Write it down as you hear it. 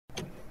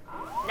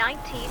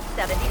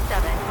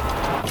1977.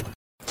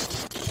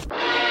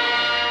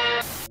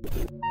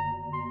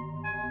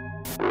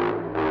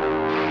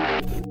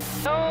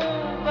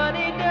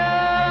 Nobody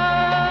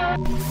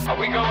does. Are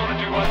we gonna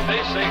do what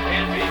they say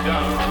can be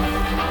done?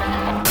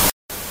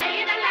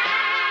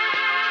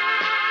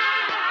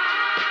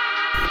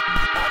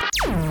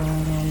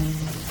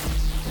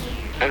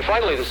 And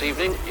finally this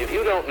evening, if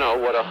you don't know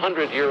what a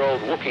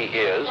 100-year-old Wookiee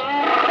is,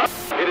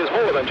 it is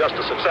more than just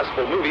a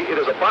successful movie. It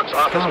is a box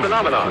office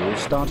phenomenon.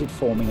 Started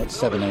forming at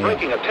 7 a.m.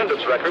 Breaking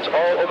attendance records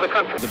all over the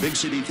country. The big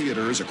city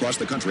theaters across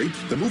the country,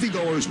 the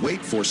moviegoers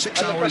wait for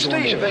 6 hours or more. The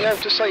prestige of being able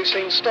to say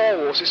seeing Star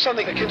Wars is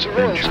something akin to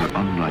royalty.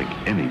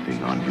 Unlike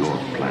anything on your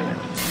planet.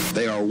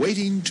 They are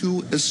waiting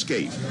to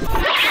escape.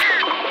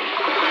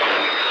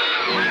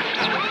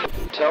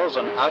 Tells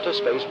an outer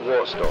space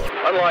war story.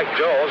 Unlike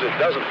Jaws, it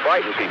doesn't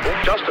frighten people.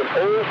 Just an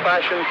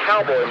old-fashioned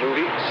cowboy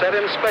movie set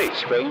in space.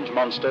 Strange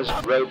monsters,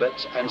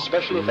 robots, and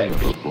special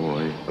effects. A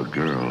boy, a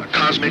girl. A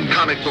cosmic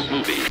comic book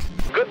movie.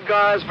 Good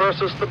guys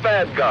versus the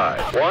bad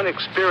guys. One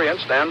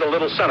experienced and a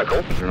little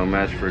cynical. You're no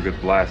match for a good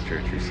blaster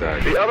at your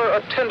side. The other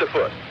a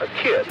tenderfoot, a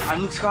kid.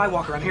 I'm Luke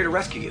Skywalker. I'm here to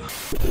rescue you.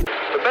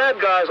 The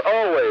bad guys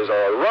always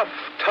are a rough,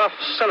 tough,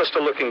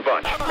 sinister-looking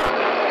bunch.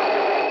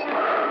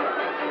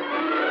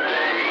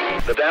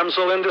 The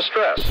damsel in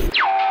distress.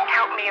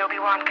 Help me,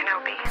 Obi-Wan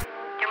Kenobi.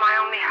 You're my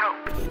only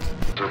hope.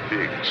 A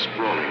big,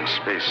 sprawling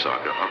space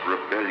saga of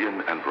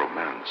rebellion and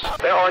romance.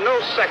 There are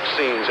no sex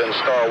scenes in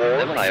Star Wars.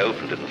 Then when I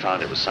opened it and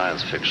found it was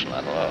science fiction,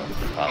 I thought,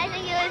 I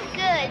think it was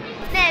good.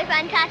 Very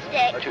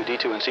fantastic.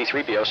 R2-D2 and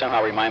C-3PO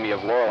somehow remind me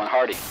of Laurel and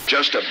Hardy.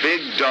 Just a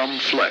big, dumb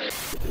flick.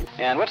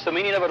 And what's the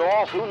meaning of it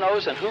all? Who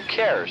knows and who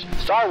cares?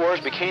 Star Wars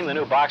became the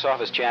new box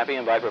office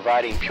champion by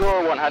providing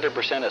pure 100%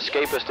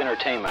 escapist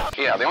entertainment.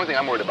 Yeah, the only thing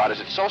I'm worried about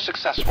is it's so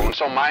successful and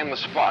so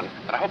mindless fun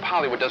that I hope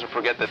Hollywood doesn't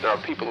forget that there are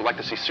people who like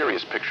to see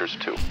serious pictures,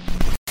 too.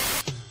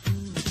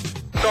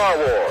 Star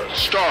Wars.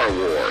 Star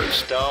Wars.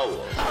 Star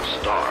Wars.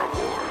 Star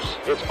Wars.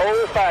 It's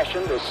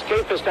old-fashioned,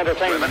 escapist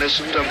entertainment.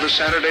 Reminiscent of the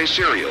Saturday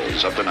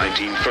serials of the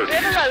 1930s.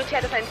 Whoever wrote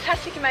had a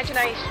fantastic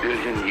imagination.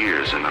 Billion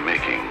years in the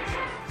making.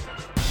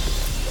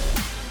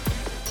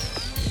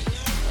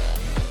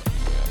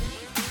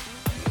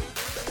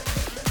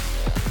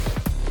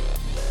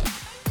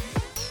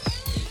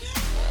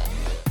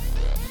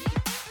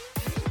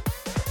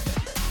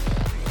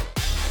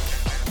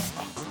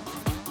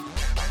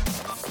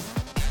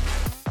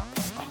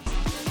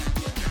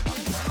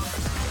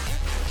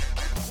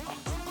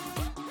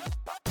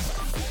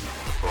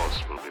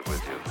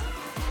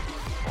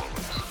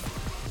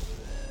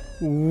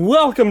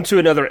 Welcome to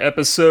another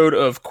episode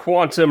of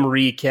Quantum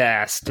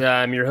Recast.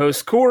 I'm your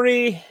host,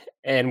 Corey,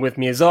 and with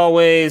me as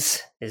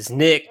always is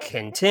Nick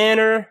and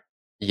Tanner.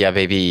 Yeah,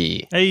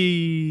 baby.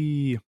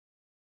 Hey.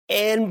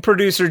 And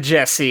producer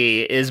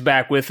Jesse is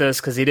back with us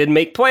because he didn't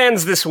make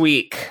plans this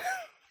week.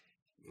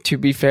 To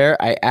be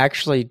fair, I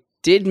actually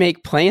did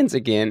make plans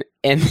again,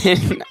 and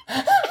then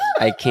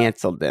I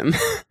canceled them.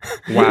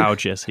 Wow,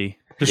 Jesse.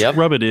 Just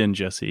rub it in,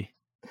 Jesse.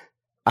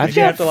 I've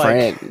got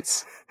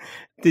friends.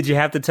 Did you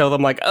have to tell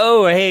them, like,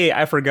 oh, hey,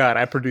 I forgot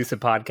I produce a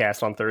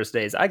podcast on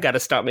Thursdays. I got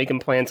to stop making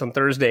plans on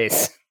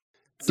Thursdays.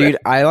 Dude,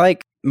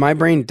 my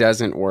brain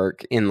doesn't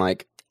work in,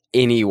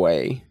 any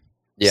way.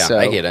 Yeah, so.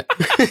 I get it.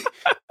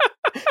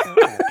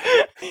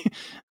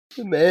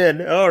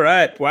 Man, all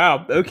right.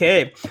 Wow.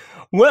 Okay.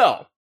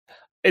 Well,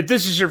 if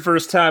this is your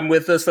first time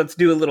with us, let's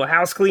do a little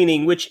house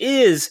cleaning, which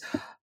is...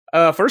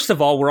 first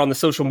of all, we're on the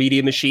social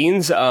media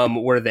machines.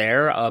 We're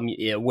there,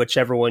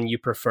 whichever one you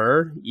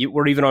prefer.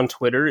 We're even on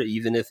Twitter.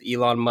 Even if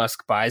Elon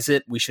Musk buys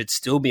it, we should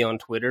still be on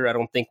Twitter. I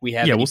don't think we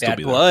have any bad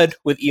blood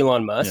with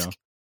Elon Musk.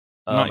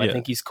 Yeah. I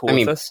think he's cool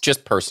with us.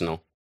 Just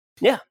personal.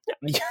 Yeah.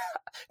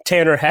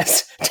 Tanner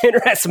has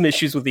some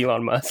issues with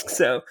Elon Musk,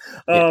 so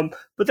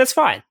but that's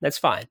fine. That's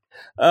fine.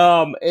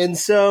 And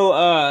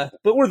so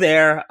but we're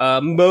there.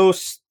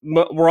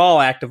 We're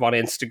all active on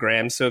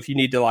Instagram, so if you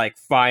need to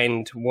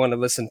find one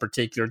of us in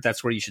particular,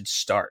 that's where you should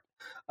start.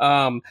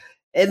 And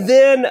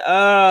then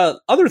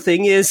other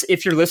thing is,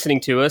 if you're listening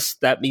to us,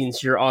 that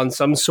means you're on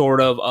some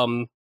sort of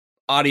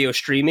audio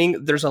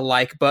streaming. There's a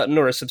like button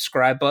or a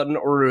subscribe button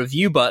or a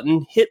review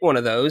button. Hit one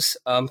of those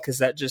because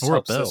that just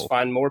helps us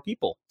find more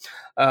people.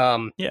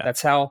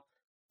 That's how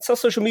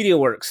social media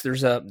works.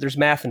 There's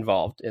math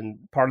involved, and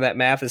part of that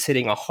math is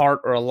hitting a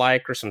heart or a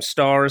like or some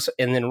stars,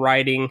 and then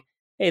writing,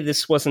 hey,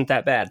 this wasn't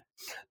that bad.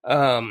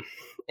 And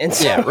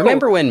so,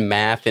 remember when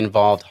math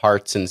involved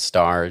hearts and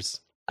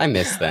stars? I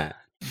miss that.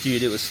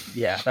 Dude,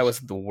 that was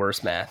the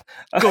worst math.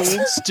 Gold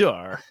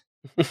star.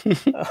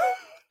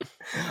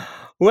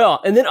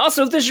 Well, and then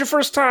also, if this is your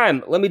first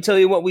time, let me tell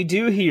you what we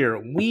do here.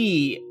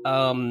 We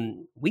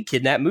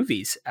kidnap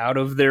movies out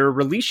of their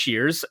release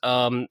years.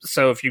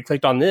 So if you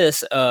clicked on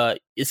this,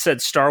 it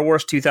said Star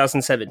Wars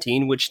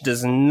 2017, which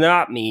does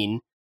not mean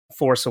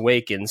Force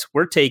Awakens.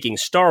 We're taking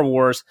Star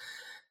Wars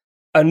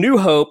A New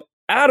Hope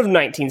out of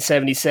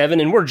 1977,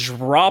 and we're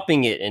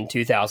dropping it in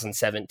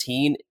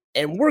 2017,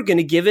 and we're going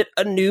to give it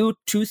a new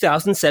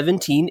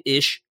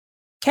 2017-ish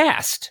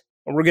cast.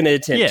 We're going to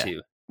attempt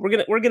to.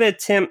 we're gonna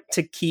attempt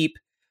to keep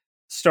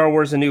Star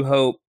Wars: A New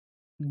Hope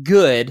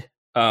good,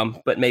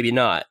 but maybe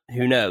not.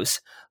 Who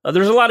knows?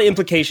 There's a lot of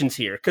implications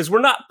here because we're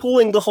not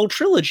pulling the whole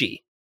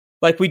trilogy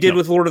like we did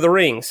with Lord of the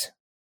Rings.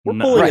 We're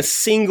pulling a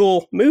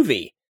single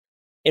movie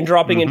and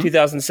dropping in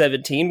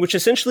 2017, which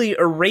essentially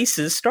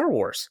erases Star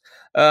Wars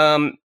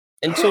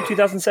until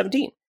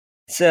 2017.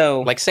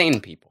 So, like sane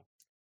people.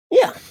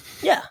 Yeah.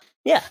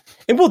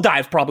 And we'll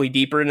dive probably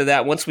deeper into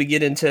that once we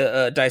get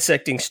into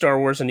dissecting Star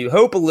Wars: A New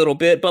Hope a little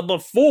bit. But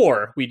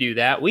before we do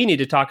that, we need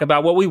to talk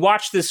about what we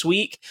watched this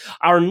week,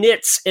 our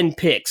nits and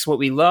picks, what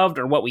we loved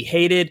or what we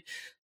hated.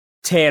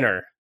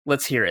 Tanner,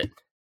 let's hear it.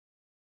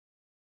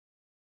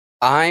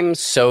 I'm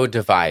so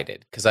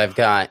divided because I've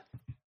got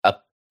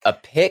a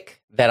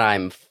pick that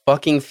I'm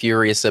fucking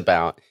furious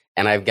about,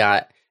 and I've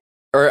got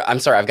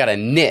a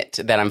nit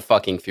that I'm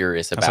fucking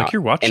furious about. It's like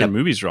you're watching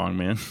movies wrong,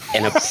 man.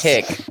 And a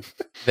pick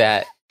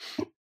that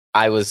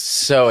I was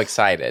so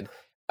excited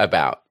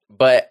about.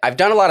 But I've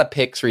done a lot of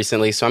picks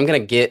recently, so I'm going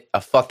to get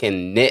a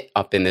fucking nit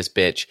up in this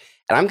bitch.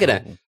 And I'm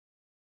going to...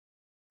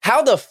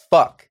 How the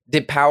fuck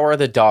did Power of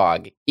the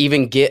Dog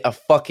even get a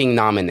fucking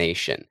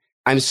nomination?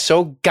 I'm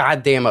so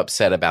goddamn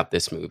upset about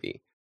this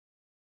movie.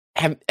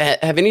 Have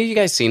any of you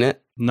guys seen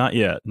it? Not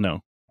yet,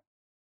 no.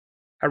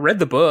 I read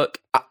the book.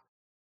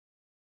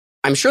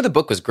 I'm sure the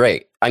book was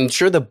great. I'm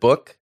sure the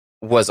book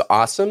was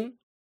awesome.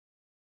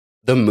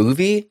 The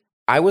movie,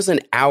 I was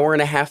an hour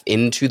and a half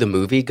into the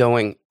movie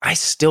going, I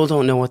still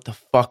don't know what the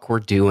fuck we're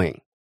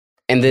doing.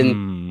 And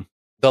then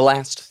the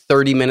last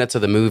 30 minutes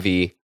of the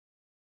movie,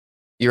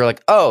 you're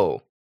like,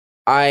 oh,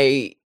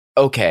 I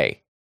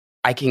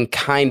can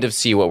kind of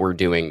see what we're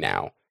doing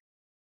now.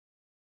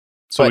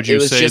 So would you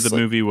say the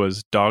movie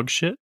was dog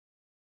shit?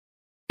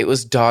 It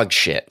was dog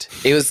shit.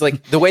 It was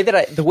like the way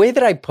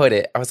that I put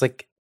it, I was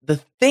like, the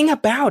thing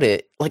about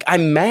it, like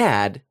I'm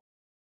mad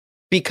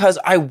because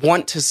I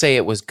want to say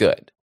it was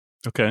good.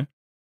 Okay.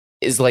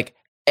 Is like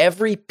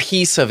every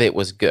piece of it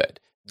was good.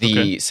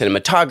 The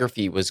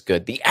cinematography was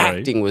good. The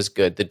acting was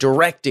good. The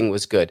directing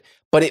was good.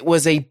 But it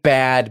was a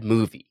bad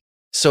movie.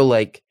 So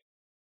like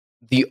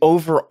the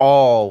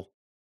overall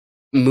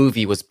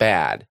movie was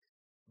bad,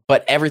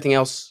 but everything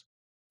else,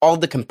 all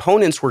the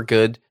components were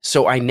good.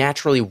 So I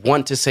naturally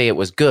want to say it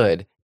was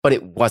good, but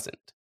it wasn't.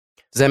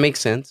 Does that make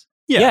sense?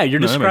 Yeah, you're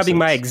describing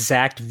my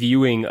exact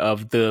viewing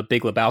of The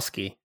Big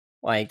Lebowski,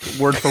 like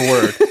word for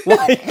word,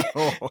 like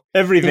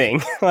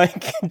everything,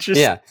 like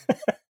just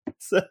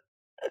So.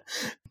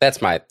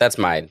 That's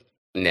my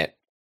nit.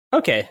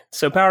 Okay,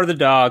 so Power of the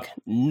Dog,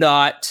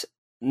 not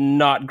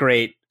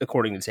great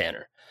according to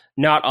Tanner,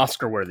 not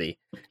Oscar worthy.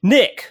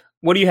 Nick,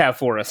 what do you have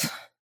for us?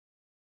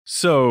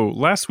 So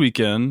last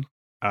weekend,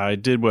 I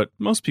did what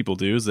most people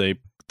do: is they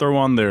throw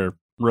on their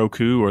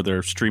Roku or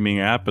their streaming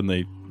app and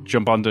they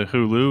jump onto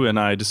Hulu, and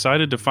I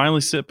decided to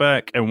finally sit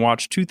back and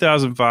watch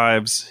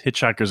 2005's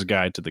Hitchhiker's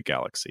Guide to the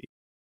Galaxy.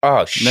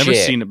 Oh, shit. Never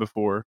seen it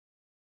before,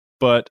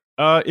 but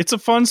it's a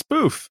fun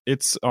spoof.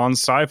 It's on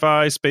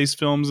sci-fi, space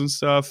films and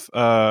stuff.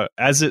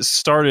 As it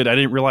started, I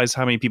didn't realize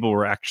how many people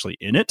were actually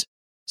in it.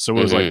 So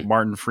it was like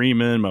Martin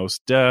Freeman, Mos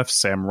Def,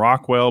 Sam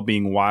Rockwell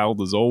being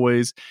wild as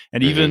always,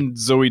 and even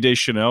Zooey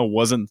Deschanel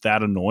wasn't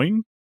that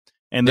annoying.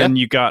 And then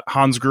you got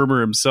Hans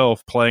Gruber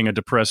himself playing a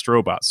depressed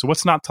robot. So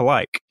what's not to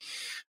like?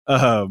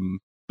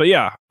 But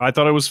yeah, I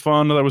thought it was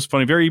fun. That was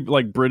funny. Very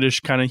like British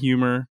kind of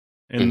humor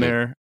in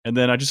there. And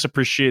then I just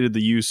appreciated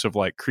the use of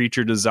like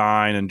creature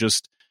design and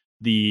just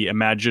the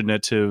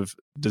imaginative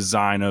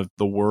design of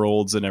the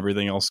worlds and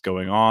everything else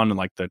going on and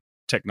like the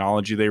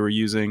technology they were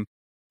using.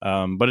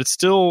 But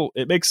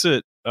it makes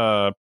it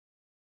a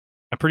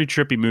pretty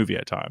trippy movie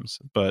at times.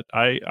 But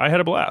I had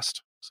a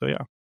blast. So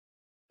yeah.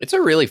 It's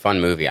a really fun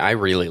movie. I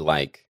really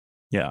like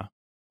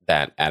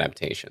that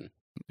adaptation.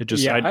 It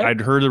just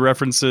I'd heard the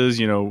references,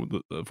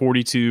 the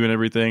 42 and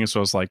everything, so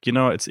I was like,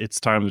 it's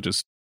time to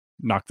just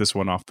knock this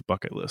one off the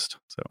bucket list.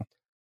 So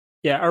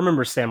yeah, I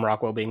remember Sam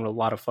Rockwell being a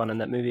lot of fun in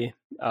that movie.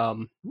 But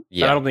I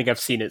don't think I've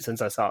seen it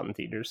since I saw it in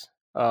theaters.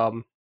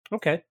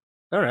 Okay,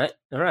 all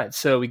right.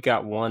 So we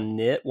got one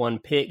nit, one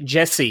pick.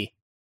 Jesse,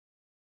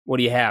 what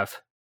do you have?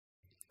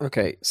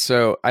 Okay,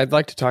 so I'd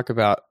like to talk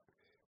about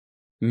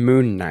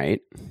Moon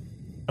Knight.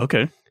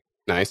 Okay,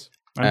 nice.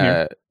 I'm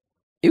here.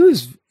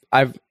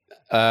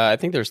 I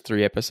think there's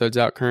 3 episodes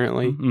out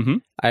currently.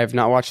 I have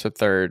not watched the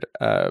third.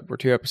 We're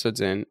 2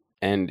 episodes in,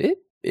 and it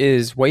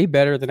is way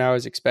better than I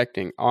was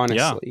expecting,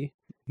 honestly.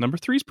 Yeah. Number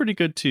 3 is pretty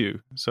good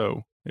too.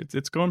 So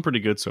it's going pretty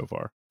good so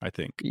far, I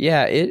think.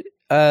 Yeah, if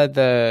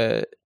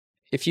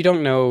you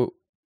don't know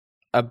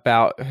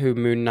about who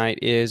Moon Knight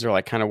is or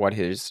like kind of what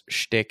his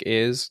shtick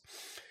is,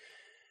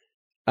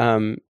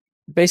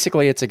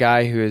 basically it's a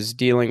guy who is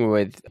dealing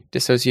with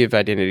dissociative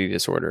identity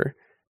disorder.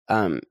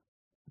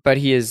 But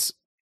he is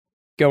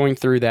going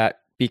through that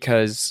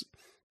because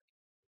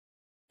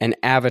an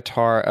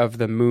avatar of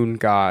the moon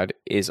god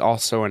is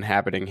also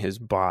inhabiting his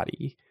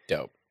body.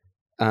 Dope.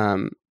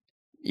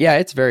 Yeah,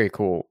 it's very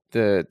cool.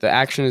 The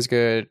action is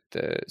good.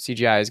 The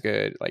CGI is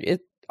good. Like,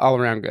 it all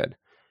around good.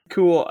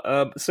 Cool.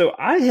 So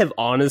I have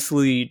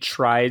honestly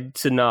tried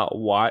to not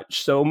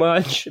watch so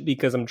much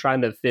because I'm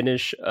trying to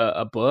finish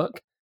a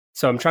book.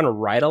 So I'm trying to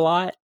write a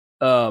lot.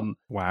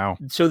 Wow.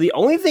 So the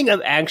only thing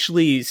I've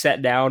actually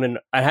sat down, and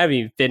I haven't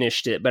even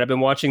finished it, but I've been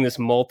watching this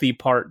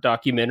multi-part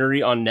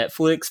documentary on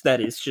Netflix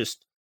that is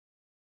just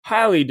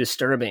highly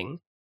disturbing.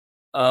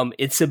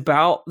 It's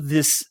about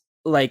this,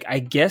 like, I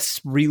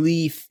guess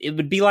really, it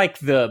would be like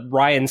the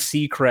Ryan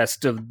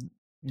Seacrest of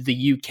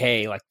the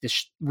UK, like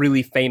this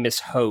really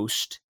famous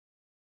host.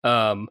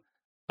 From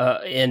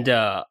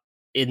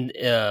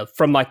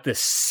like the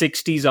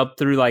 60s up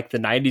through like the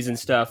 90s and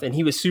stuff. And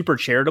he was super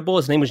charitable.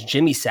 His name was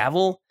Jimmy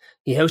Savile.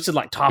 He hosted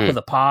like Top of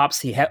the Pops.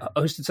 He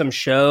hosted some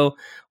show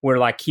where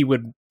like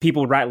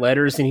people would write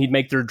letters and he'd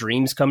make their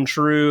dreams come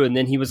true. And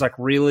then he was like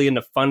really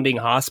into funding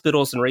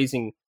hospitals and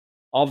raising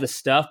all this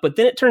stuff. But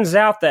then it turns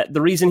out that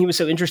the reason he was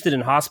so interested in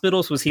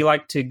hospitals was he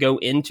liked to go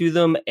into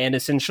them and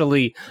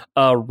essentially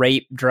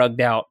rape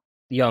drugged out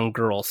young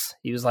girls.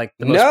 He was like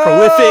the most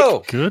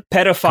prolific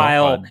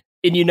pedophile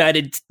in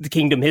United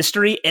Kingdom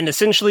history. And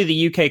essentially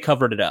the UK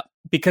covered it up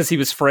because he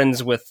was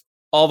friends with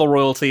all the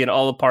royalty and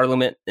all the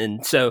parliament.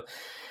 And so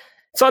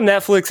it's on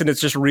Netflix and it's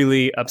just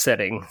really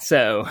upsetting.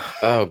 So,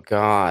 oh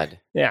God.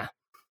 Yeah.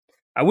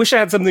 I wish I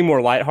had something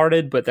more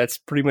lighthearted, but that's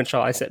pretty much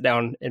all I sat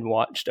down and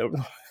watched over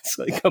the last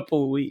like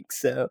couple of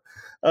weeks. So,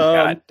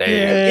 God damn.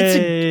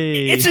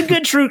 It's a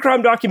good true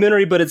crime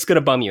documentary, but it's going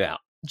to bum you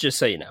out, just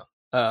so you know.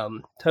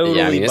 Totally.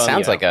 Yeah, I mean, it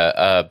sounds like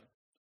a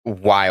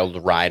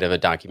wild ride of a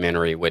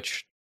documentary,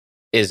 which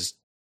is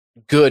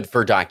good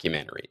for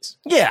documentaries.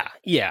 Yeah.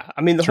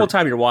 I mean, the whole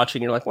time you're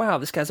watching, you're like, wow,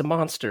 this guy's a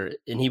monster.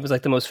 And he was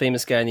like the most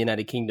famous guy in the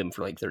United Kingdom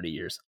for like 30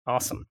 years.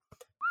 Awesome.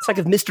 It's like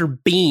if Mr.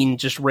 Bean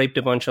just raped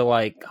a bunch of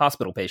like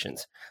hospital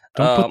patients.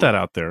 Don't put that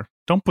out there.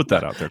 Don't put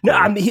that out there. No,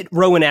 I mean,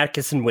 Rowan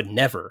Atkinson would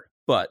never,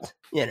 but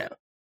you know.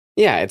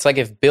 Yeah, it's like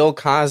if Bill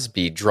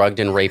Cosby drugged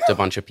and raped a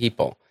bunch of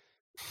people.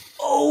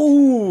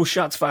 Oh,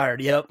 shots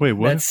fired. Yep. Wait,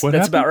 what?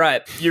 That's about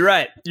right. You're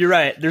right.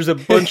 There's a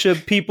bunch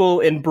of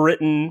people in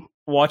Britain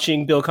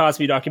watching Bill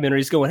Cosby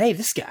documentaries going, hey,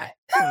 this guy's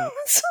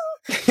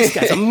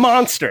a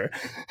monster.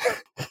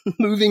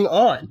 Moving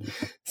on.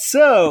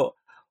 So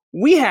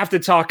we have to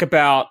talk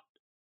about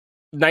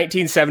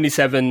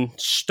 1977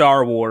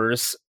 Star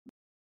Wars,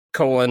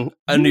 A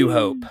New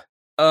Hope.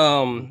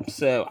 I'm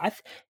just going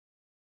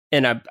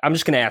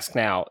to ask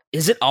now,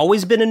 has it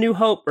always been A New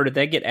Hope, or did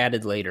that get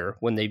added later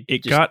when they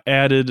got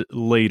added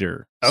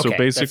later? Okay, so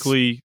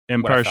basically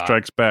Empire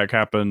Strikes Back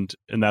happened,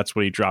 and that's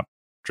when he dropped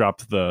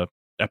the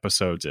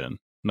episodes in,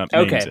 not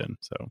names in.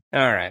 So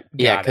all right.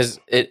 Yeah, because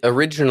it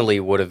originally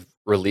would have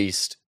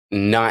released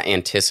not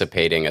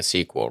anticipating a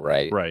sequel,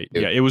 right? Right.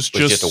 It was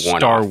just a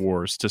Star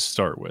Wars to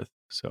start with.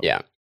 So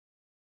yeah.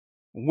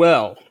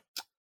 Well,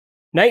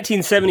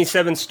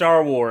 1977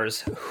 Star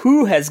Wars.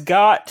 Who has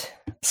got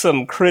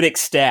some critic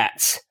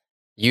stats?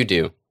 You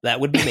do. That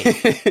would be me.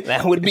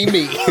 That would be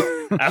me.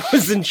 I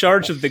was in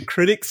charge of the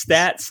critic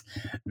stats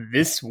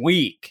this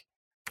week.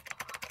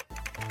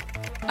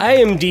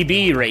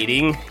 IMDb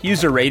rating,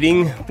 user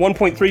rating,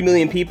 1.3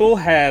 million people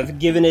have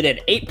given it an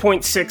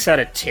 8.6 out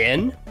of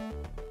 10.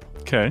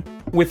 Okay.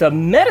 With a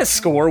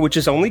Metascore, which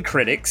is only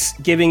critics,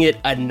 giving it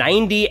a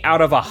 90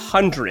 out of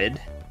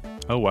 100.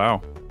 Oh,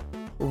 wow.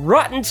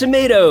 Rotten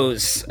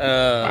Tomatoes,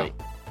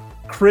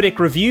 critic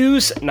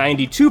reviews,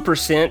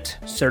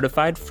 92%,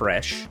 certified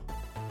fresh.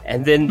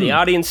 And then the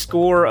audience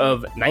score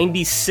of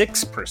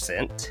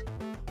 96%.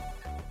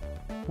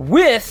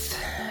 With,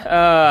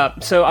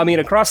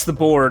 across the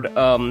board,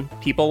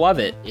 people love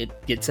it. It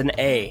gets an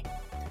A.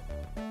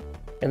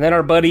 And then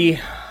our buddy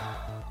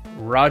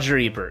Roger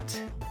Ebert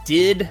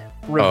did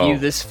review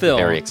this film.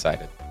 Very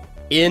excited.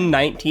 In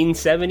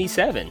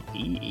 1977.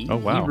 He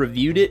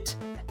reviewed it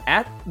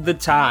at the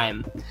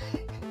time.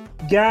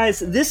 Guys,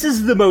 this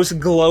is the most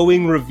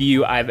glowing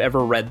review I've ever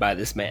read by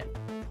this man.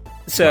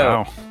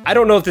 So, I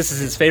don't know if this is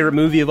his favorite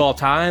movie of all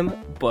time,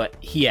 but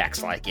he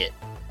acts like it.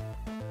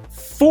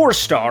 4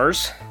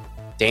 stars.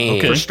 Dang.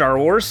 For Star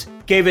Wars.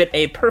 Gave it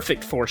a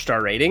perfect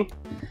 4-star rating.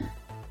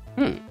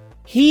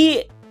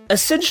 He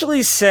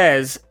essentially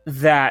says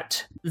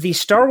that the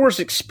Star Wars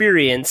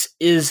experience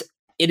is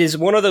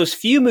one of those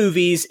few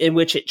movies in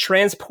which it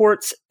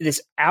transports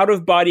this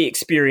out-of-body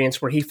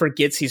experience where he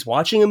forgets he's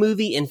watching a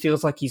movie and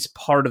feels like he's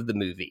part of the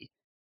movie.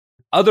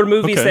 Other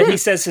movies that he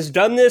says has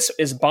done this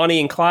is Bonnie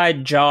and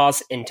Clyde,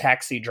 Jaws, and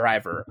Taxi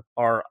Driver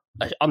are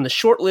on the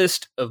short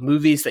list of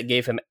movies that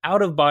gave him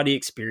out-of-body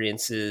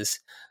experiences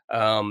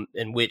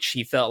in which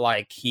he felt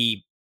like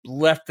he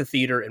left the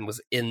theater and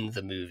was in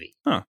the movie.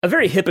 A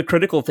very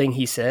hypocritical thing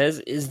he says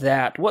is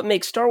that what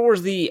makes Star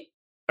Wars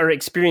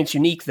experience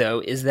unique, though,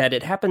 is that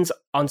it happens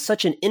on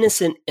such an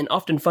innocent and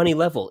often funny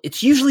level.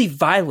 It's usually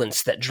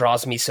violence that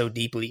draws me so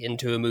deeply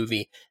into a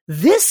movie.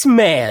 This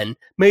man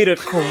made a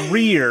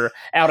career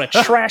out of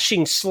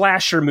trashing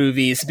slasher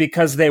movies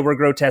because they were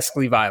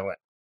grotesquely violent.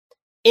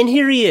 And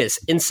here he is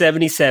in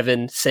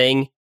 77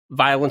 saying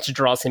violence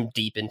draws him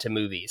deep into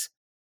movies.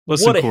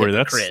 Listen, Corey,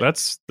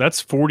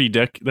 that's 4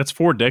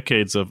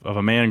 decades of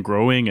a man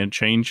growing and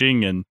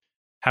changing and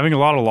having a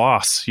lot of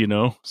loss,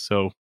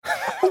 so.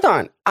 Hold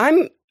on.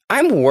 I'm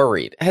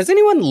worried. Has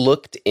anyone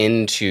looked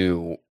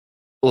into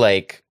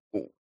like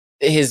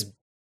his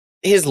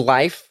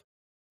life?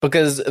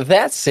 Because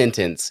that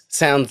sentence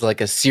sounds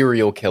like a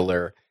serial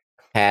killer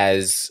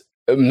has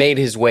made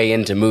his way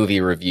into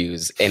movie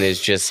reviews and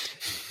is just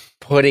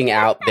putting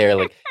out there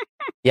like,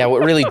 yeah,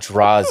 what really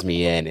draws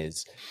me in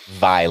is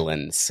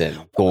violence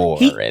and gore.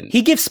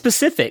 He gives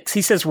specifics.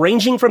 He says,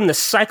 ranging from the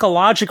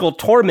psychological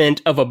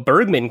torment of a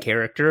Bergman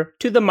character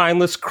to the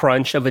mindless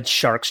crunch of a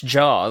shark's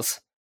jaws.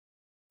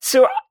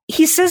 So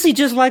he says he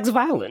just likes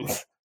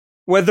violence,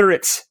 whether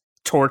it's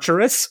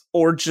torturous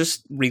or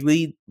just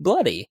really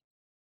bloody.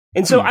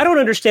 And so I don't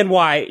understand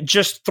why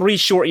just 3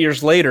 short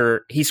years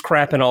later, he's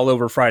crapping all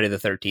over Friday the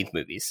 13th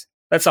movies.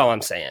 That's all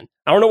I'm saying.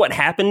 I don't know what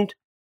happened,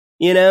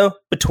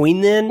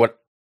 between then.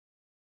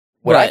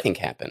 What I think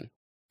happened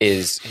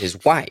is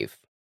his wife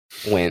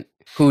went,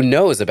 who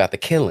knows about the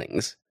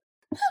killings,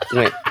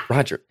 went,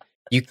 Roger,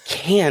 you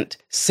can't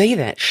say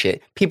that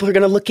shit. People are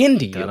going to look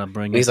into you.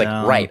 And he's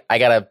like, right, I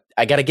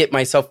gotta get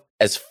myself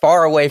as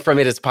far away from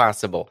it as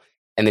possible.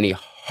 And then he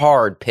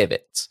hard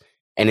pivots.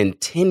 And in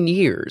 10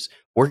 years,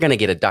 we're going to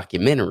get a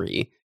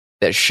documentary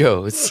that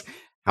shows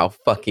how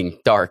fucking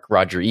dark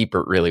Roger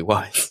Ebert really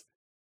was.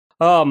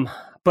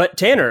 But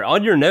Tanner,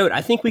 on your note,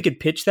 I think we could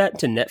pitch that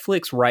to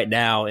Netflix right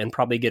now and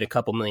probably get a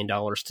couple $1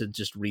 million to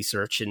just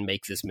research and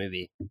make this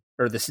movie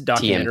or this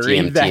documentary.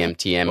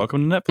 TM.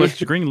 Welcome to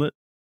Netflix, greenlit.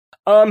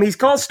 He's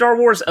called Star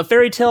Wars a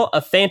fairy tale,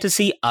 a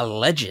fantasy, a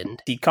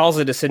legend. He calls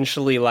it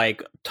essentially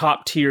like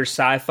top tier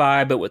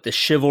sci-fi, but with the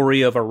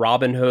chivalry of a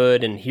Robin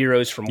Hood and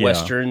heroes from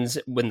Westerns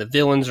when the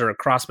villains are a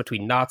cross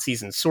between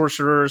Nazis and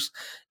sorcerers,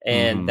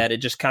 and that it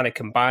just kind of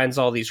combines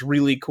all these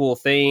really cool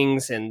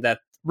things, and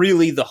that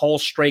really the whole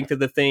strength of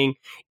the thing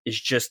is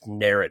just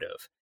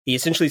narrative. He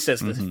essentially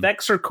says the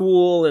effects are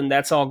cool and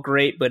that's all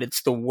great, but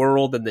it's the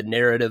world and the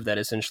narrative that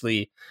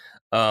essentially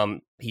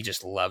he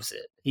just loves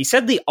it. He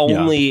said the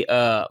only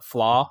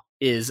flaw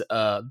is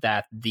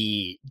that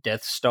the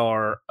Death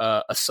Star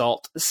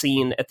assault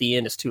scene at the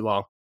end is too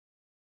long.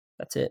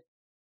 That's it.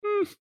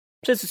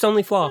 Says its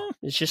only flaw.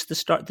 It's just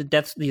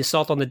the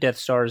assault on the Death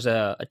Star is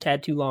a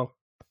tad too long.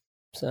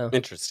 So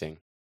interesting.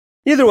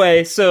 Either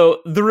way,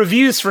 so the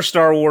reviews for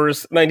Star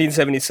Wars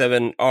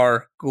 1977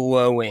 are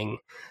glowing.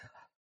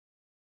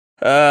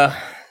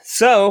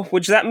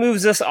 Which that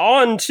moves us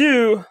on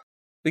to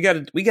we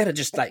gotta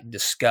just like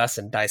discuss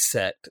and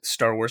dissect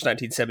Star Wars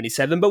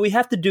 1977, but we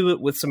have to do it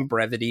with some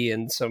brevity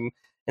and some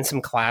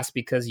class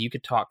because you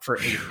could talk for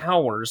 8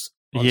 hours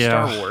on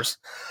Star Wars.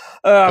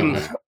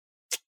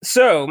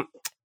 So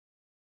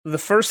the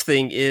first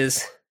thing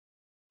is,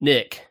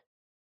 Nick.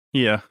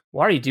 Yeah.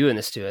 Why are you doing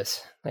this to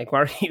us? Like,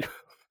 why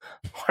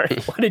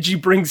did you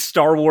bring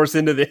Star Wars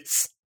into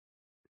this?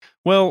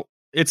 Well,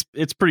 it's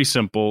pretty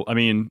simple. I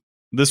mean,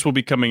 this will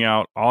be coming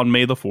out on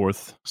May the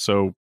 4th,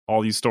 so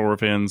all you Star Wars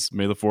fans,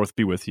 May the 4th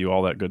be with you,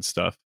 all that good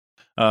stuff.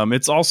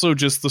 It's also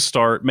just the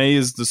start. May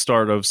is the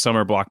start of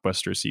summer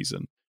blockbuster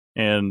season.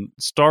 And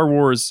Star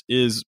Wars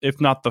is,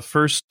 if not the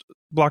first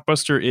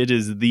blockbuster, it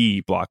is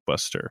the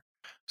blockbuster.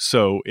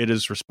 So it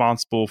is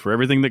responsible for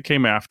everything that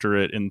came after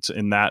it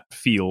in that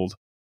field.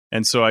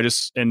 And so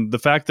and the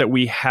fact that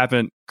we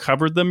haven't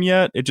covered them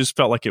yet, it just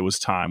felt like it was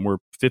time. We're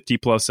 50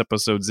 plus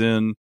episodes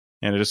in,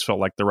 and it just felt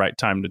like the right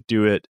time to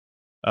do it.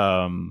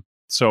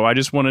 So I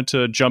just wanted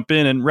to jump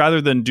in, and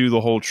rather than do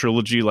the whole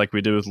trilogy like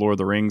we did with Lord of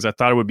the Rings, I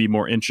thought it would be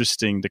more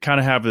interesting to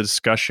kind of have a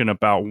discussion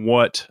about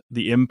what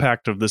the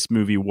impact of this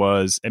movie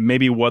was and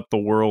maybe what the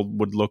world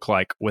would look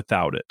like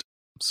without it.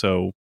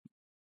 So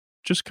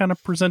just kind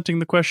of presenting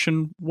the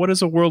question, what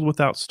is a world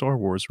without Star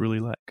Wars really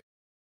like?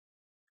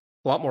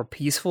 A lot more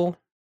peaceful.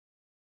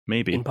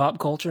 Maybe. In pop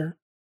culture?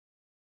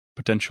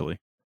 Potentially.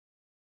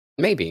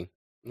 Maybe.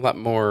 A lot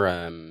more...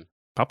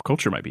 pop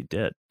culture might be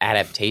dead.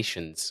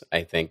 Adaptations,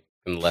 I think,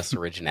 and less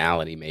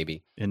originality,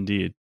 maybe.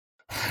 Indeed.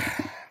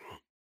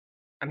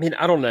 I mean,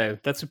 I don't know.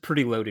 That's a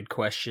pretty loaded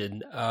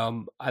question.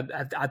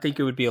 I think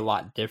it would be a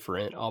lot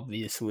different,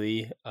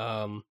 obviously.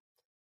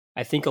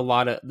 I think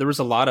there was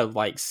a lot of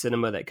like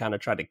cinema that kind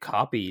of tried to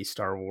copy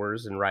Star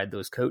Wars and ride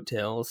those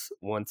coattails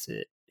once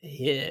it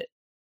hit.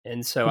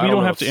 And so we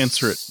don't have to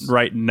answer it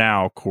right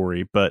now,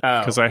 Corey, but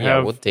because I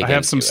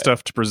have some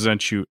stuff to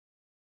present you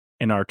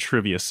in our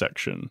trivia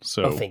section,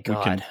 so we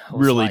can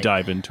really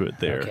dive into it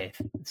there. Okay,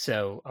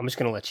 so I'm just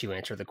going to let you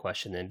answer the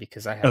question then,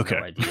 because I have no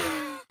idea.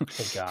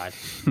 Thank God.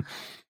 I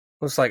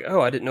was like,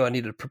 I didn't know I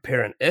needed to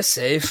prepare an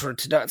essay for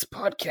tonight's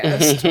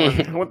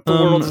podcast. On what the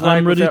world's like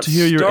I'm ready to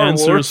hear your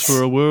answers Wars.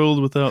 for a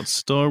world without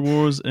Star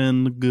Wars,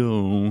 and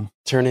go.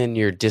 Turn in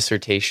your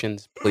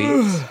dissertations,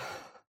 please.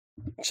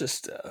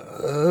 Just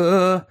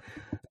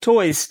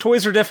toys.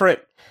 Toys are different.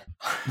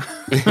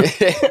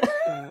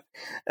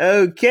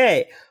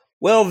 Okay.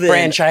 Well, then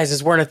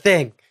franchises weren't a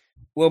thing.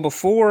 Well,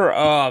 before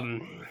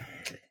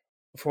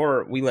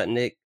we let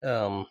Nick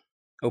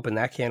open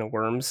that can of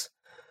worms,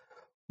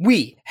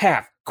 we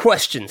have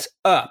questions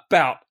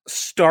about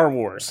Star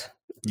Wars.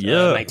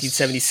 Yeah,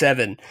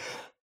 1977.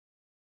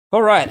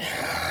 All right.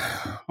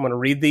 I'm going to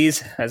read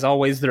these. As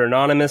always, they're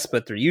anonymous,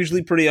 but they're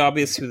usually pretty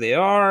obvious who they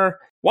are.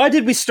 Why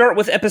did we start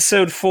with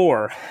episode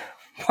 4?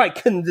 Why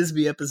couldn't this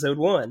be episode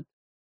 1?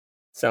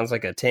 Sounds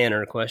like a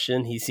Tanner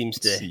question. He seems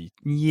to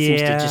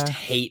just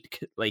hate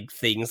like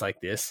things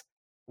like this.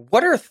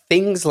 What are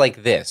things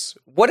like this?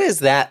 What does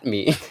that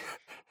mean?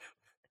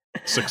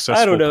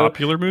 Successful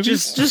popular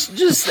movies?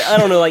 Just I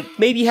don't know, like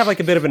maybe you have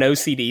like a bit of an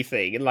OCD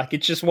thing and like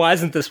it's just why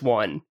isn't this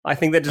one? I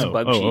think that just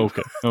bugs you.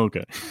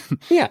 Okay.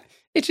 Yeah.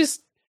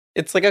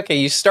 It's like, okay,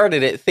 you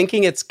started it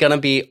thinking it's gonna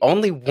be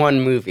only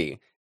one movie,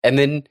 and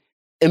then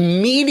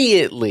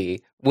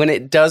immediately when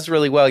it does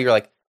really well, you're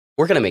like,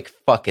 we're gonna make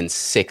fucking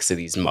 6 of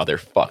these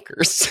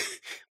motherfuckers.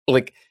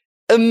 Like,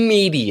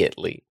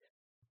 immediately.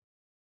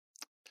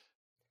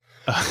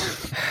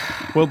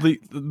 Well,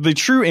 the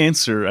true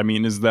answer, I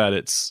mean, is that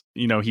it's,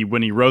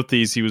 when he wrote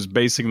these, he was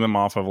basing them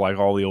off of like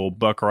all the old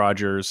Buck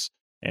Rogers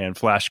and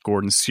Flash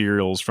Gordon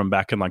serials from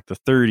back in like the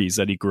 30s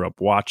that he grew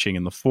up watching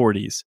in the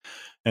 40s.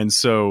 And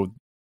so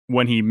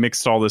when he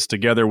mixed all this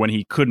together, when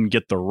he couldn't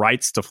get the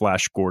rights to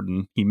Flash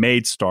Gordon, he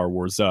made Star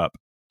Wars up.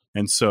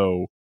 And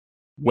so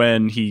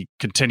when he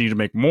continued to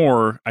make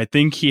more, I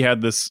think he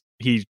had this,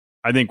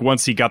 I think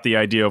once he got the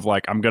idea of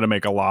like, I'm going to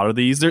make a lot of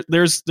these,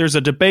 there's a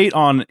debate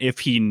on if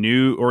he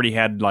already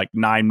had like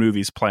 9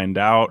 movies planned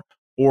out,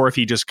 or if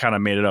he just kind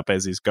of made it up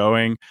as he's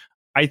going.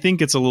 I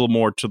think it's a little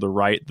more to the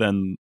right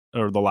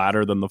or the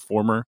latter than the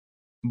former.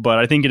 But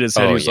I think in his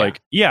head, he was like,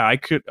 yeah, I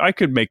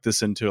could make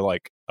this into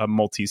like a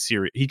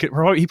multi-series. He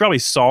probably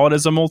saw it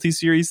as a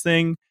multi-series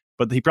thing,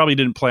 but he probably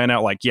didn't plan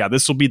out like, yeah,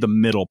 this will be the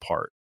middle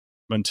part,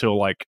 until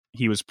like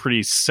he was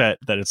pretty set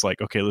that it's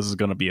like, okay, this is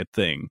going to be a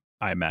thing,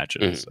 I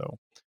imagine. Mm-hmm. So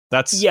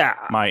that's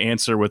my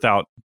answer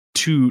without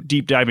too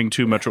deep diving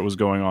too much what was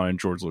going on in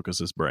George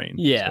Lucas's brain.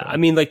 Yeah, so. I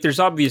mean, like there's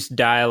obvious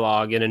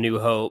dialogue in A New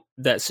Hope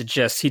that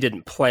suggests he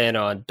didn't plan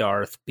on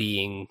Darth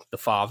being the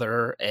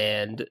father,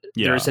 and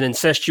there's an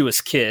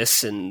incestuous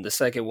kiss in the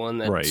second one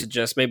that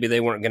suggests maybe they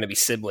weren't going to be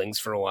siblings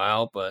for a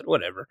while, but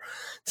whatever.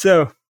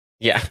 So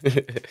yeah.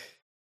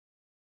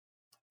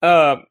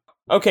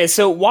 Okay,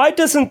 so why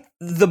doesn't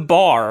the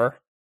bar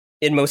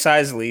in Mos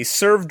Eisley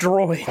serve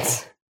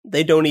droids?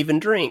 They don't even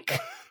drink.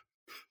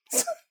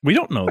 We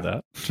don't know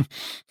that.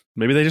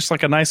 Maybe they just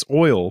like a nice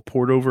oil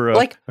poured over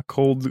a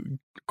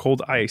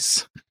cold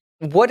ice.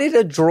 What did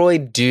a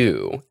droid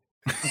do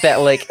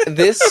that like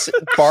this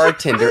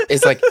bartender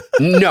is like,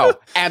 no,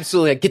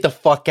 absolutely, get the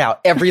fuck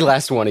out, every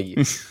last one of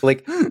you.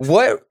 Like,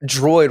 what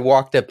droid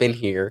walked up in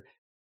here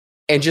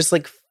and just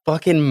like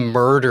fucking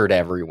murdered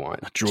everyone?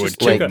 A droid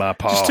killed my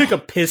paw. Just took a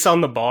piss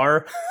on the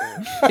bar.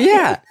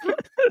 Yeah.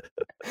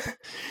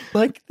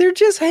 Like, they're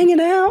just hanging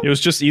out. It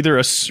was just either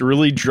a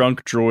really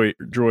drunk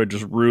droid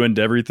just ruined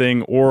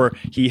everything, or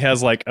he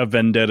has like a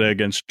vendetta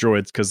against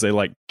droids because they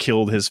like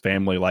killed his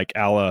family, like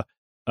a la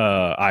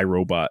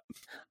iRobot.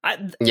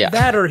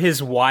 That or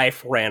his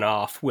wife ran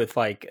off with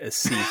like a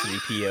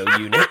C-3PO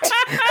unit.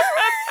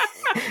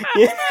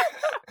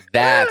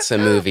 That's a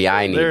movie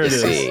I need to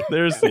see.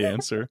 There's the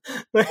answer.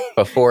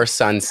 Before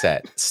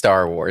Sunset,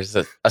 Star Wars,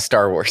 a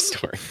Star Wars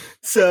story.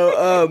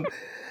 So,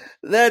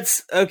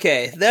 that's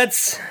okay.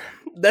 That's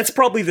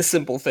probably the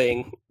simple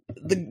thing.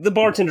 The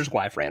bartender's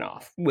wife ran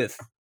off with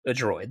a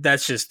droid.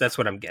 That's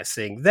what I'm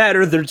guessing. That,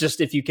 or they're just,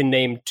 if you can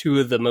name 2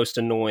 of the most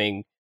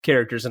annoying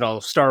characters in all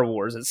of Star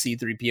Wars, it's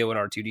C-3PO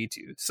and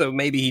R2-D2. So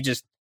maybe he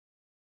just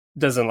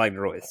doesn't like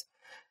droids.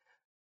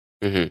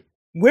 Mm-hmm.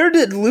 Where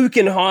did Luke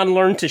and Han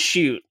learn to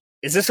shoot?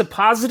 Is this a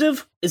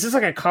positive? Is this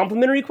like a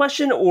complimentary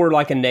question or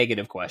like a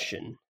negative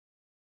question?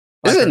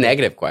 This is a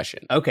negative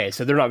question. Okay,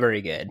 so they're not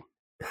very good.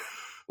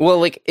 Well,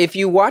 like, if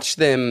you watch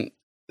them,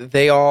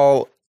 they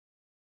all,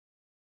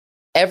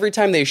 every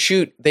time they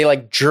shoot, they,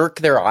 like,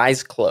 jerk their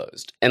eyes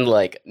closed and,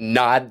 like,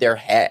 nod their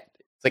head.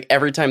 It's like,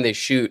 every time they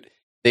shoot,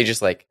 they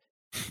just, like,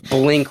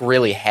 blink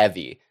really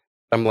heavy.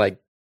 I'm like,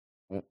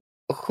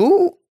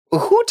 who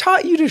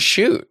taught you to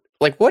shoot?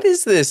 Like, what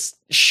is this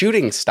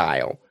shooting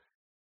style?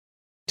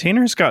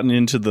 Tanner's gotten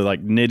into the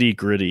like nitty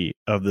gritty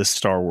of this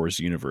Star Wars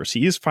universe.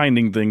 He is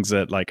finding things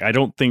that like I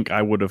don't think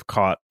I would have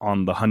caught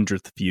on the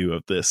 100th view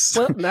of this.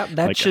 Well,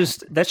 that's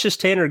just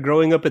Tanner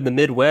growing up in the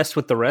Midwest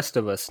with the rest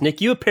of us. Nick,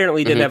 you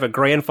apparently didn't have a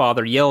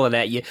grandfather yelling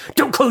at you,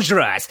 "Don't close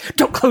your eyes!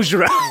 Don't close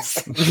your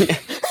eyes!"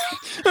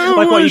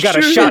 Like while you got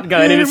a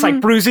shotgun and it's like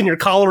bruising your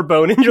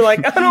collarbone, and you're like,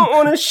 "I don't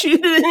want to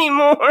shoot it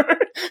anymore."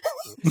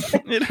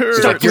 It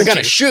hurts. Like, you're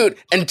gonna shoot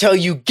until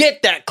you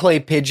get that clay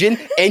pigeon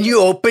and you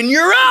open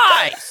your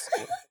eyes.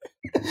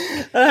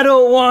 I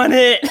don't want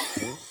it.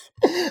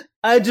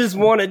 I just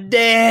want to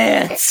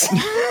dance.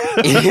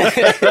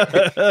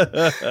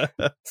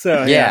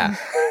 So yeah.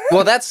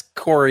 Well, that's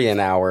Corey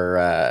and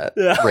our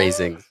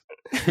raising.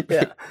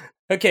 Yeah.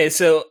 Okay,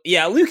 so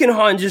yeah, Luke and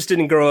Han just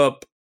didn't grow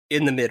up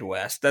in the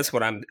Midwest. That's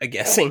what I'm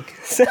guessing.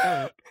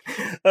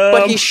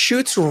 But he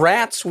shoots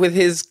rats with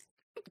his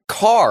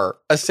car,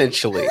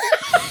 essentially.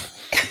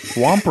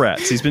 Womp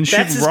rats. He's been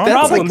shooting That's his rats.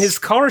 problem. His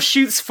car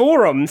shoots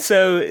for him.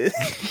 So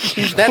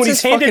that's when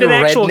he's handed an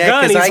actual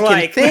gun, he's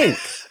like, think.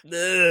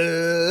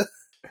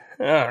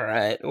 All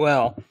right.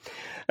 Well,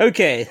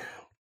 okay.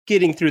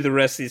 getting through the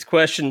rest of these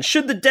questions,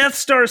 should the Death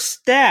Star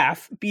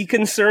staff be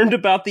concerned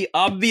about the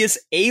obvious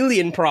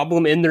alien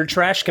problem in their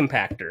trash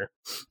compactor?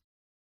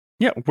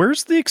 Yeah,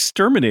 where's the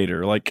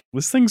exterminator? Like,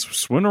 this thing's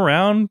swimming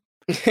around.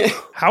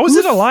 How is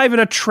it alive in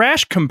a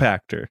trash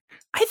compactor?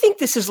 I think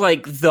this is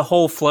like the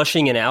whole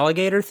flushing an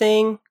alligator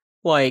thing.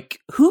 Like,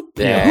 who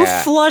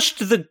flushed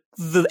the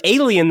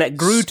alien that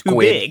grew too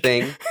big?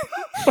 Thing.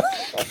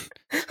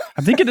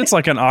 I'm thinking it's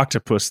like an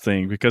octopus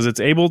thing because it's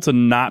able to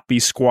not be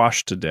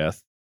squashed to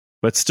death,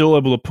 but still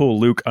able to pull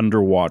Luke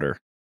underwater.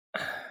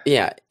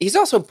 Yeah, he's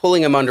also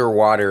pulling him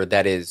underwater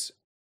that is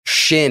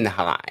shin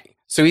high.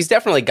 So he's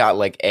definitely got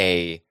like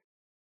a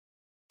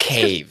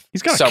cave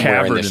he's got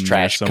somewhere a in this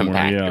trash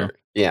compactor.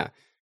 Yeah.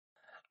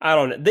 I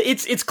don't know.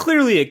 It's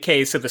clearly a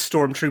case of a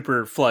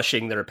stormtrooper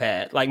flushing their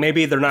pet. Like,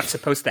 maybe they're not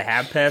supposed to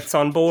have pets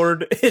on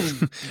board.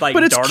 And, like,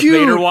 but it's Darth cute.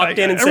 Vader walked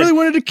in and said, I really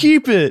wanted to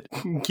keep it.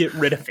 Get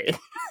rid of it.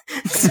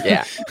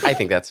 Yeah, I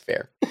think that's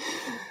fair.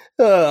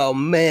 Oh,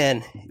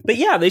 man. But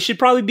yeah, they should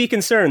probably be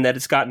concerned that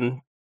it's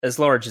gotten as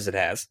large as it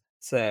has.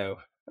 So,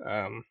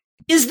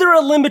 is there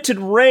a limited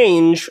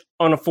range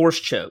on a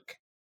Force choke?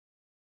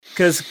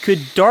 Because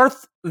could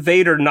Darth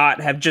Vader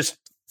not have just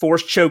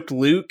Force choked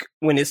Luke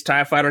when his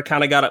TIE fighter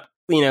kind of got up,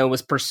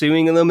 was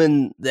pursuing them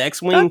in the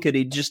X-Wing? Could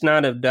he just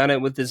not have done it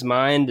with his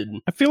mind?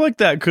 And I feel like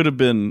that would have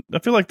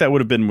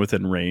been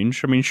within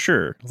range. I mean,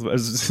 sure.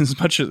 As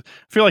much as I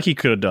feel like he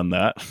could have done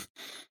that.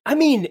 I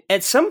mean,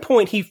 at some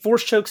point he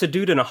Force chokes a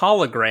dude in a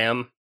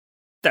hologram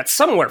that's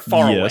somewhere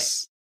far away.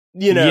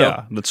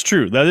 Yeah, that's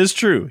true. That is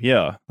true.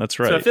 Yeah, that's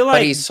right. So I feel like,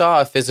 but he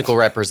saw a physical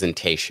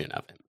representation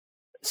of him.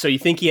 So you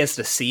think he has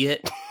to see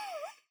it?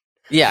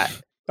 Yeah,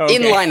 okay.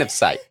 In line of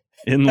sight.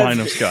 In line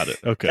of got it.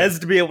 Okay. Has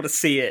to be able to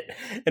see it.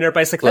 And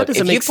everybody's like, that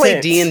doesn't make sense. If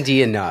you play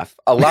D&D enough,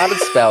 a lot of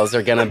spells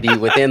are going to be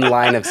within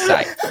line of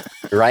sight,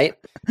 right?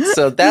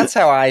 So that's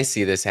how I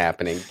see this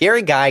happening.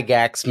 Gary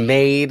Gygax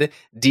made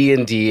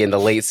D&D in the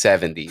late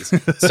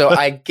 70s. So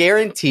I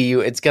guarantee you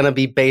it's going to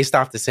be based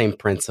off the same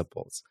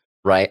principles,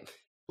 right?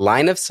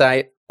 Line of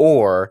sight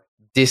or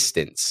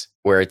distance,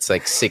 where it's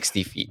like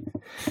 60 feet.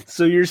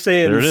 So you're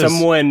saying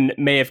someone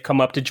may have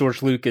come up to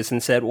George Lucas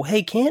and said, well,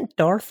 hey, can't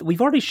Darth,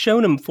 we've already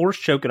shown him Force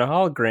choking a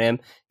hologram.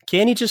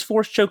 Can he just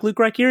Force choke Luke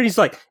right here? And he's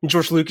like, and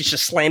George Lucas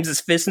just slams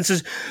his fist and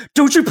says,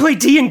 don't you play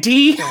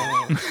D&D?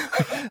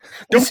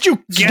 Don't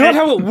you get not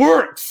how it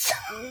works.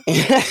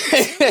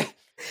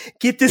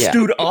 Get this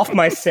dude off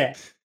my set.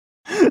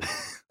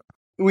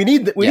 We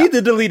need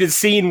the deleted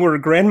scene where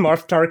Grand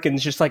Moff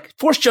Tarkin's just like,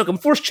 Force choke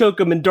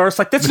him, and Darth's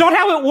like, that's not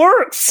how it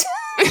works.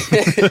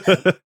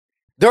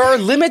 There are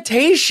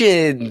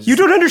limitations. You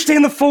don't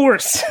understand the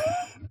Force.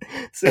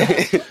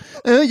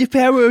 The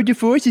power of the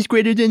Force is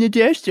greater than the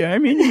Death Star.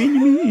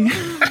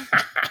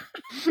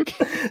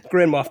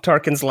 Grand Moff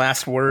Tarkin's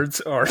last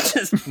words are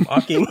just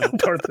mocking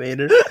Darth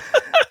Vader.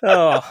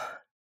 Oh,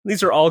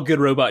 these are all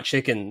good Robot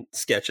Chicken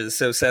sketches.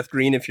 So Seth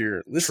Green, if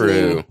you're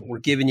listening, we're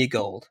giving you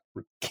gold.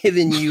 We're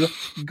giving you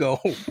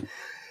gold.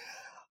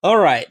 All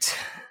right.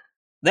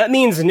 That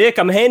means, Nick,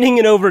 I'm handing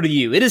it over to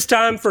you. It is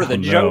time for the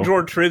Junk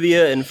Drawer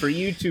Trivia and for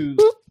you to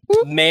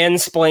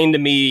mansplain to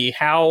me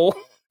how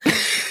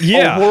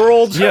a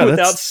world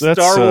without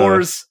Star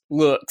Wars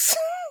looks.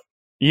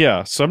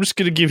 Yeah, so I'm just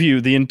going to give you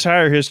the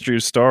entire history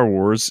of Star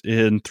Wars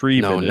in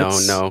 3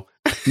 minutes. No.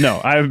 No,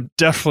 I'm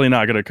definitely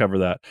not going to cover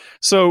that.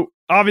 So,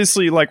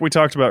 obviously, like we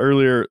talked about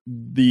earlier,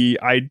 the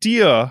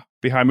idea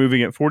behind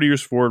moving it 40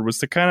 years forward was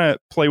to kind of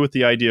play with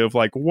the idea of,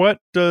 like, what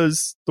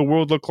does the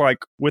world look like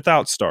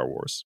without Star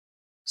Wars?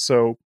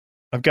 So,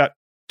 I've got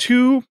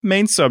two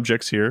main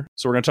subjects here.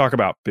 So, we're going to talk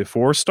about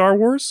before Star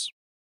Wars,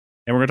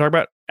 and we're going to talk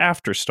about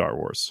after Star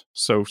Wars.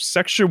 So,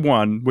 section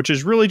 1, which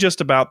is really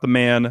just about the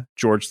man,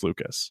 George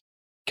Lucas.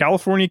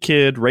 California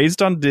kid,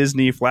 raised on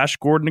Disney, Flash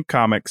Gordon, and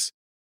comics.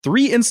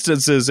 3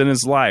 instances in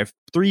his life,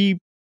 3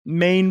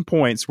 main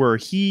points where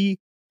he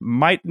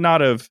might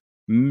not have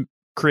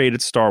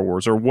created Star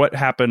Wars, or what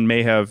happened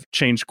may have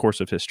changed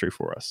course of history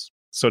for us.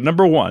 So,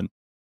 number 1,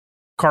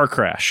 car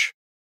crash.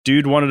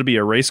 Dude wanted to be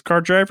a race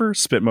car driver,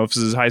 spent most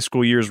of his high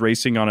school years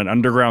racing on an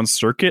underground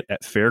circuit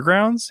at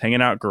fairgrounds,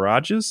 hanging out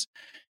garages.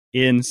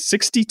 In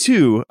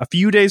 1962, a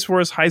few days before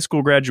his high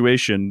school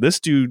graduation, this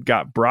dude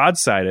got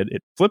broadsided.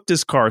 It flipped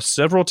his car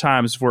several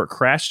times before it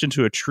crashed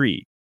into a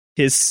tree.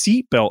 His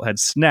seatbelt had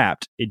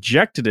snapped,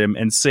 ejected him,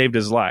 and saved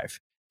his life.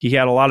 He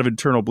had a lot of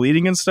internal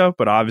bleeding and stuff,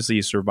 but obviously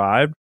he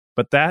survived.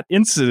 But that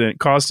incident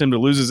caused him to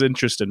lose his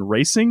interest in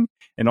racing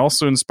and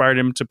also inspired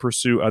him to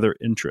pursue other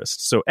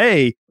interests. So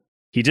A,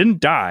 he didn't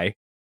die,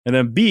 and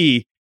then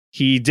B,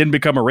 he didn't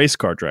become a race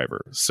car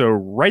driver. So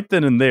right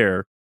then and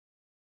there,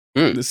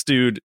 this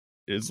dude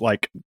is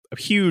like a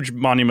huge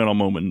monumental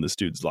moment in this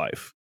dude's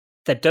life.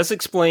 That does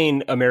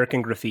explain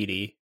American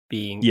Graffiti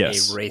being a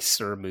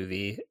racer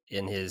movie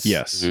in his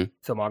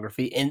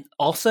filmography. And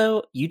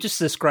also, you just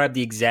described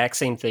the exact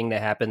same thing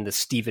that happened to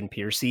Stephen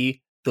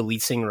Pearcy, the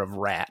lead singer of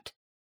Rat.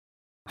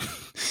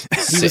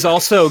 He was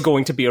also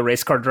going to be a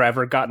race car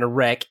driver, got in a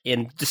wreck,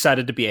 and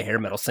decided to be a hair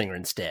metal singer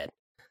instead.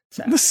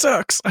 So. This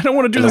sucks. I don't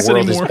want to do this anymore.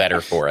 anymore. The world is better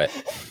for it.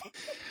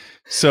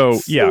 So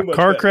yeah,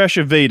 car better. crash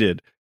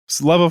evaded.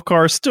 Love of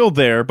cars still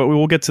there, but we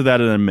will get to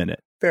that in a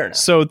minute. Fair enough.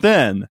 So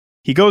then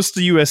he goes to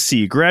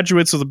USC,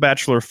 graduates with a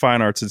Bachelor of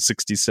Fine Arts in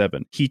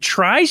 1967. He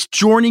tries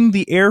joining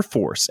the Air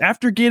Force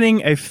after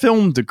getting a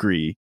film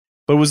degree,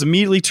 but was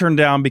immediately turned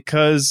down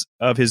because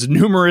of his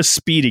numerous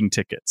speeding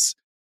tickets.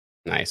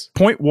 Nice.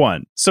 Point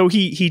one. So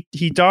he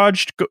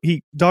dodged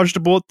a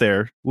bullet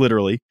there,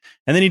 literally,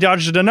 and then he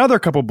dodged another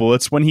couple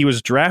bullets when he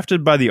was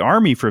drafted by the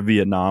Army for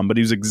Vietnam, but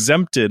he was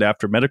exempted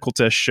after medical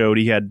tests showed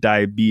he had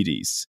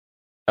diabetes.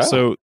 Oh.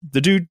 So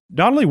the dude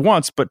not only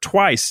once but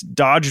twice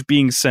dodged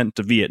being sent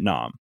to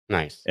Vietnam.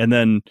 Nice. And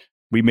then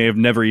we may have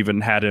never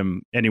even had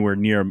him anywhere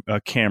near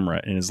a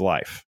camera in his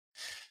life.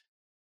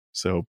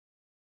 So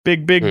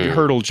big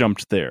hurdle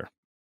jumped there.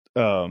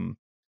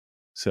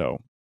 So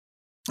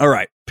all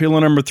right,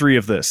 pillar number 3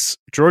 of this.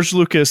 George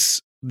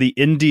Lucas, the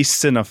indie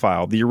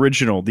cinephile, the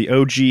original, the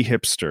OG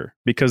hipster,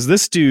 because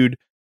this dude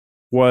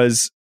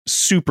was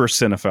super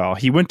cinephile.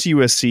 He went to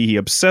USC. He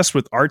obsessed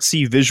with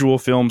artsy visual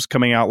films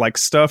coming out, like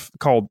stuff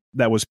called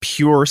that was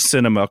pure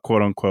cinema,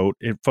 quote unquote.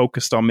 It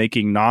focused on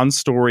making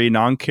non-story,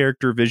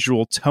 non-character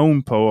visual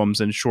tone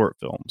poems and short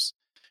films.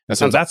 That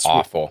sounds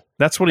awful.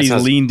 That's what he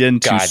leaned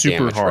into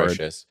super hard.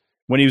 Atrocious.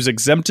 When he was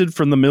exempted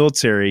from the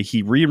military,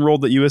 he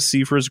re-enrolled at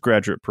USC for his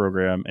graduate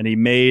program, and he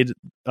made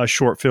a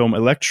short film,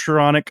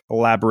 Electronic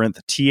Labyrinth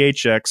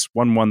THX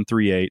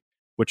 1138,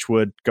 which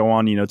would go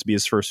on, to be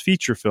his first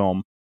feature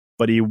film.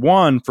 But he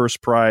won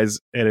first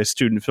prize at a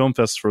student film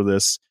festival for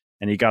this,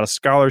 and he got a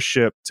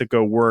scholarship to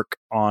go work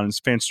on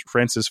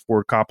Francis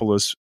Ford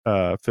Coppola's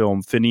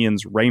film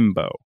Finian's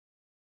Rainbow.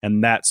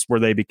 And that's where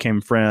they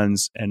became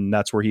friends, and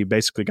that's where he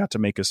basically got to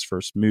make his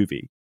first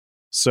movie.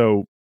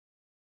 So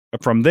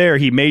from there,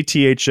 he made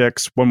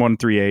THX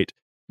 1138,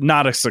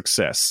 not a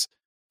success.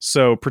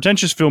 So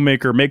pretentious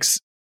filmmaker makes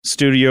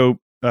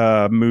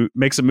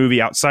makes a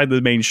movie outside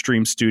the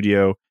mainstream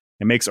studio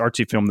and makes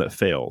artsy film that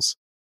fails.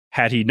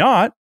 Had he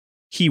not,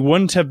 he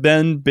wouldn't have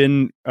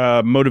been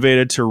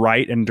motivated to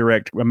write and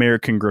direct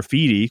American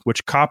Graffiti,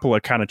 which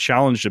Coppola kind of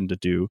challenged him to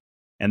do.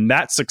 And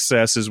that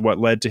success is what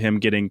led to him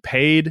getting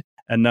paid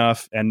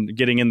enough and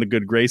getting in the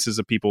good graces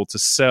of people to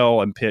sell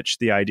and pitch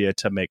the idea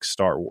to make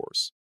Star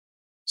Wars.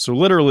 So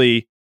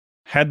literally,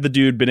 had the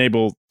dude been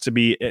able to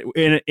be,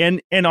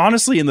 and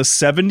honestly, in the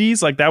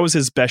 70s, like that was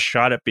his best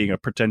shot at being a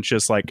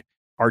pretentious, like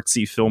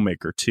artsy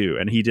filmmaker too,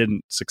 and he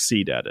didn't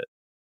succeed at it.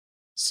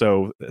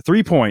 So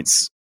 3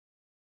 points.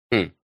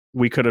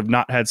 We could have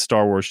not had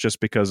Star Wars just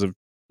because of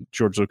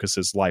George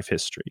Lucas's life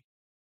history.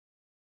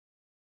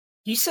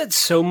 You said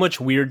so much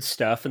weird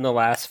stuff in the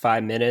last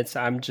 5 minutes.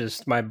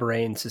 My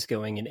brain's just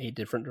going in 8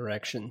 different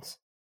directions.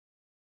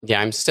 Yeah,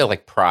 I'm still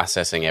like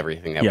processing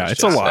everything that was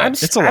it's a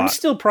lot. It's a lot. I'm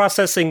still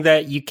processing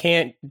that you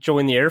can't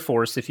join the Air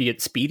Force if you get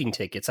speeding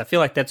tickets. I feel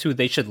like that's who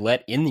they should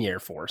let in the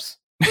Air Force.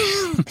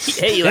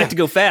 Hey, you like to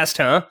go fast,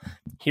 huh?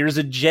 Here's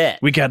a jet.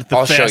 We got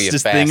the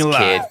fastest thing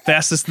alive.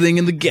 Fastest thing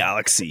in the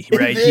galaxy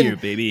right here,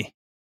 baby.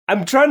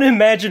 I'm trying to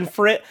imagine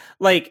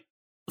Francis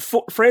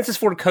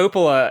Ford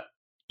Coppola.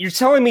 You're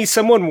telling me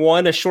someone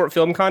won a short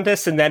film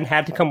contest and then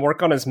had to come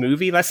work on his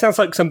movie? That sounds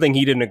like something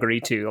he didn't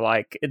agree to.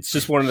 Like, it's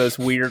just one of those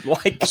weird,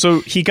 like... So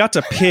he got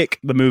to pick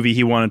the movie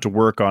he wanted to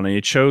work on, and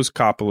he chose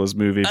Coppola's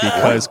movie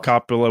because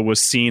Coppola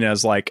was seen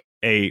as like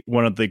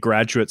one of the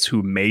graduates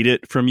who made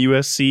it from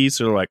USC.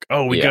 So they're like,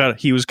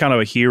 he was kind of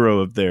a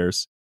hero of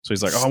theirs. So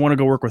he's like, I want to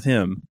go work with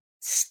him.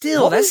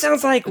 Still, that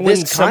sounds like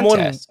when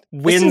someone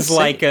wins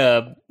like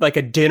a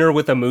dinner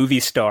with a movie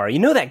star.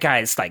 That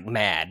guy's like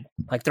mad.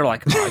 Like they're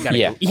like, I gotta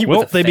go eat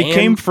with a fan.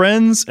 Became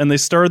friends and they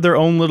started their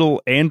own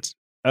little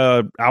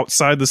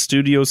outside the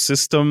studio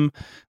system,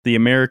 the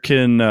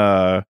American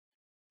blah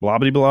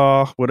blah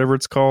blah, whatever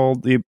it's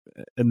called.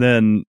 And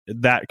then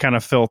that kind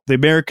of felt the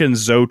American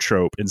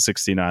Zoetrope in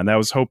 '69. That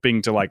was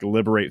hoping to like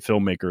liberate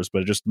filmmakers,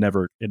 but it just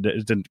never it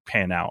didn't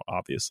pan out,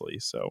 obviously.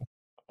 So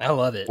I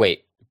love it.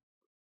 Wait.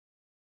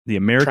 The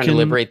American trying to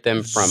liberate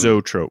them from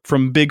Zoetrope,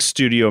 from big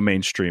studio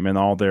mainstream and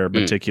all their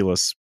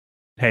meticulous,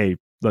 hey,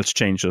 let's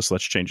change this.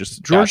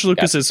 George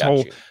Lucas's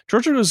whole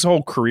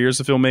career as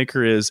a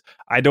filmmaker is,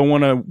 I don't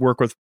want to work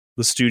with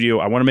the studio.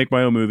 I want to make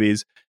my own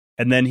movies.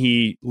 And then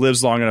he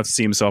lives long enough to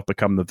see himself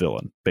become the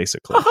villain,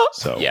 basically.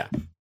 So yeah.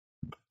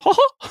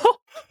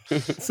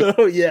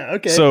 So yeah,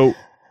 okay. So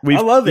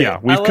I love it. Yeah,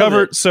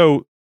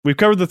 we've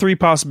covered the 3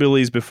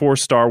 possibilities before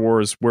Star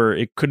Wars where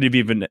it couldn't have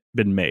even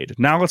been made.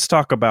 Now let's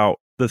talk about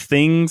the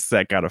things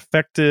that got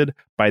affected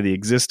by the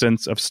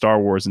existence of Star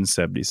Wars in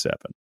 '77.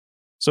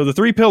 So the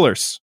 3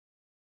 pillars.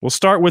 We'll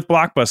start with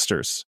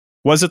blockbusters.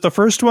 Was it the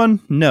first one?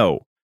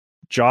 No.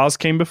 Jaws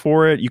came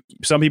before it.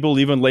 Some people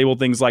even label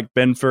things like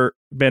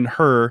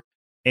Ben-Hur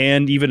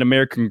and even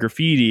American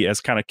Graffiti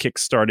as kind of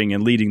kickstarting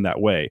and leading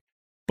that way.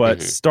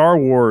 But Star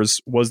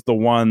Wars was the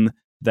one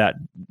that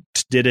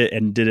did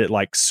it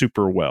like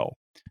super well.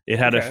 It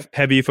had a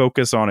heavy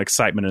focus on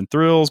excitement and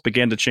thrills,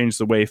 began to change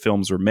the way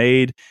films were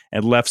made,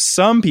 and left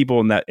some people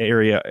in that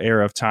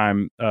era of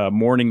time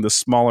mourning the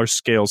smaller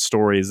scale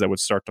stories that would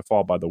start to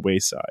fall by the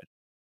wayside.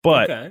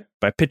 But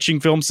by pitching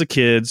films to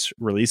kids,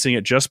 releasing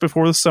it just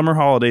before the summer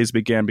holidays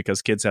began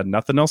because kids had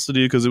nothing else to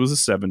do because it was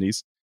the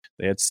 70s.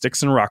 They had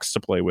sticks and rocks to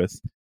play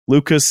with.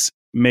 Lucas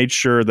made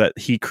sure that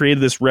he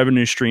created this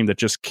revenue stream that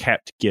just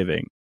kept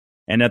giving.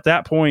 And at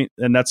that point,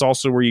 and that's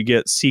also where you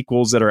get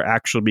sequels that are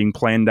actually being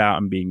planned out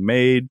and being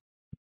made.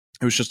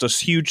 It was just a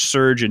huge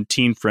surge in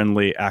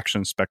teen-friendly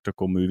action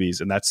spectacle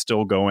movies, and that's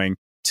still going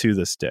to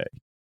this day.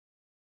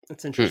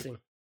 That's interesting.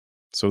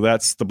 So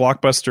that's the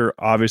blockbuster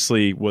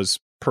obviously was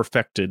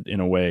perfected in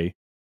a way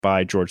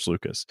by George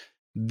Lucas.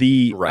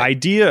 The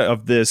idea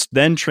of this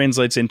then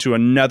translates into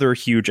another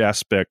huge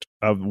aspect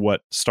of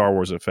what Star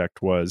Wars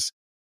effect was,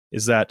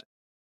 is that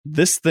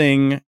this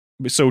thing,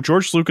 so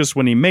George Lucas,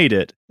 when he made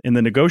it, in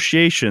the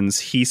negotiations,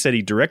 he said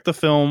he'd direct the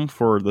film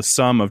for the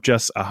sum of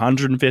just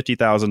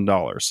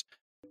 $150,000.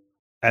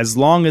 As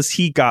long as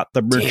he got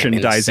the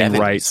merchandising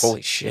rights.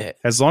 Holy shit.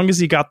 As long as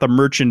he got the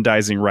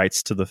merchandising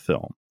rights to the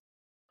film.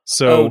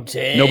 So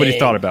nobody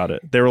thought about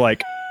it. They were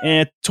like,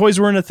 toys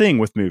weren't a thing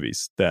with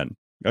movies then.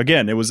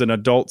 Again, it was an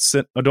adults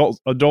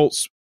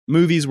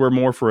movies were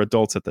more for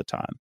adults at the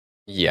time.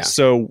 Yeah.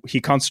 So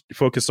he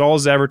focused all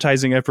his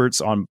advertising efforts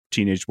on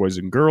teenage boys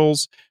and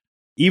girls,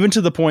 even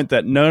to the point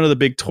that none of the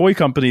big toy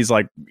companies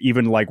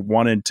even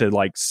wanted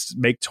to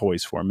make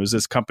toys for him. It was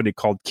this company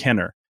called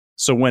Kenner.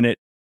 So when it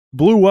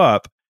blew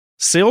up,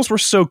 sales were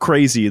so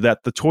crazy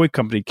that the toy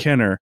company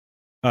Kenner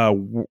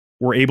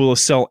were able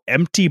to sell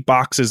empty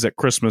boxes at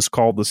Christmas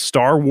called the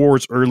Star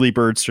Wars Early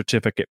Bird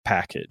Certificate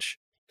Package,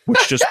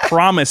 which just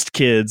promised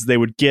kids they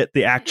would get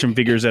the action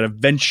figures that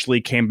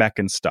eventually came back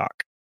in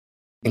stock.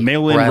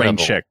 Mail-in rain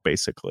check,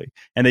 basically.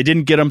 And they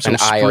didn't get them until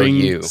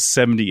spring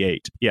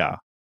 78. Yeah.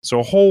 So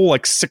a whole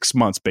 6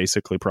 months,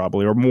 basically,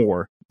 probably, or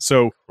more.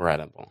 So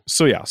incredible.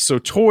 So yeah. So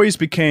toys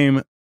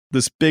became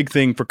this big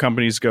thing for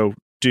companies to go,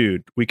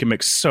 dude, we can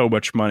make so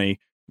much money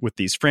with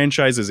these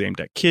franchises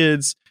aimed at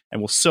kids, and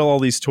we'll sell all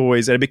these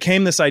toys. And it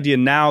became this idea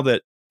now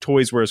that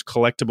toys were as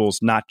collectibles,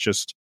 not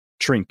just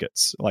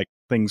trinkets, like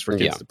things for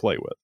kids to play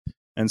with.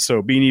 And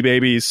so Beanie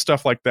Babies,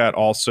 stuff like that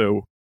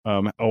also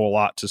owe a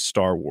lot to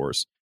Star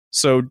Wars.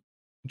 So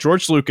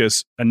George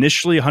Lucas,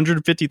 initially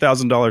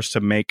 $150,000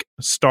 to make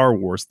Star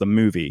Wars, the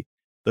movie.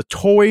 The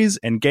toys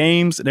and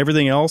games and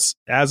everything else,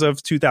 as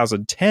of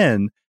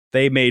 2010,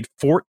 they made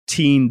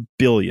 $14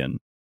 billion.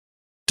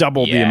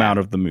 Double the amount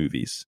of the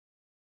movies.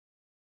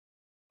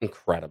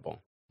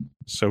 Incredible.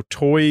 So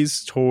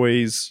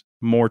toys,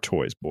 more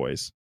toys,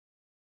 boys.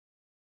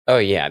 Oh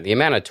yeah, the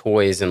amount of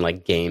toys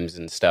and games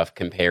and stuff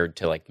compared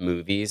to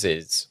movies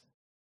is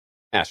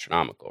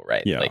astronomical,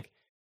 right? Yeah.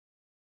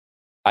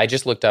 I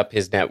just looked up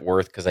his net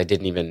worth because I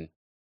didn't even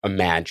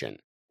imagine,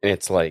 and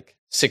it's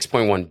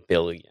 $6.1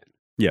 billion.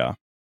 Yeah.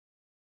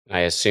 And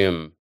I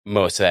assume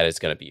most of that is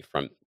going to be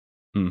from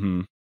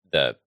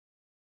the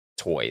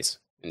toys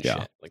and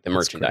shit, the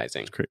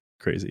merchandising. It's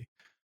crazy.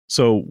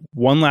 So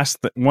one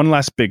last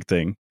big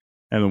thing,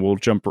 and then we'll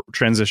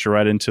transition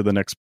right into the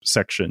next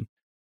section.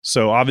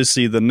 So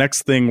obviously the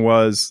next thing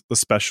was the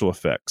special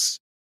effects.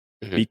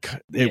 Because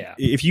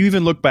if you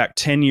even look back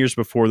 10 years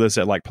before this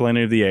at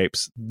Planet of the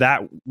Apes,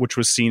 that which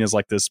was seen as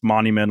this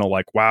monumental,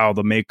 wow,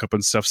 the makeup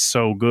and stuff's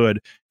so good.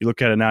 You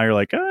look at it now, you're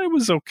like, it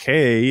was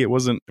okay. It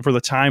wasn't, for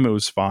the time, it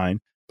was fine.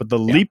 But the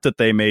leap that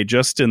they made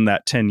just in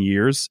that 10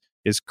 years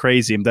is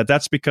crazy. And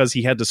that's because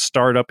he had to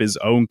start up his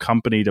own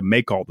company to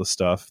make all the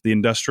stuff, the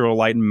Industrial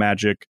Light and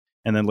Magic,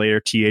 and then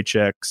later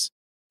THX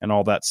and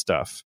all that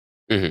stuff.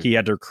 He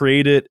had to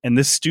create it, and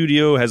this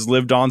studio has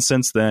lived on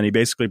since then. He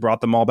basically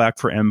brought them all back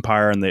for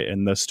Empire, and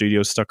the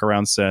studio stuck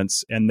around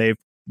since. And they've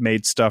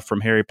made stuff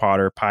from Harry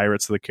Potter,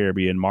 Pirates of the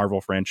Caribbean,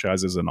 Marvel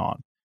franchises, and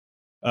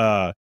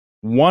on.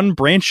 One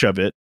branch of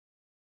it,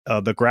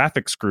 the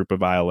graphics group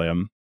of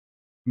ILM,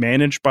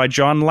 managed by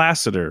John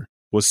Lasseter,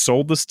 was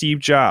sold to Steve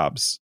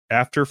Jobs.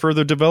 After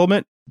further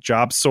development,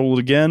 Jobs sold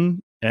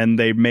again, and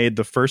they made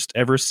the first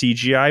ever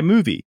CGI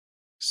movie,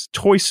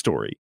 Toy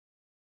Story.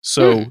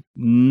 So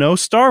no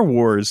Star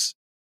Wars,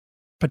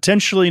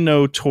 potentially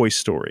no Toy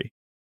Story.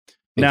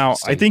 Now,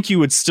 I think you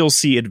would still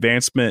see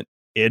advancement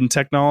in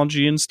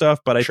technology and stuff,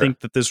 but I think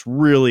that this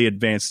really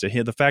advanced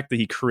it. The fact that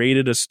he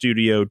created a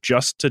studio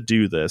just to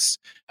do this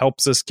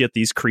helps us get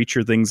these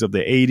creature things of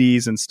the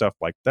 80s and stuff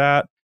like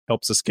that,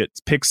 helps us get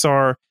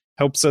Pixar,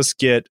 helps us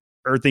get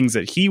things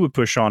that he would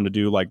push on to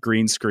do, like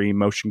green screen,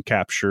 motion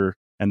capture,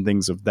 and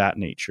things of that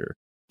nature.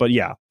 But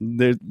yeah,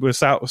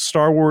 without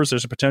Star Wars,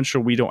 there's a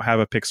potential we don't have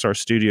a Pixar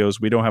Studios,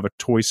 we don't have a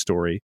Toy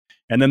Story.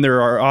 And then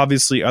there are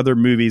obviously other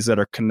movies that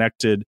are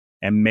connected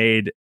and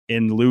made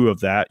in lieu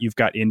of that. You've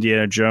got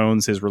Indiana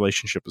Jones, his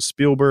relationship with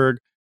Spielberg.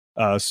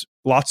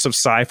 Lots of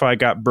sci-fi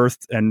got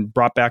birthed and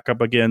brought back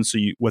up again. So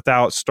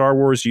without Star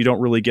Wars, you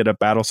don't really get a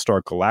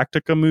Battlestar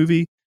Galactica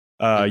movie.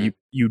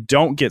 You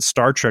don't get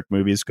Star Trek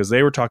movies because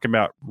they were talking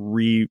about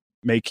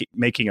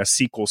making a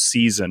sequel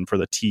season for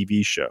the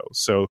TV show.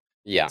 So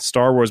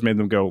Star Wars made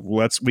them go,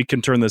 we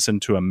can turn this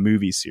into a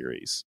movie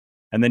series.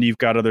 And then you've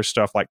got other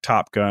stuff like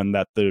Top Gun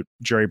that the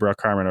Jerry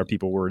Bruckheimer or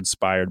people were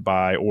inspired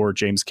by, or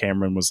James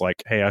Cameron was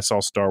like, hey, I saw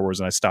Star Wars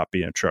and I stopped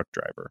being a truck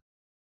driver.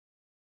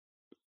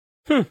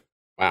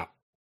 Wow.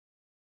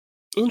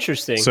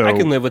 Interesting. So- I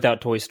can live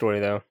without Toy Story,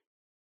 though.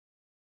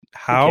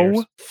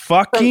 How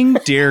fucking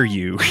dare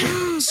you?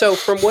 So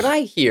from what I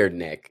hear,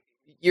 Nick,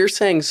 you're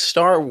saying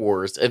Star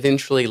Wars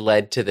eventually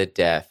led to the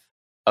death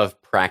of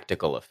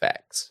practical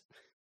effects.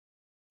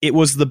 It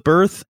was the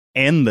birth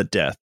and the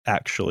death,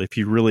 actually, if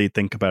you really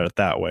think about it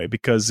that way,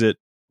 because it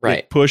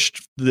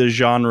pushed the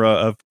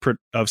genre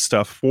of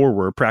stuff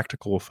forward,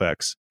 practical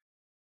effects.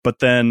 But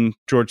then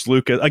George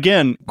Lucas,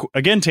 again,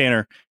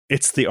 Tanner,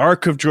 it's the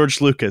arc of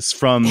George Lucas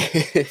from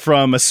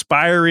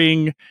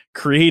aspiring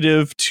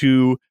creative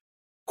to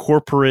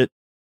corporate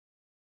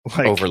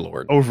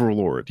overlord.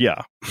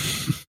 Yeah.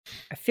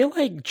 I feel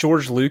like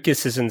George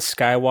Lucas is in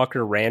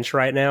Skywalker Ranch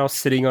right now,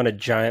 sitting on a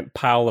giant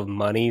pile of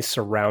money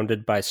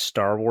surrounded by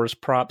Star Wars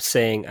props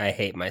saying, I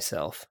hate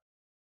myself.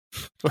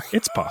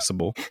 It's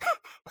possible.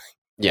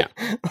 Yeah.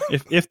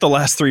 If the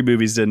last 3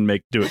 movies didn't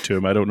do it to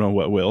him, I don't know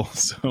what will.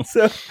 So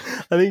I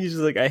think he's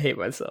just like, I hate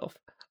myself.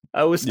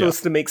 I was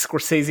supposed to make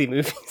Scorsese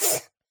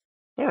movies.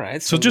 All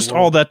right. So just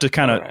all that to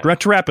kind of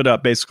to wrap it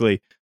up,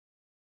 basically,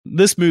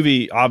 this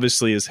movie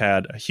obviously has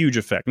had a huge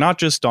effect, not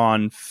just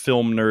on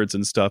film nerds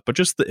and stuff, but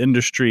just the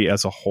industry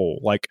as a whole.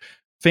 Like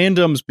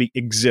fandoms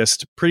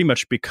exist pretty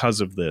much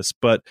because of this,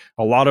 but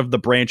a lot of the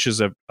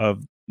branches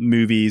of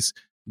movies,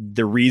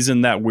 the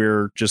reason that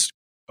we're just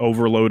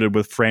overloaded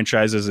with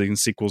franchises and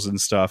sequels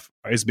and stuff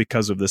is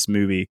because of this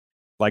movie.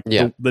 Like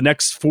the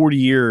next 40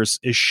 years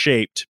is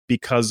shaped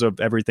because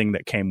of everything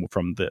that came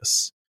from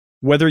this.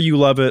 Whether you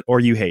love it or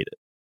you hate it,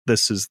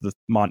 this is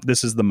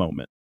the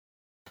moment.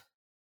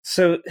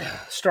 So,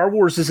 Star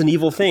Wars is an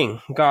evil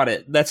thing. Got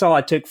it. That's all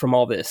I took from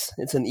all this.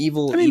 It's an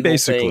evil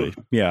basically,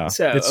 thing. Yeah.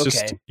 So, it's okay.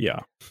 just, yeah.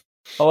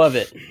 I love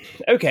it.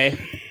 Okay.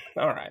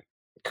 All right.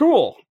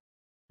 Cool.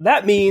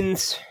 That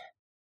means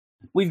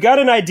we've got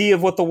an idea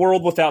of what the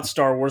world without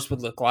Star Wars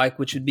would look like,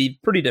 which would be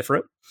pretty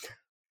different.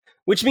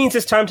 Which means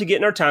it's time to get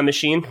in our time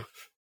machine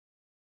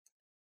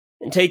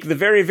and take the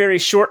very, very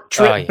short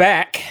trip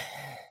back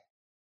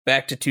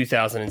to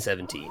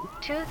 2017.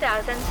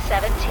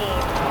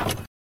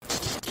 2017.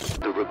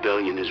 The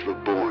rebellion is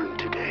reborn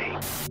today.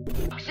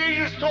 See,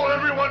 you told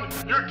everyone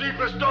your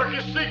deepest,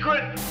 darkest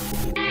secret!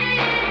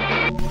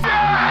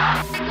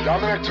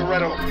 Dominic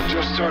Toretto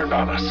just turned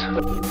on us.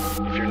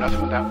 If you're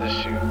nothing without this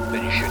suit,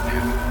 then you shouldn't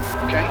have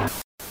it, okay?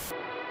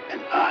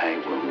 And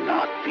I will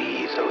not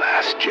be the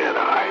last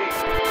Jedi.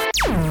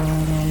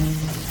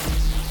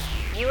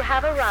 You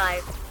have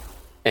arrived.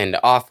 And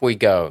off we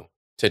go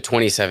to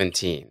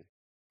 2017,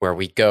 where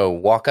we go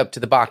walk up to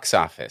the box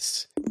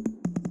office.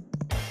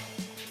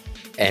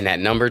 And at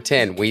number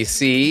 10, we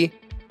see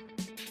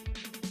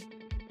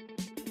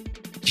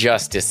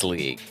Justice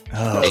League,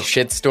 a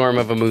shitstorm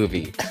of a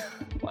movie.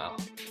 Wow.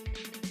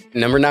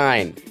 Number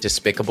 9,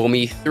 Despicable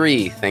Me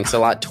 3, thanks a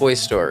lot, Toy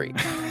Story.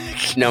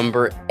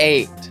 Number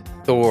 8,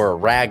 Thor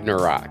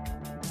Ragnarok,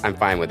 I'm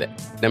fine with it.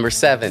 Number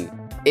 7,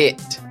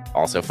 It,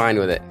 also fine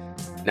with it.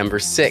 Number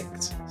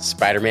 6,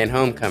 Spider-Man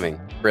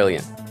Homecoming,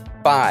 brilliant.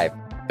 5,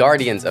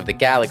 Guardians of the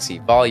Galaxy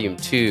Volume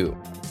 2.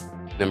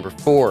 Number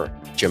 4,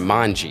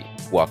 Jumanji,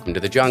 Welcome to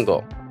the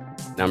Jungle.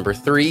 Number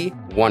 3,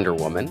 Wonder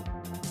Woman.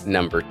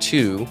 Number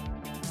 2,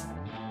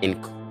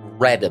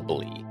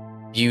 incredibly,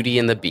 Beauty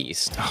and the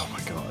Beast. Oh my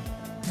god.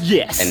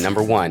 Yes. And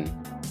number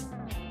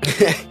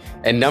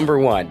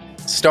 1,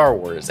 Star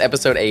Wars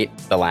Episode 8,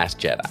 The Last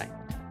Jedi.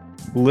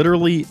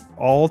 Literally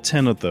all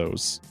 10 of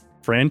those.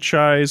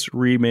 Franchise,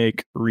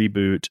 remake,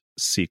 reboot,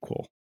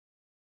 sequel.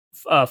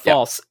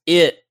 False.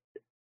 Yep.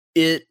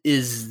 It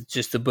is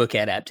just a book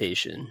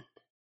adaptation.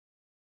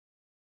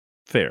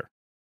 Fair.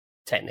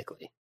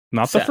 Technically.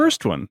 Not the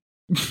first one.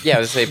 Yeah, I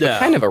was saying, but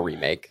kind of a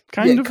remake.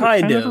 Kind of.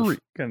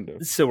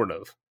 Sort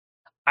of.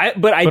 I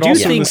do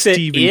think that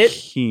It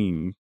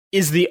King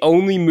is the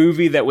only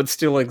movie that would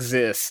still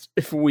exist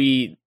if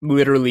we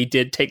literally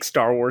did take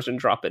Star Wars and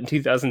drop it in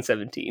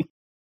 2017.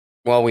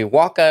 Well, we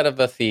walk out of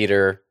a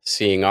theater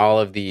seeing all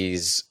of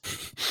these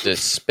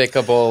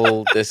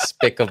despicable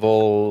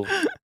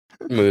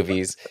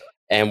movies,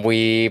 and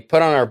we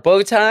put on our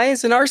bow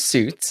ties and our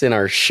suits and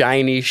our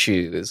shiny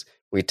shoes.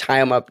 We tie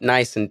them up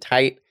nice and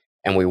tight,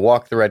 and we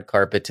walk the red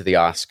carpet to the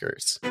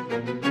Oscars.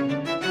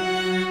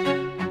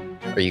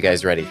 Are you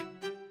guys ready?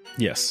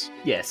 Yes.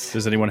 Yes.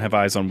 Does anyone have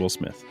eyes on Will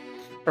Smith?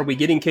 Are we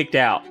getting kicked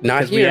out? Not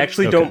because here. We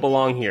actually don't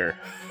belong here.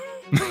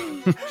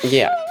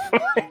 Yeah.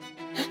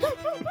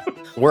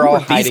 We're all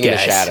hiding in the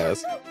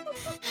shadows.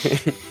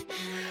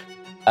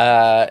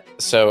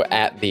 So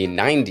at the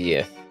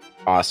 90th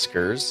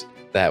Oscars,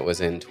 that was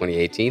in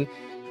 2018,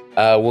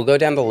 we'll go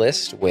down the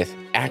list with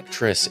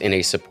actress in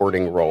a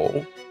supporting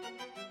role.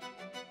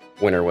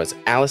 Winner was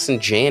Allison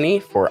Janney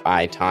for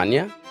I,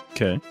 Tonya.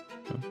 Okay.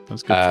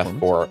 That's good.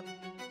 For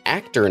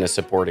actor in a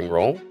supporting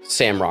role,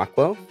 Sam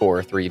Rockwell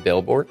for 3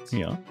 Billboards.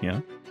 Yeah.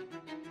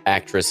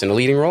 Actress in a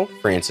leading role,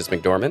 Frances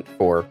McDormand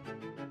for,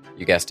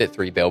 you guessed it,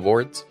 3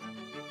 Billboards.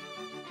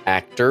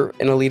 Actor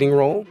in a leading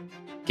role,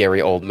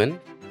 Gary Oldman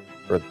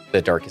for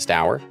The Darkest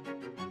Hour.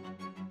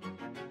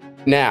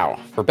 Now,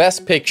 for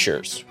Best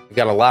Pictures, we've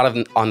got a lot of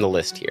them on the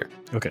list here.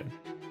 Okay.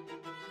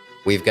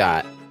 we've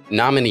got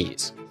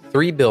nominees: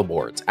 3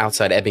 Billboards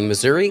Outside Ebbing,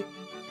 Missouri,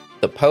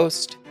 The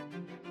Post,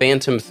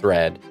 Phantom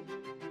Thread,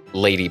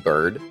 Lady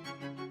Bird,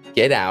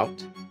 Get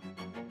Out,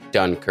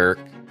 Dunkirk,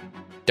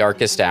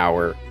 Darkest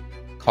Hour,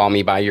 Call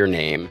Me By Your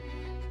Name,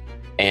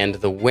 and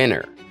the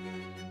winner,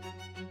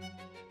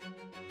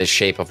 The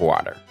Shape of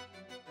Water.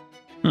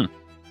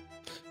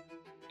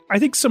 I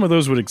think some of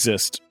those would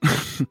exist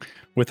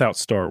without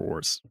Star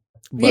Wars.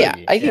 But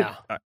I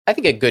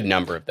think a good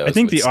number of those. I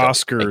think the still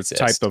Oscar exist.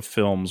 type of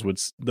films would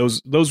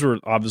those were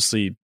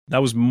obviously,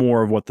 that was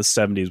more of what the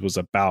 70s was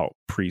about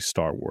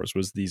pre-Star Wars,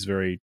 was these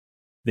very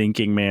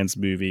thinking man's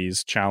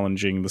movies,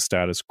 challenging the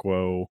status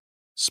quo,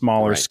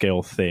 smaller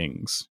scale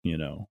things, you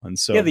know. And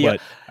so the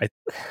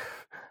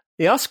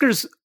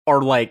Oscars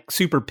are like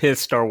super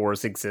pissed Star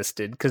Wars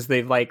existed, because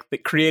they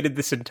created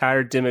this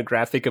entire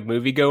demographic of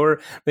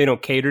moviegoer they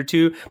don't cater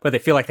to, but they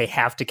feel like they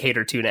have to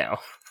cater to now.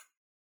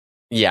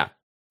 Yeah.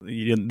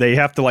 They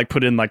have to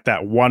put in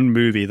that one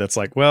movie that's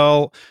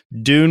well,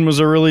 Dune was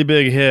a really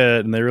big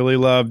hit and they really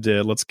loved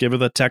it. Let's give it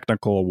the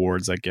technical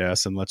awards, I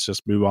guess, and let's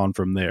just move on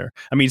from there.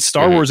 I mean,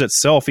 Star Wars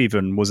itself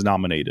even was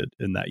nominated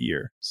in that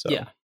year. So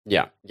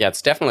yeah,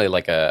 it's definitely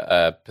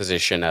a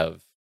position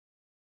of,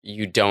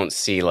 you don't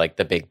see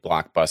the big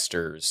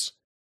blockbusters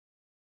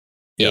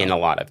in a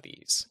lot of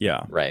these.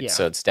 Yeah. Right. Yeah.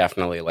 So it's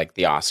definitely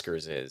the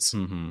Oscars is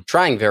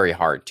trying very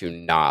hard to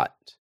not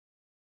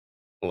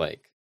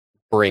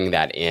bring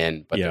that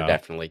in, but they're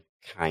definitely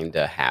kind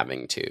of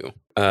having to.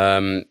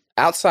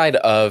 Outside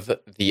of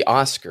the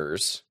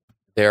Oscars,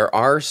 there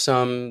are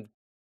some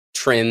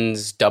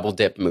Trends double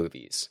dip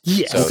movies.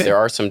 Yes. So there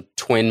are some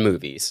twin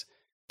movies.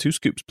 2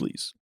 scoops,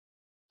 please.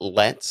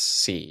 Let's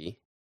see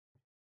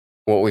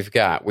what we've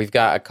got. We've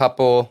got a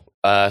couple,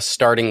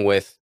 starting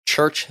with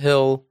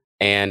Churchill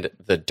and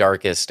The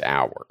Darkest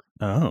Hour.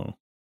 Oh.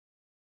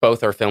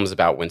 Both are films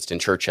about Winston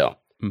Churchill.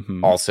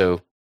 Mm-hmm.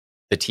 Also,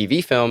 the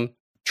TV film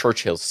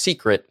Churchill's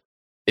Secret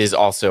is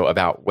also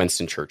about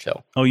Winston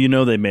Churchill. Oh,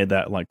 they made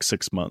that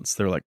 6 months.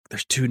 They're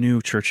there's 2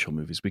 new Churchill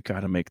movies. We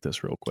got to make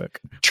this real quick.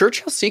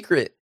 Churchill's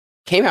Secret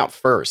came out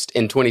first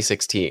in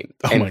 2016.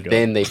 And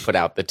then they put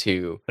out the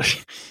 2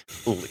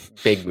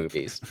 big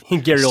movies.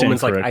 Gary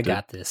Oldman's I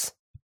got this.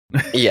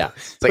 Yeah.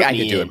 It's I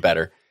can do it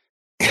better.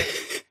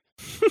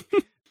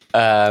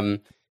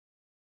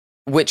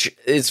 Which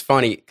is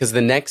funny, because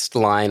the next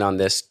line on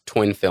this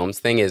twin films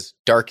thing is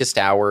Darkest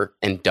Hour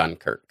and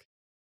Dunkirk,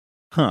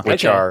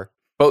 which are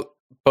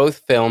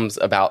both films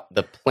about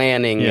the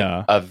planning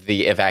of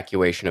the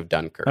evacuation of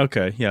Dunkirk.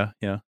 Okay, yeah,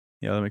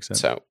 that makes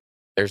sense. So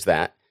there's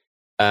that.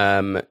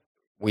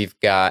 We've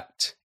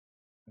got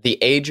The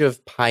Age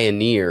of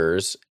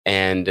Pioneers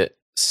and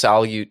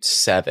Salyut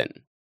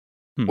 7,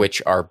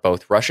 which are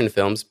both Russian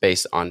films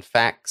based on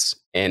facts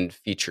and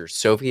feature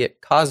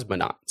Soviet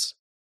cosmonauts.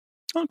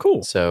 Oh,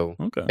 cool. So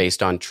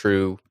based on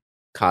true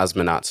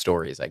cosmonaut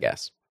stories, I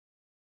guess.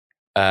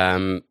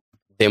 Then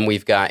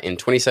we've got in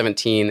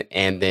 2017,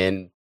 and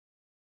then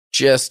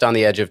just on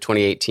the edge of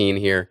 2018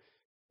 here,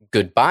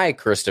 Goodbye,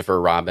 Christopher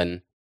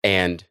Robin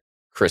and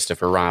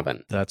Christopher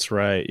Robin. That's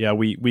right. Yeah,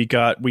 we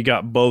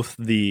got both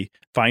the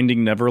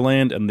Finding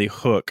Neverland and the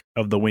Hook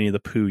of the Winnie the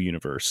Pooh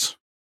universe.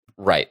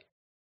 Right.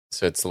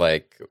 So it's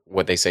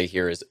what they say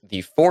here is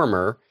the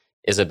former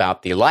is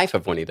about the life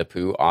of Winnie the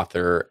Pooh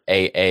author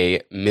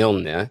A.A.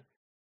 Milne,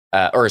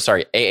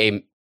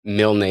 A.A.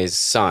 Milne's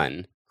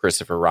son,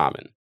 Christopher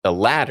Robin. The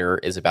latter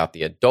is about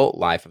the adult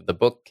life of the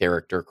book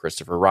character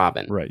Christopher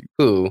Robin, right?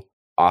 Who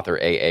author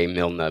A.A.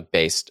 Milne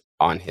based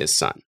on his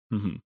son.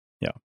 Mm-hmm.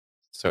 Yeah.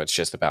 So it's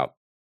just about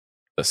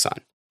the son.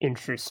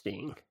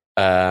 Interesting.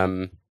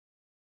 And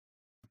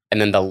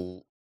then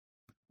the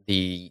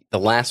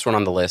last one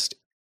on the list,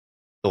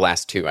 the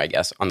last 2, I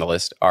guess, on the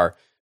list are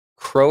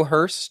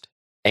Crowhurst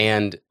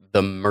and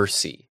The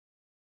Mercy,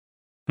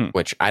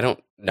 which I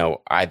don't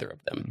know either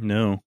of them.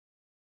 No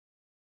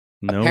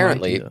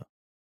Apparently, idea.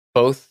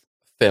 Both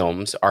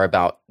films are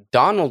about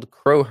Donald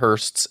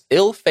Crowhurst's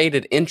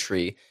ill-fated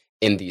entry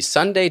in the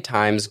Sunday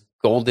Times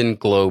Golden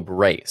Globe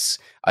Race,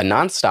 a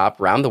nonstop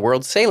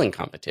round-the-world sailing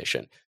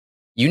competition.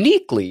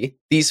 Uniquely,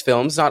 these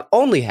films not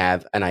only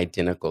have an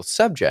identical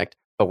subject,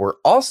 but were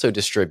also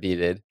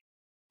distributed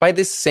by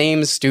the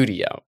same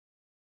studio,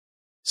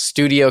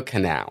 Studio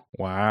Canal.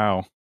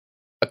 Wow.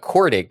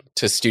 According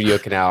to Studio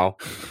Canal,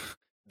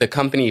 the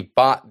company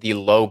bought the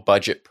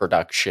low-budget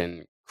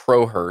production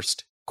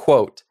Crowhurst,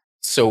 quote,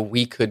 so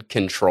we could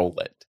control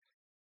it.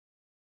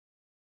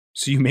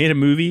 So you made a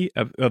movie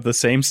of the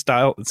same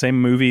style, the same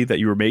movie that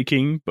you were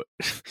making, but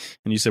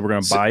and you said we're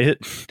going to buy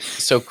it?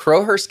 So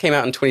Crowhurst came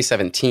out in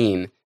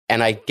 2017,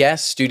 and I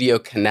guess Studio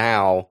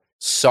Canal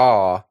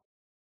saw,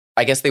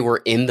 I guess they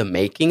were in the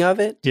making of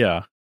it.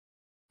 Yeah.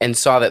 And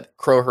saw that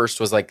Crowhurst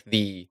was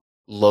the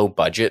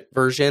low-budget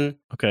version.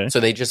 Okay. So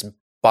they just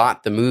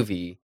bought the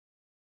movie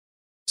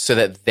so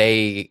that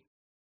they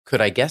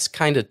could, I guess,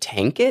 kind of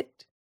tank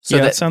it so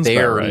that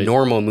their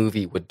normal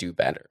movie would do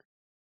better.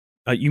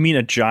 You mean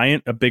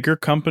a bigger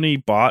company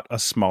bought a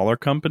smaller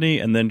company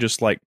and then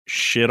just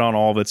shit on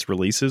all of its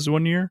releases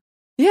one year?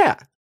 Yeah.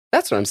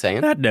 That's what I'm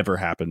saying. That never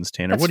happens,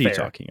 Tanner. That's what are you fair.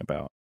 talking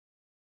about?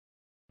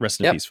 Rest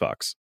in peace,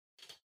 Fox.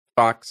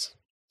 Fox.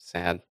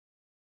 Sad.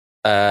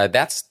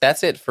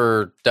 That's it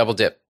for Double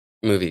Dip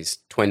movies,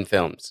 twin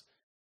films.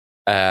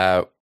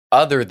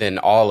 Other than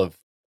all of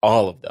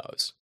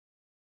those,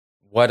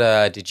 what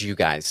did you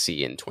guys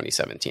see in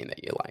 2017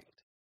 that you liked?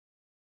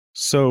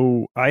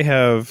 So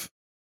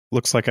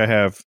looks like I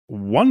have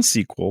one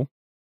sequel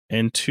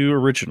and two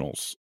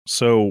originals.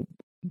 So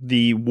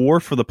the War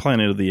for the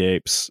Planet of the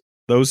Apes,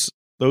 those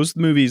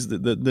movies,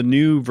 the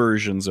new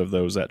versions of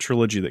those, that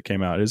trilogy that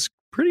came out is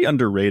pretty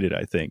underrated,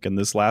 I think. And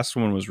this last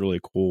one was really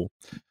cool,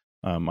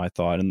 I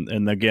thought.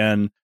 And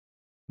again,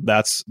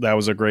 that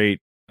was a great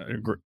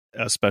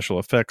special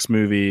effects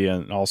movie,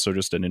 and also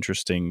just an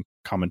interesting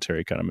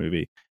commentary kind of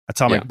movie.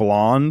 Atomic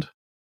Blonde,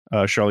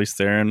 Charlize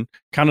Theron,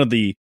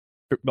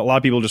 a lot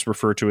of people just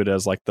refer to it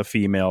as like the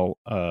female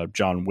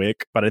John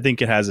Wick, but I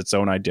think it has its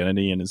own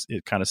identity and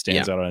it kind of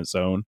stands out on its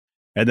own.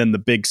 And then The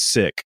Big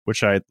Sick,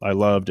 which I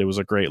loved. It was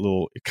a great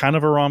little, kind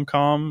of a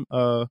rom-com,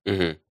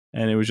 and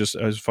it was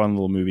a fun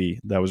little movie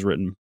that was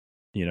written,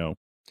 by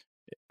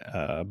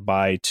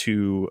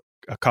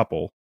a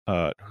couple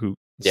whose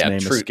name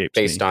escapes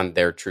me. Based on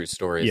their true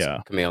stories. Yeah.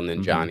 Kumail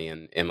Nanjiani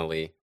and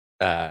Emily.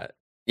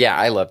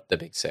 I loved The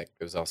Big Sick.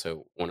 It was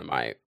also one of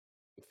my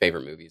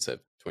favorite movies of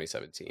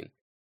 2017.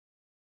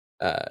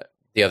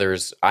 The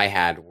others I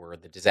had were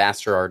The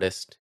Disaster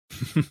Artist,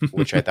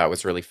 which I thought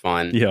was really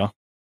fun. Yeah.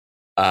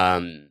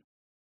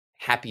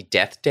 Happy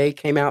Death Day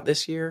came out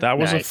this year. That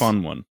was a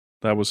fun one.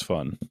 That was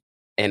fun.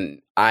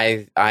 And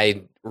I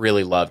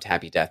really loved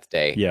Happy Death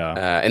Day.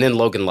 Yeah. And then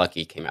Logan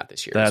Lucky came out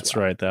this year. That's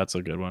right. That's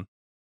a good one.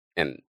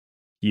 And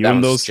you that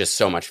and was those just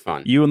so much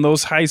fun. You and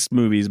those heist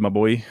movies, my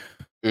boy.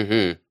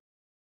 Mm-hmm.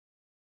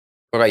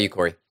 What about you,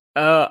 Corey?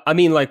 We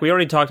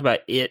already talked about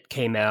It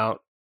came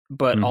out,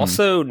 but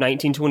also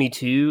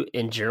 1922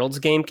 and Gerald's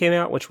Game came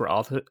out, which were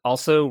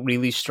also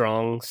really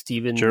strong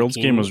Stephen Gerald's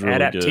King Game was really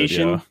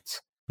adaptations.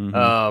 Good,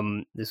 yeah.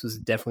 This was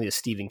definitely a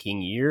Stephen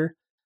King year.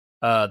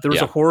 There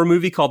was a horror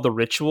movie called The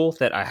Ritual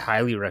that I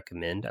highly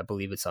recommend. I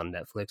believe it's on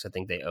Netflix. I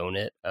think they own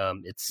it.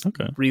 It's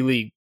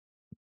really,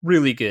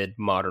 really good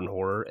modern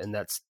horror, and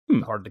that's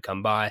hard to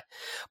come by.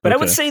 But I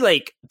would say,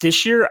 like,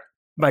 this year,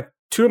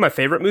 two of my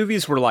favorite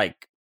movies were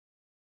like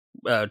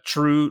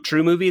true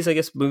movies, I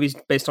guess, movies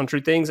based on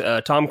true things.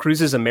 Tom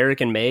Cruise's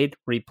American Made,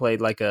 where he played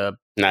like a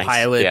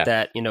pilot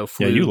that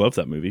flew. Yeah, you love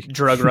that movie.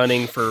 Drug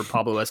running for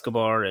Pablo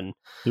Escobar, and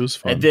it was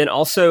fun. And then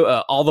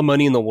also All the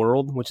Money in the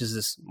World, which is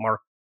this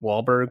Mark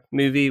Wahlberg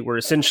movie, where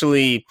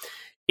essentially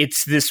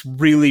it's this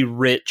really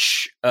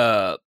rich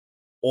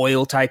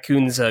oil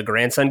tycoon's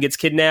grandson gets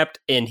kidnapped,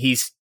 and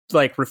he's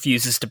like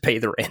refuses to pay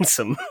the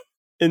ransom.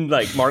 And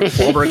like Mark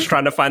Wahlberg's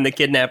trying to find the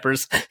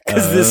kidnappers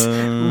because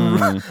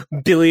this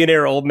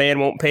billionaire old man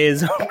won't pay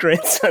his own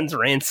grandson's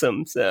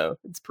ransom. So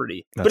it's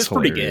pretty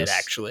good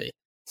actually.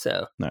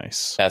 So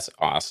nice. That's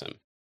awesome.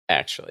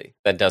 Actually,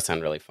 that does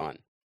sound really fun.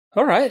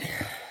 All right.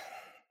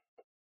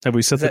 Have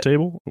we set the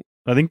table?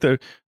 I think I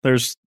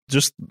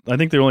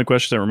think the only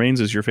question that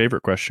remains is your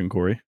favorite question,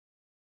 Corey.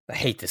 I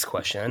hate this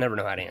question. I never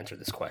know how to answer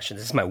this question.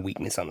 This is my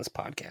weakness on this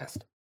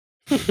podcast.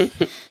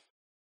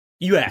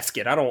 You ask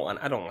it. I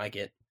don't like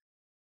it.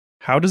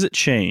 How does it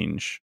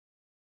change?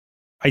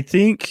 I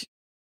think...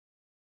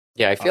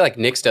 Yeah, I feel like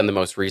Nick's done the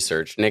most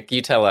research. Nick,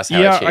 you tell us how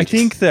it changes. I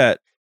think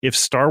that if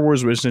Star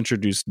Wars was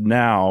introduced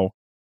now,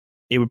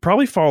 it would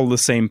probably follow the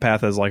same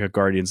path as like a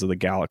Guardians of the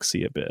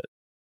Galaxy a bit.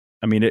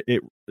 I mean,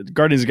 it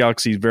Guardians of the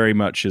Galaxy very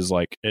much is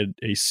like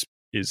is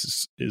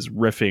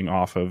riffing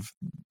off of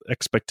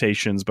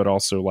expectations, but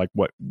also like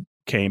what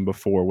came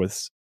before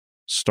with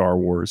Star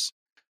Wars.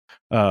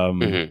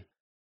 I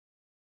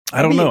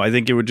don't know. I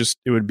think it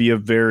would be a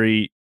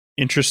very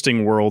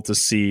interesting world to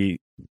see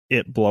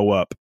it blow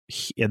up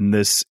in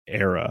this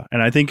era.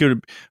 And I think it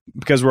would,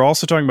 because we're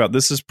also talking about,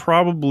 this is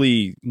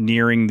probably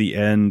nearing the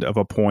end of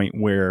a point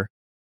where,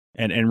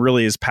 and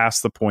really is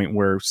past the point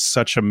where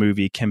such a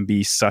movie can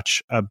be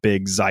such a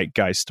big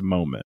zeitgeist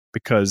moment,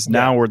 because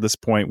now we're at this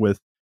point with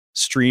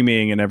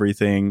streaming and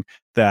everything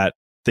that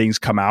things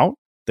come out,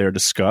 they're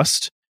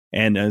discussed.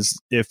 And as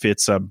if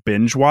it's a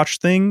binge watch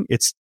thing,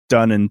 it's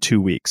done in 2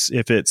 weeks.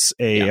 If it's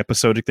a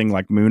episodic thing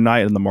like Moon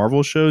Knight and the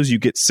Marvel shows, you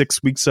get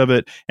 6 weeks of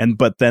it,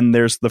 but then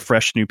there's the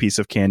fresh new piece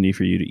of candy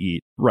for you to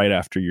eat right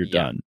after you're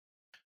done.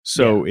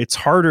 So it's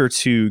harder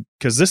to,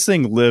 because this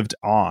thing lived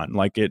on.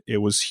 Like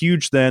it was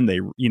huge then.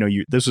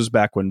 This was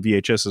back when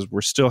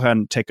VHSs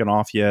hadn't taken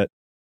off yet.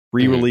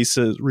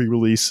 Re-releases.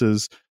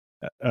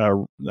 I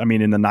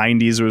mean, in the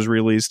 90s it was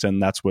released,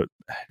 and that's what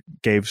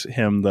gave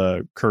him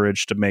the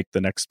courage to make the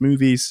next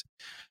movies.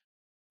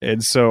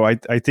 And so I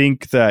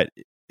think that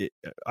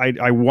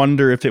I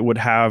wonder if it would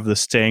have the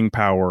staying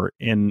power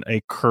in a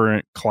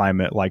current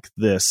climate like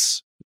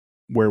this,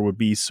 where it would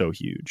be so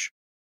huge.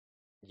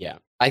 Yeah,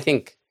 I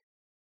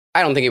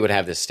don't think it would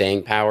have the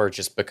staying power,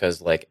 just because,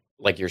 like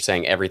you're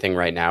saying, everything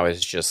right now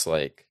is just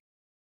like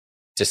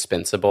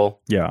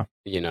dispensable. Yeah,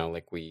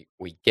 like we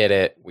get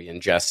it, we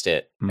ingest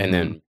it, and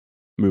then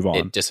move on.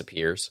 It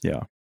disappears.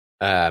 Yeah.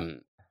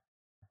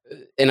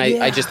 And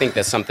I just think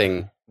that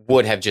something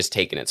would have just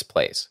taken its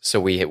place. So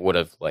we would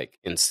have, like,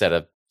 instead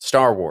of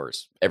Star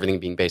Wars, everything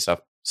being based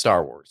off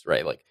Star Wars,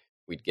 right? Like,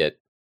 we'd get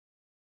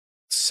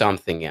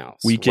something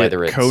else. We get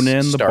whether it's Conan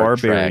the Star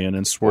Barbarian, Trek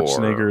and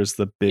Schwarzenegger or, is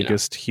the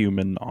biggest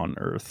human on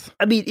Earth.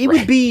 I mean, it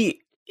would be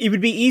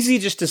easy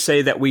just to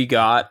say that we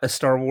got a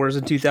Star Wars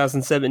in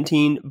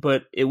 2017,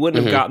 but it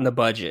wouldn't have gotten the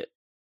budget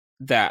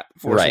that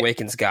Force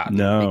Awakens got.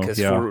 Because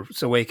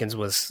Force Awakens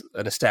was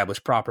an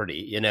established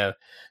property, you know?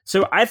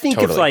 So I think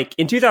it's like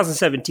in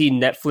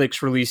 2017,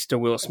 Netflix released a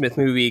Will Smith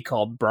movie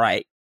called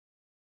Bright.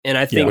 And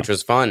I think, which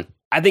was fun.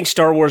 I think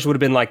Star Wars would have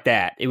been like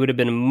that. It would have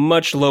been a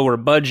much lower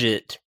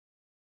budget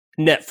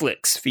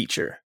Netflix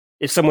feature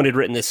if someone had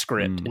written this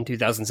script in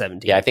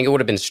 2017. Yeah, I think it would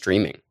have been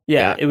streaming.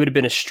 Yeah, it would have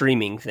been a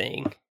streaming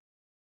thing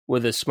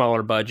with a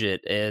smaller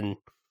budget, and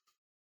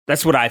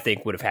that's what I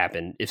think would have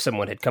happened if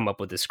someone had come up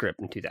with this script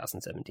in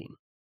 2017.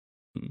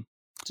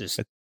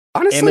 Just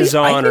honestly,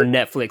 Amazon or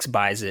Netflix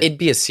buys it. It'd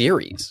be a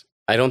series.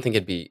 I don't think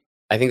it'd be.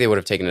 I think they would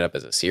have taken it up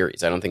as a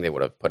series. I don't think they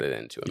would have put it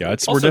into a movie.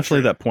 We're definitely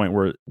at that point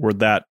where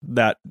that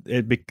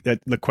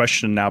the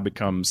question now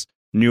becomes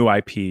new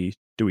IP.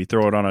 Do we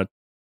throw it on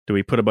do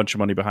we put a bunch of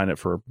money behind it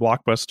for a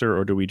blockbuster,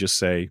 or do we just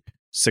say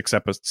 6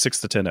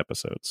 to 10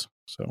 episodes?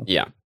 So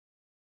yeah.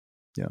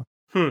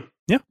 I'm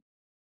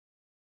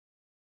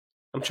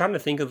trying to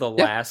think of the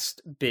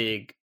last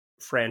big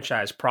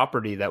franchise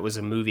property that was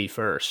a movie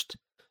first.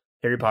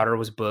 Harry Potter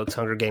was books.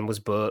 Hunger Games was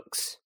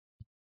books.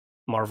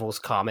 Marvel's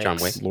comics. John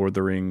Wick. Lord of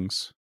the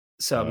Rings.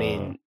 So, I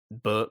mean,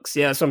 books.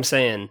 Yeah, that's what I'm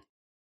saying.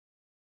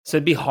 So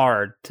it'd be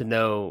hard to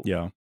know.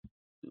 Yeah.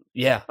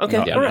 Yeah.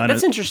 Okay. All right.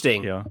 That's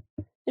interesting. Yeah.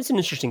 It's an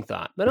interesting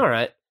thought. But all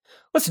right.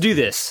 Let's do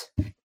this.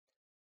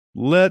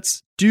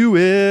 Let's do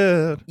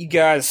it. You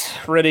guys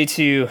ready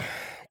to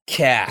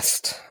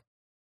cast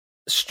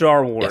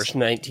Star Wars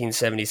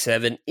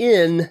 1977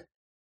 in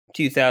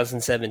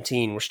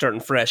 2017? We're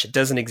starting fresh. It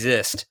doesn't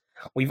exist.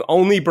 We've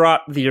only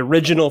brought the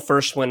original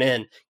first one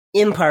in.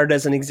 Empire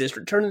doesn't exist.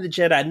 Return of the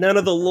Jedi, none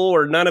of the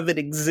lore, none of it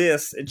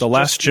exists. It's The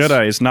Last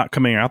Jedi is not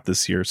coming out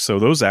this year, so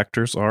those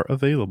actors are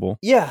available.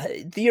 Yeah,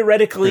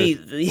 theoretically,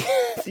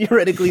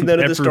 none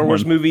of the Star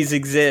Wars movies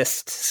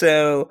exist.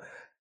 So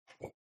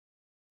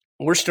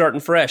we're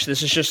starting fresh.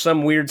 This is just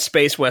some weird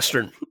space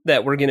western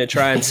that we're going to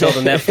try and sell to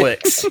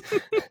Netflix.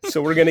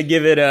 So we're going to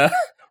give it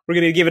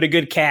a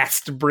good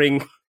cast to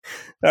bring.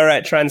 All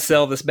right, try and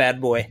sell this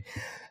bad boy.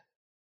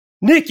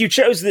 Nick, you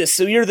chose this,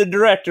 so you're the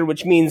director,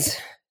 which means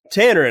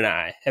Tanner and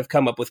I have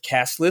come up with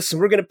cast lists, and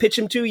we're going to pitch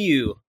them to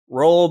you,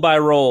 roll by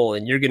roll,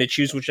 and you're going to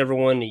choose whichever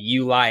one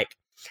you like.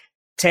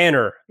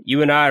 Tanner,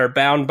 you and I are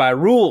bound by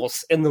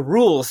rules, and the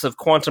rules of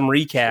Quantum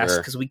Recast,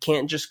 because we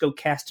can't just go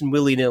casting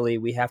willy-nilly.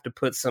 We have to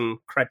put some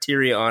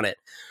criteria on it.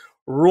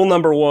 Rule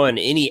number 1,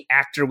 any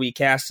actor we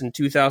cast in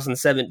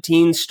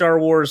 2017 Star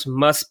Wars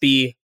must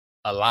be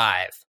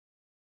alive.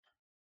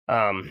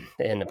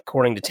 And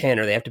according to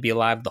Tanner, they have to be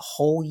alive the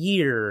whole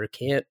year.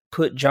 Can't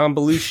put John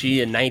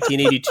Belushi in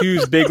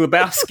 1982's Big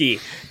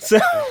Lebowski. So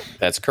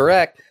that's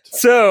correct.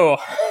 So,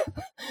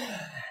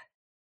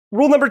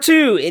 rule number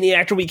 2, any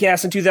actor we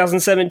cast in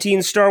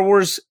 2017 Star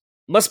Wars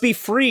must be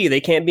free. They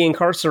can't be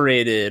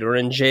incarcerated or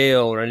in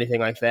jail or anything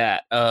like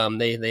that.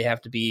 They have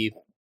to be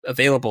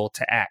available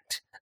to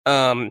act.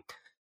 Rule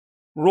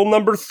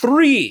number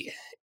 3,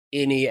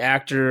 any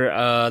actor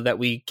that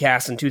we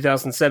cast in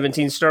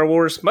 2017 Star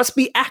Wars must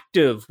be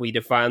active. We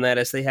define that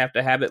as they have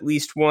to have at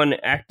least one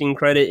acting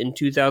credit in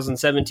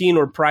 2017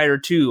 or prior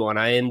to on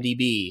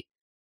IMDb. If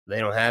they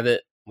don't have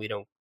it,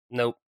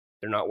 nope,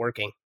 they're not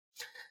working.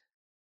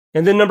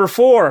 And then number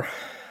 4,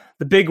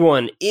 the big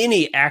one,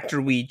 any actor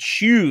we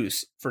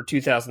choose for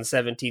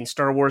 2017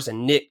 Star Wars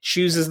and Nick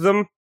chooses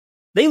them,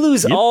 they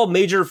lose all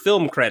major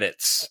film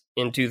credits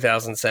in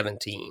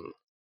 2017.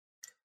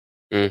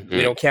 Mm-hmm.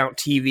 We don't count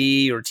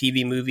TV or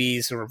TV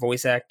movies or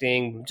voice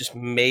acting, just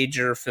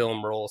major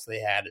film roles they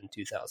had in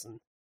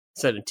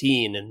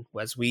 2017. And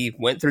as we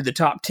went through the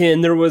top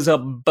 10, there was a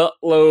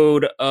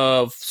buttload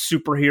of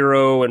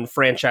superhero and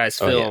franchise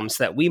films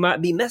that we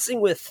might be messing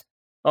with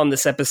on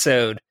this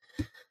episode.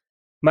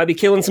 Might be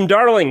killing some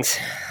darlings.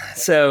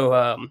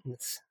 So,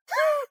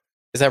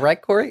 is that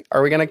right, Corey?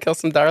 Are we going to kill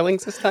some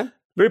darlings this time?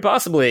 Very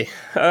possibly.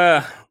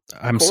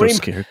 I'm so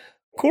scared.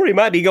 Corey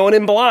might be going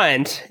in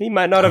blind. He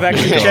might not have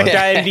actually checked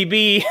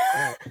IMDb,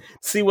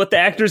 see what the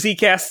actors he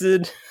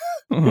casted.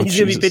 He's going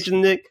to be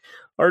pitching Nick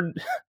are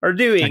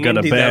doing. I got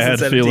a bad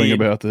feeling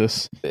about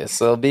this.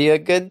 This'll be a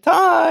good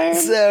time.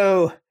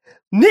 So,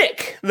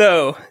 Nick,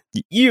 though,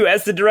 you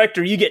as the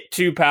director, you get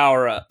 2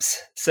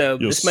 power-ups. So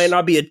this might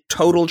not be a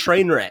total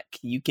train wreck.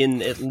 You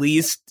can at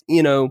least,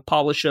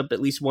 polish up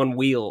at least one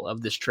wheel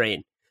of this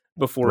train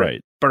before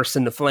it bursts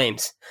into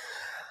flames.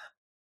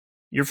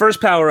 Your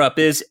first power-up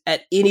is,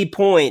 at any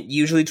point,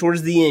 usually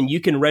towards the end, you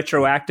can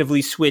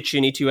retroactively switch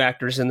any 2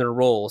 actors in their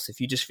roles.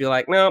 If you just feel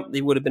like, no,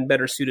 they would have been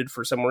better suited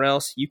for somewhere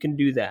else, you can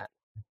do that.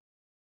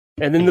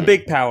 And then the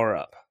big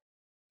power-up,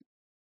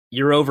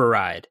 your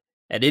override.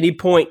 At any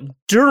point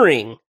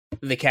during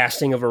the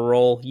casting of a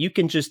role, you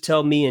can just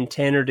tell me and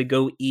Tanner to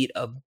go eat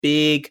a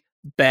big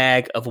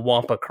bag of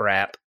Wampa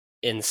crap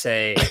and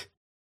say,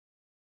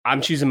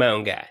 I'm choosing my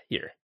own guy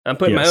here. I'm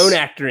putting my own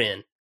actor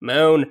in, my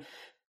own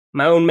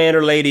man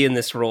or lady in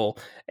this role,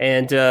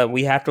 and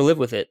we have to live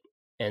with it.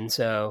 And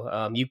so,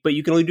 but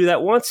you can only do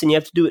that once, and you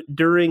have to do it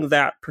during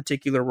that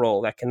particular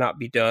role. That cannot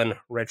be done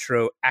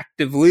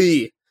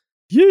retroactively.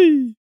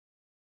 Yay!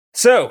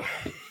 So,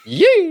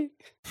 yay!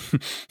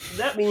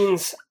 That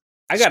means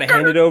I got to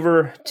hand it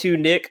over to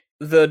Nick,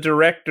 the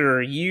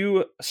director.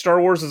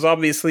 Star Wars is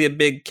obviously a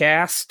big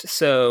cast,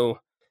 so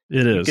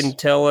it is. You can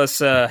tell us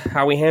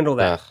how we handle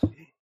that.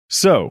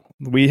 So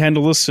we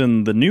handle this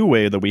in the new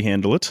way that we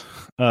handle it,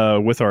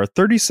 with our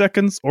 30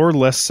 seconds or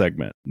less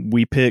segment.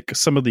 We pick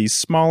some of these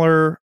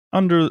smaller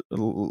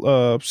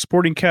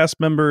supporting cast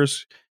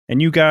members,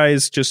 and you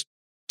guys just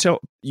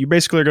you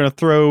basically are going to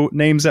throw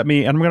names at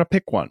me, and I'm going to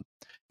pick one.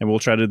 And we'll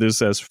try to do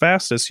this as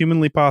fast as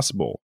humanly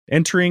possible.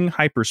 Entering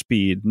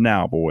hyperspeed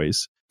now,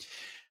 boys.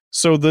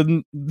 So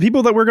the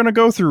people that we're going to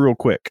go through real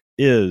quick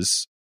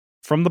is,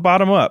 from the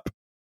bottom up,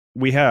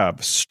 we have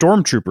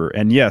Stormtrooper,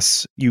 and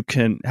yes, you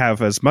can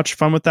have as much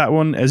fun with that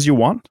one as you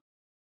want.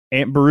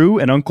 Aunt Beru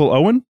and Uncle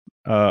Owen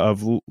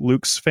of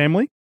Luke's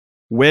family.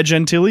 Wedge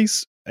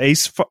Antilles,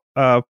 ace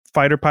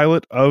fighter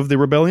pilot of the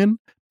Rebellion.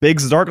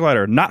 Biggs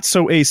Darklighter, not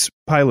so ace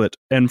pilot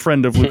and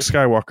friend of Luke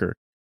Skywalker.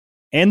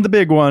 And the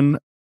big one,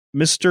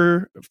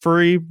 Mr.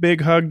 Furry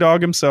Big Hug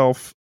Dog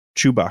himself,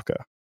 Chewbacca.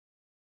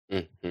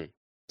 Mm-hmm.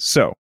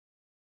 So,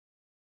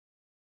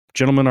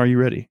 gentlemen, are you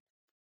ready?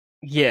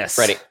 Yes.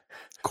 Ready.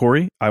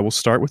 Corey, I will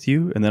start with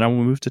you, and then I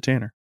will move to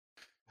Tanner.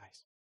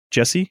 Nice.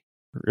 Jesse,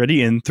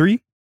 ready in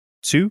 3,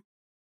 2.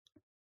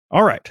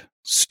 All right.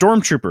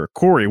 Stormtrooper,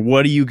 Corey,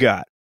 what do you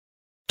got?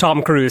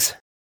 Tom Cruise.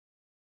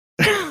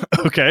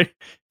 Okay.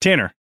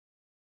 Tanner.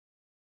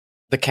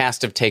 The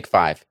cast of Take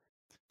 5.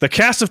 The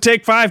cast of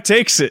Take 5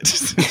 takes it.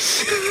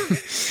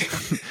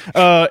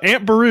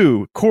 Aunt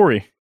Beru,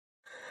 Corey.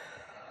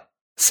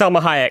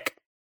 Salma Hayek.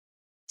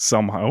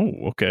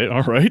 Oh, okay.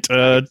 All right.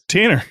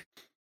 Tanner.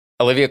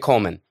 Olivia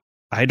Colman.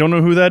 I don't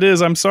know who that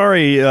is. I'm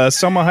sorry.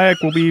 Salma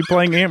Hayek will be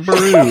playing Aunt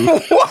Beru.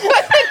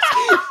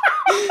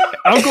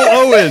 Uncle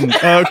Owen.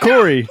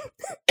 Corey.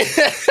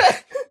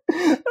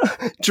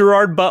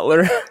 Gerard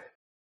Butler.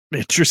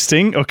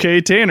 Interesting. Okay,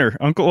 Tanner.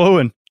 Uncle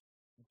Owen.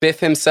 Biff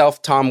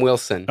himself, Tom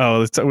Wilson.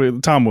 Oh,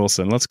 Tom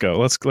Wilson. Let's go.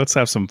 Let's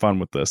have some fun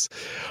with this.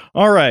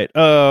 All right.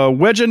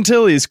 Wedge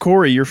Antilles,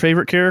 Corey, your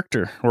favorite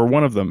character or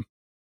one of them?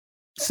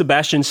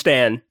 Sebastian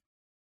Stan.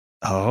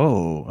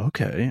 Oh,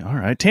 okay. All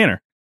right.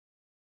 Tanner.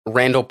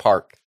 Randall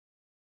Park.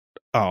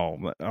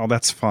 Oh,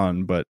 that's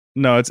fun, but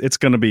no, it's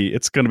gonna be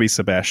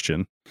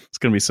Sebastian. It's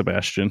gonna be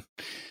Sebastian.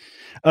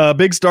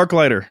 Biggs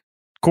Darklighter,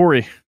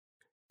 Corey.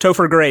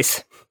 Topher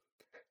Grace.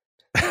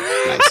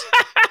 Nice.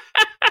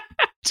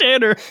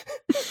 Tanner.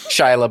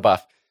 Shia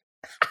LaBeouf.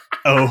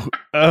 Oh,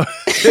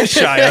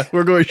 Shia.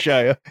 We're going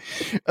Shia.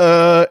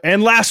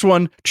 And last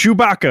one,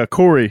 Chewbacca,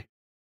 Corey.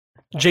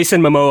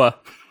 Jason Momoa.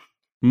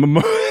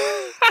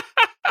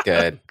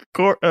 Good.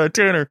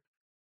 Tanner.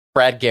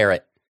 Brad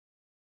Garrett.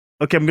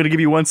 Okay, I'm going to give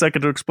you 1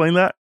 second to explain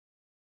that.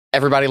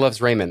 Everybody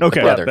Loves Raymond.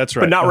 Okay, brother. that's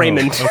right. But not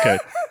Raymond. Okay.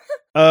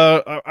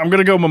 I'm going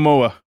to go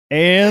Momoa.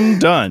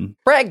 And done.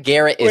 Brad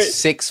Garrett is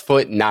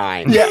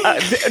 6'9". Yeah.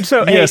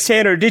 So, yes. Hey,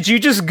 Tanner, did you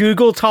just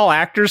Google tall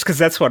actors? Because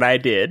that's what I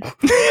did.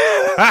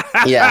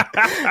 Yeah.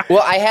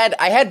 Well, I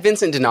had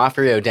Vincent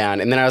D'Onofrio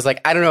down, and then I was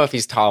like, I don't know if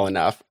he's tall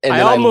enough. And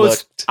then I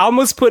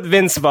almost put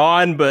Vince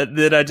Vaughn, but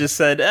then I just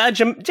said,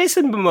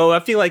 Jason Momoa. I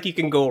feel like you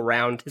can go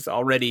around his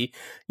already,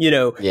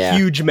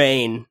 huge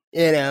mane,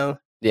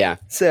 Yeah.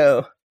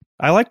 So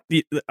I like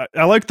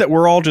that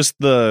we're all just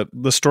the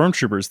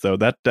stormtroopers though.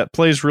 That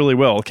plays really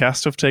well.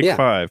 Cast of Take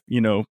 5.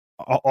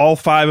 All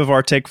 5 of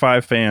our Take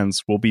 5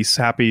 fans will be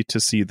happy to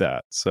see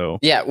that. So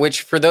yeah,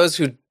 which for those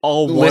who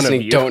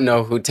listening don't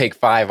know who Take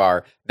 5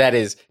 are, that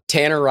is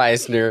Tanner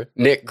Reisner,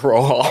 Nick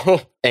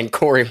Grohl, and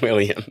Corey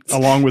Williams,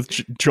 along with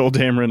Joel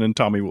Dameron and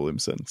Tommy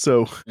Williamson.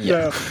 So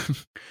yeah,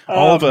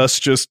 all of us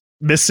just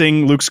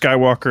missing Luke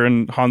Skywalker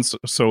and Han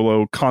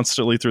Solo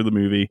constantly through the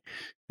movie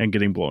and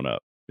getting blown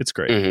up. It's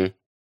great. Mm-hmm.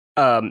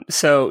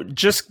 So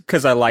just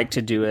because I like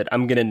to do it,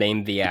 I'm going to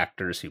name the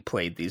actors who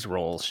played these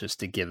roles just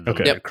to give them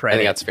their credit. I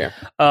think that's fair.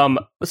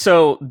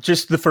 So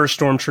just the first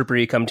Stormtrooper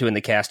you come to in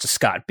the cast is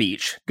Scott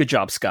Beach. Good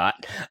job,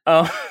 Scott.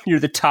 You're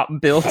the top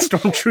billed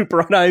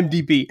Stormtrooper on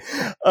IMDb.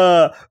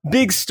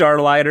 Big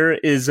Starlighter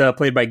is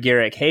played by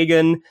Garrick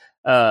Hagan.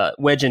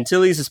 Wedge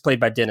Antilles is played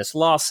by Dennis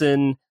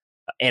Lawson.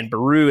 Aunt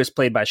Beru is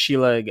played by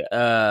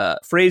Sheila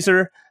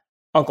Fraser.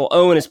 Uncle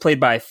Owen is played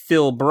by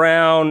Phil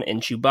Brown,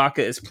 and Chewbacca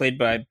is played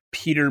by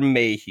Peter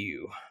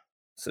Mayhew.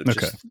 So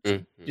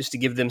just to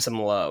give them some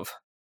love.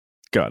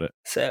 Got it.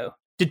 So,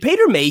 did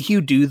Peter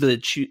Mayhew do the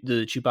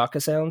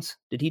Chewbacca sounds?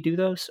 Did he do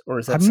those, or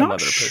is that I'm some not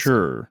other person?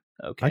 Sure.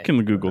 Okay, I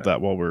can Google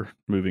that while we're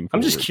moving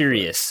forward. I'm just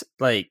curious,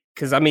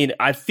 because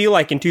I feel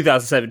like in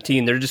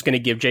 2017 they're just going to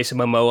give Jason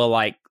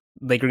Momoa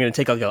they're going to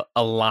take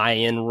a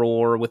lion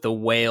roar with a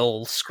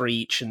whale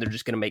screech, and they're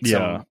just going to make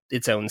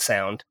its own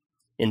sound.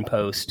 in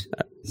post.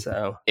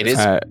 So it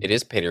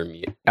is Peter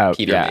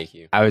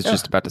Mayhew. I was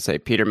just about to say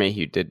Peter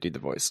Mayhew did do the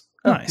voice.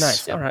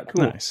 Nice. All right,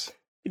 cool. Nice.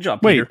 Good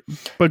job, Peter.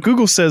 Wait, but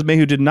Google says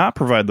Mayhew did not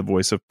provide the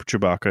voice of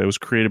Chewbacca. It was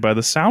created by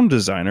the sound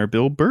designer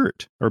Ben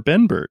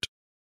Burt.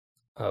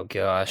 Oh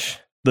gosh.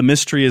 The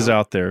mystery is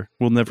out there.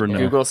 We'll never know.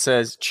 Google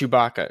says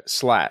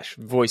Chewbacca /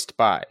 voiced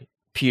by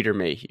Peter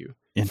Mayhew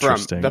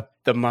from the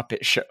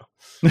Muppet Show.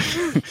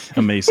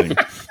 Amazing.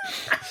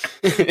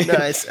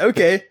 Nice.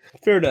 Okay.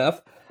 Fair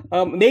enough.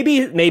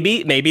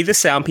 Maybe the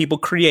sound people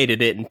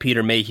created it and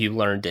Peter Mayhew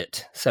learned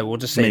it. So we'll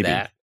just say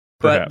that.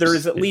 But there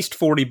is at least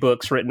 40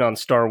 books written on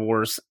Star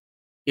Wars.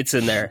 It's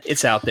in there.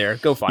 It's out there.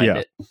 Go find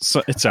it.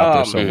 So it's out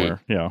there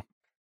somewhere. Yeah.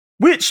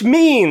 Which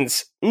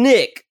means,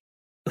 Nick,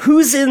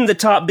 who's in the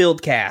top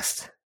build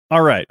cast?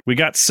 All right. We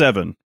got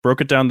 7.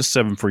 Broke it down to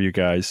 7 for you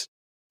guys.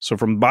 So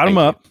from bottom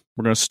up,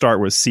 we're going to start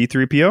with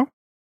C-3PO.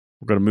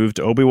 We're going to move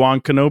to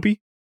Obi-Wan Kenobi.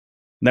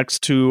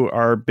 Next to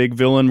our big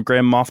villain,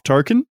 Grand Moff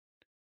Tarkin.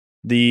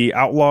 The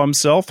outlaw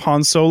himself,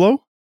 Han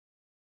Solo.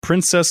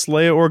 Princess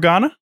Leia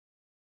Organa.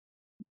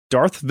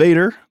 Darth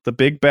Vader, the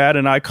big bad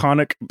and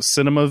iconic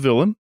cinema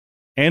villain.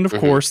 And, of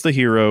course, the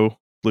hero,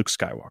 Luke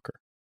Skywalker.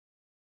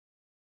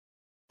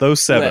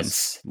 Those 7.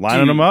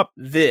 Lining them up,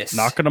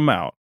 knocking them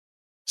out.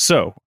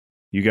 So,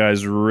 you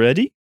guys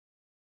ready?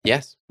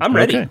 Yes. I'm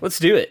ready. Okay. Let's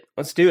do it.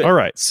 All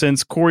right.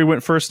 Since Corey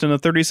went first in the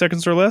 30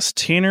 seconds or less,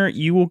 Tanner,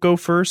 you will go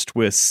first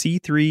with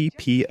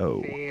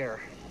C-3PO.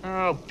 Fair.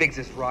 Oh, Biggs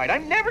is right.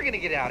 I'm never going to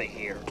get out of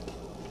here.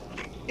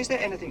 Is there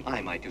anything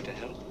I might do to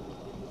help?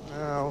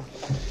 No,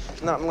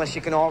 not unless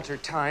you can alter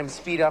time,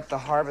 speed up the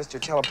harvest, or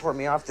teleport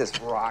me off this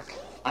rock.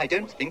 I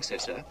don't think so,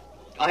 sir.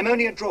 I'm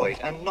only a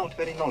droid and not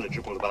very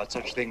knowledgeable about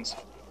such things.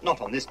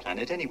 Not on this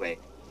planet, anyway.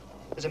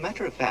 As a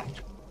matter of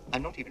fact,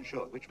 I'm not even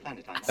sure which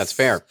planet I'm on. That's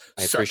fair.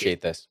 I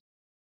appreciate this.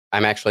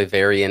 I'm actually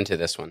very into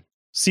this one.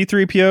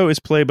 C-3PO is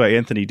played by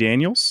Anthony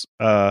Daniels.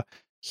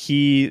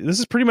 This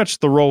is pretty much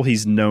the role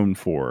he's known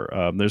for.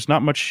 There's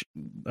not much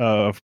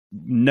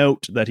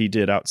note that he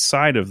did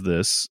outside of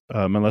this,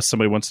 unless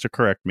somebody wants to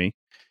correct me.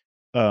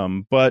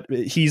 But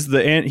he's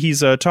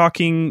a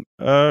talking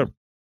a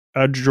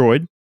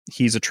droid.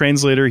 He's a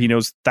translator. He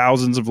knows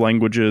thousands of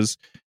languages,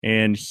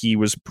 and he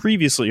was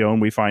previously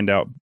owned, we find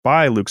out,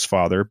 by Luke's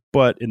father.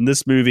 But in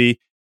this movie,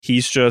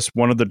 he's just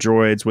one of the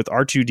droids with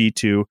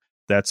R2-D2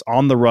 that's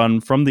on the run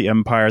from the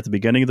Empire at the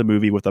beginning of the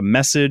movie with a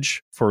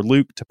message for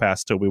Luke to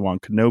pass to Obi-Wan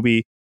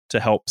Kenobi to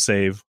help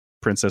save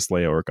Princess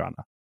Leia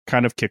Organa,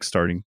 kind of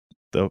kickstarting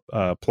the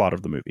plot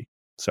of the movie.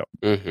 So,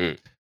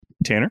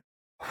 Tanner,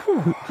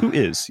 who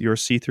is your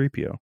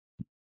C-3PO?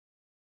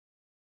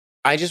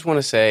 I just want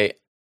to say,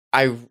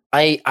 I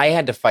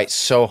had to fight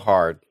so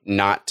hard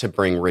not to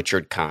bring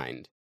Richard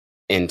Kind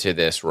into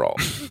this role.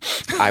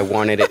 I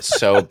wanted it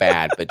so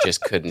bad, but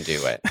just couldn't do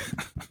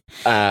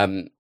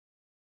it.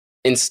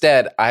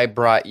 Instead, I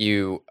brought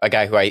you a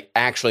guy who I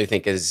actually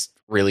think is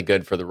really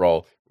good for the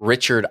role,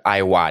 Richard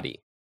Ayoade.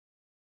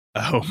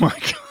 Oh my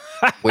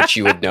God. Which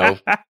you would know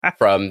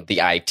from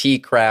the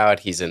IT crowd.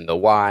 He's in The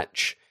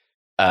Watch.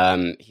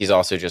 He's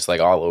also just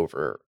like all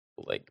over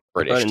like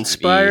British but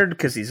inspired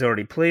because he's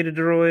already played a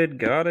droid.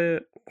 Got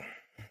it.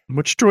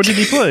 Which droid did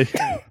he play?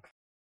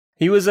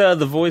 He was the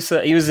voice.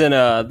 He was in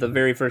the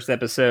very first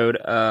episode,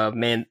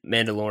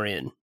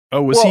 Mandalorian.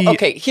 Oh, was he?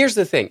 Okay, here's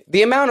the thing: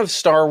 the amount of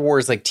Star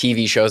Wars like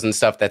TV shows and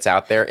stuff that's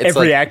out there. It's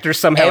every like actor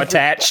somehow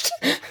attached.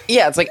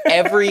 Yeah, it's like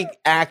every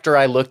actor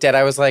I looked at,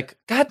 I was like,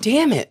 God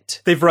damn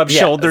it! They've rubbed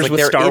shoulders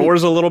with Star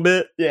Wars a little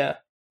bit. Yeah,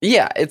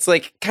 it's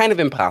like kind of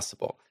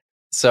impossible.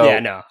 So yeah,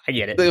 no, I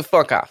get it.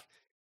 Fuck off.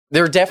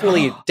 There are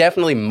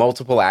definitely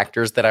multiple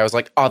actors that I was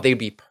like, oh, they'd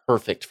be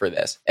perfect for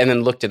this. And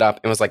then looked it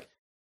up and was like,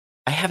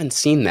 I haven't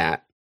seen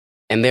that.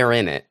 And they're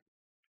in it.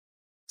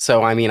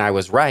 So, I mean, I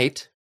was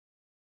right,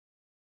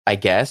 I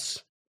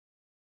guess.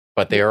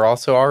 But they are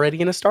also already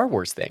in a Star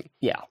Wars thing.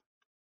 Yeah.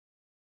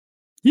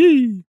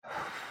 Yee.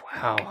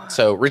 Wow.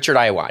 So, Richard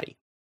Ayoade.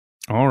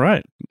 All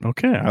right.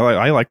 Okay.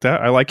 I like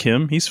that. I like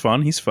him. He's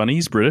fun. He's funny.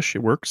 He's British.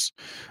 It works.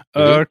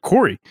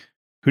 Corey,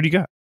 who do you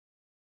got?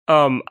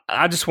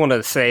 I just want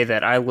to say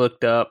that I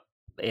looked up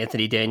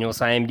Anthony Daniels'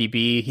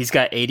 IMDb. He's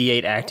got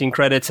 88 acting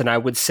credits, and I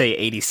would say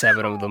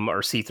 87 of them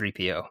are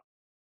C-3PO.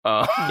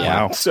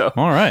 Wow. So,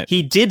 all right.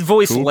 He did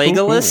voice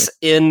Legolas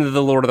in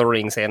the Lord of the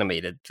Rings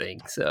animated thing.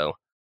 So,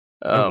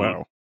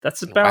 wow.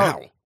 That's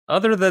about. Wow.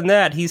 Other than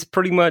that, he's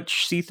pretty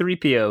much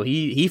C-3PO.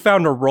 He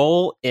found a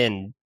role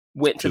and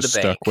went just to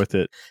the bank. Stuck with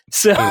it.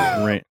 So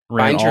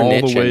ran all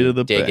the way to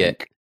the bank.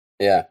 It.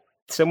 Yeah.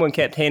 Someone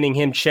kept handing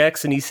him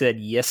checks, and he said,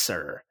 "Yes,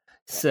 sir."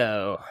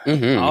 So,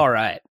 all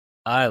right.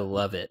 I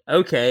love it.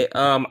 Okay.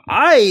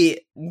 I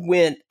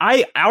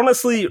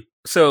honestly,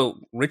 so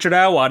Richard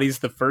Ayoade's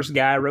the first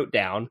guy I wrote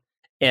down,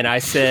 and I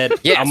said,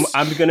 yes.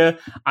 I'm gonna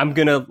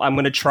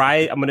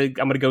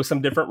go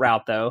some different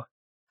route though.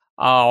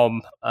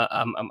 I'm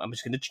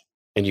just gonna.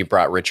 And you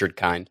brought Richard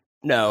Kind?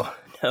 No.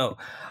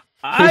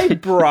 I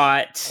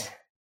brought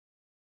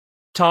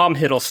Tom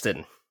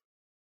Hiddleston,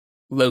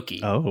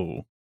 Loki.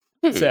 Oh.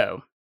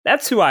 So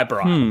that's who I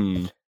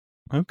brought.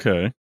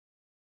 Okay.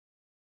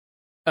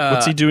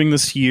 What's he doing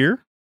this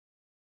year?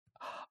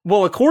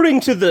 Well,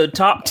 according to the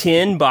top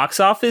 10 box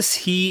office,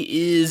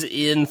 he is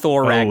in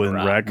Thor Ragnarok. Oh,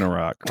 in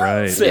Ragnarok,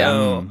 right.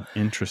 So,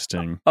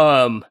 interesting.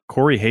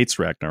 Corey hates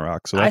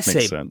Ragnarok, so that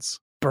makes sense.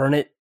 Burn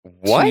it.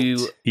 What?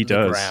 He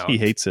does. Ground. He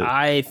hates it.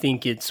 I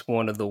think it's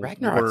one of the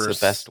Ragnarok's worst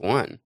the best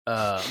one.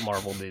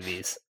 Marvel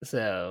movies.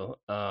 So,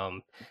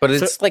 but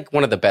it's like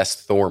one of the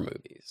best Thor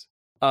movies.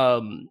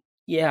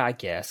 Yeah, I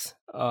guess.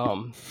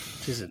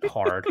 This isn't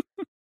hard.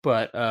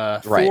 But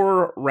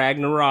Thor,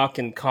 Ragnarok,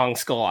 and Kong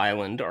Skull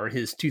Island are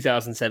his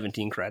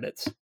 2017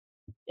 credits.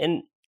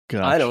 And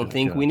I don't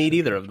think we need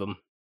either of them.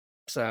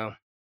 So,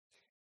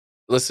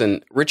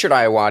 listen, Richard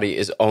Ayoade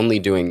is only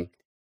doing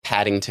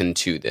Paddington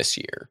 2 this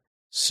year.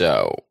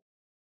 So,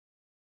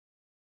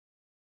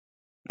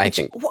 I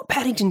think... What,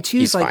 Paddington 2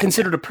 is like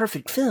considered a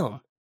perfect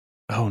film?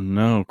 Oh,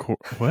 no.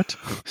 What?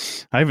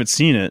 I haven't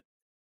seen it.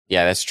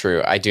 Yeah, that's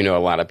true. I do know a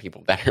lot of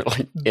people that are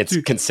like, it's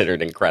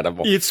considered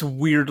incredible. It's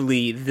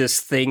weirdly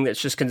this thing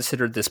that's just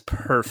considered this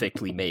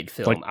perfectly made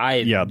film.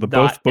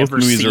 Both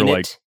movies are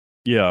like,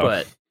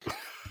 but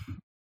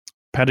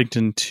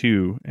Paddington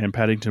 2 and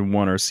Paddington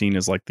 1 are seen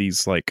as like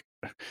these like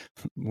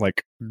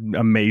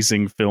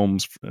amazing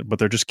films, but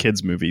they're just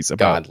kids movies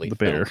about Godly the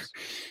bear.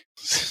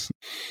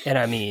 And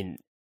I mean,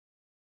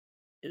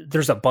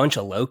 there's a bunch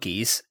of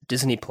Lokis.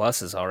 Disney Plus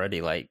has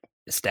already like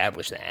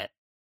established that.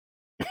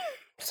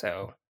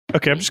 So.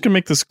 Okay, I'm just going to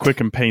make this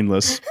quick and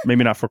painless.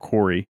 Maybe not for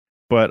Corey,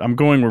 but I'm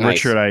going with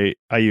Richard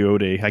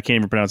Ayoade. I can't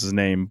even pronounce his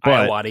name.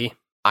 But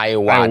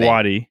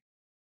Ayoade.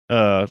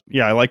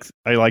 Yeah,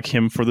 I like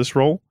him for this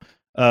role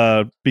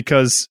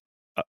because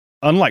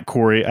unlike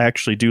Corey, I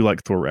actually do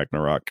like Thor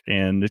Ragnarok,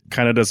 and it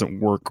kind of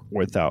doesn't work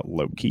without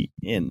Loki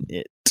in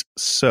it.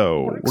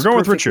 So we're going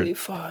with Richard.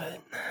 Fine.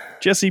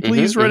 Jesse,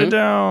 please write it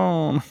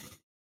down.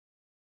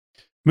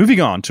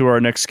 Moving on to our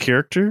next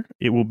character,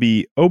 it will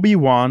be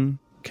Obi-Wan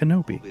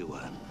Kenobi.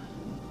 Obi-Wan.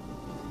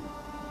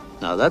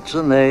 Now that's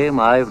a name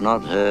I've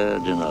not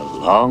heard in a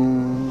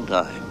long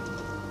time.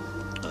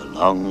 A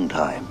long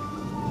time.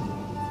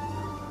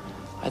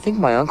 I think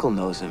my uncle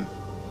knows him.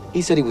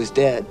 He said he was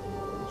dead.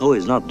 Oh,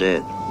 he's not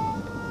dead.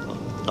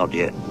 Not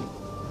yet.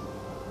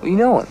 Well, you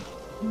know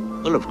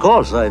him. Well, of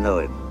course I know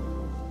him.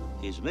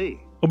 He's me.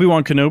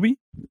 Obi-Wan Kenobi,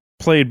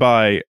 played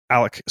by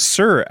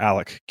Sir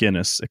Alec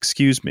Guinness,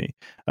 excuse me.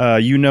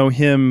 You know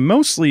him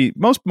most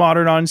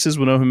modern audiences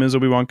will know him as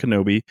Obi-Wan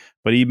Kenobi,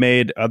 but he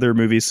made other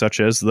movies such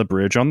as The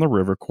Bridge on the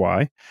River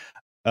Kwai.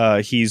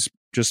 He's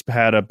just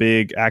had a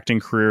big acting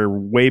career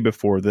way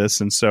before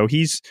this, and so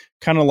he's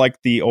kind of like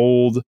the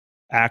old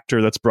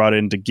actor that's brought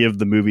in to give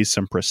the movie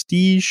some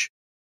prestige.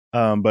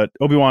 But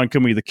Obi-Wan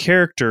Kenobi, the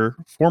character,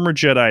 former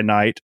Jedi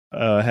Knight,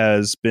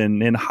 has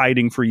been in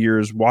hiding for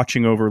years,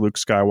 watching over Luke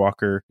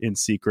Skywalker in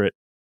secret,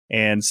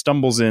 and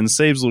stumbles in,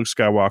 saves Luke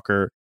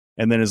Skywalker,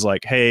 and then is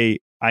like, hey,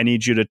 I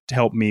need you to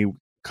help me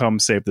come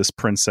save this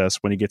princess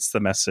when he gets the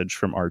message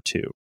from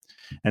R2.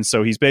 And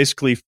so he's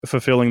basically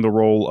fulfilling the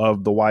role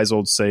of the wise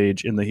old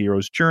sage in the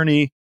hero's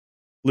journey.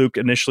 Luke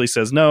initially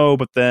says no,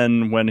 but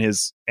then when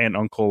his aunt and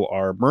uncle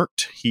are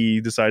murked,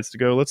 he decides to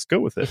go, let's go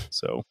with it.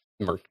 So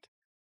murked.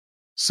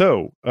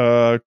 So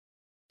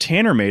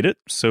Tanner made it.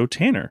 So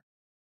Tanner,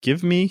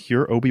 give me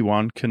your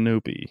Obi-Wan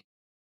Kenobi.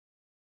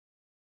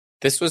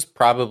 This was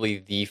probably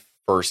the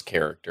first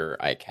character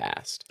I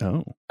cast.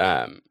 Oh.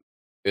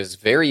 It was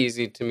very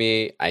easy to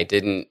me. I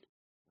didn't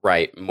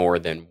write more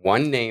than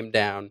one name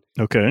down.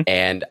 Okay.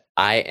 And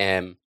I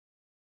am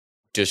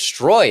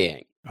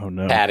destroying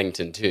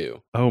Paddington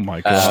 2. Oh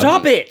my God.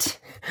 Stop it!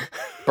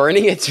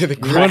 Burning it to the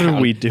ground. What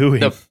are we doing?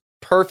 The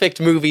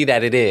perfect movie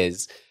that it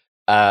is.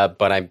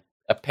 But I'm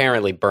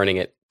apparently burning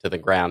it to the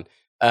ground.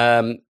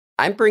 I'm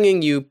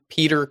bringing you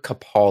Peter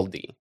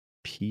Capaldi.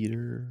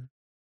 Peter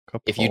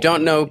Capaldi. If you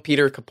don't know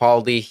Peter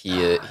Capaldi,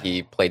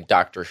 he played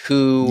Doctor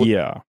Who.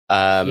 Yeah.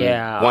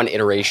 One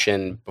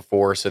iteration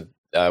before. So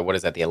what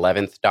is that? The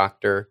 11th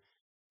Doctor.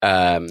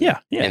 Yeah.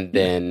 And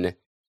then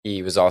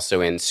he was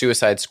also in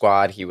Suicide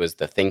Squad. He was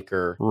the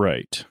Thinker.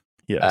 Right.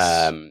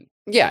 Yes.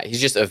 Yeah.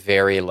 He's just a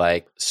very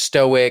like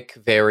stoic,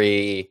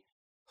 very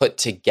put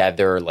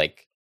together,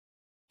 like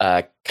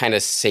kind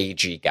of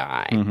sagey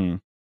guy. Mm-hmm.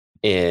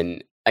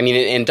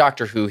 In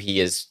Doctor Who, he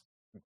is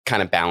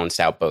kind of balanced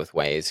out both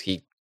ways.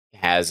 He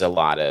has a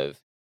lot of,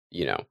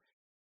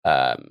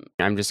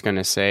 I'm just going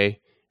to say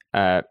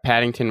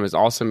Paddington was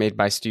also made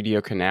by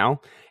Studio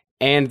Canal,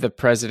 and the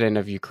president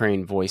of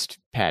Ukraine voiced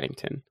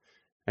Paddington.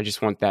 I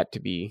just want that to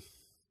be...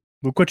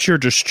 Look what you're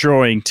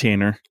destroying,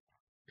 Tanner.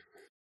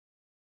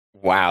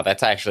 Wow,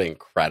 that's actually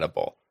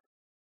incredible.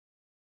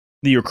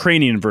 The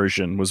Ukrainian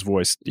version was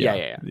voiced.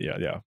 Yeah.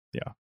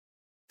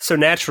 So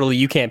naturally,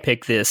 you can't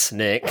pick this,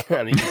 Nick.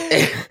 I mean,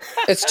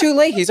 it's too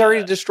late. He's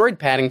already destroyed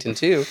Paddington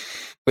 2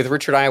 with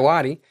Richard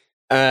Ayoade.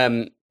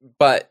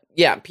 But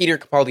yeah, Peter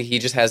Capaldi, he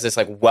just has this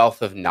like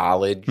wealth of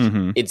knowledge.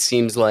 Mm-hmm. It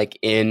seems like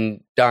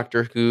in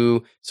Doctor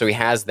Who. So he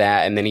has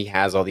that, and then he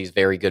has all these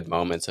very good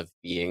moments of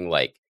being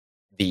like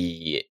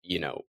the,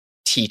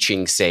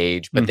 teaching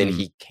sage, but then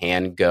he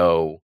can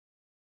go,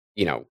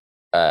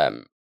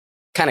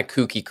 kind of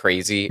kooky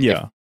crazy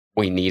Yeah. if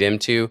we need him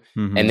to.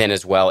 Mhm. And then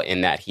as well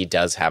in that he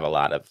does have a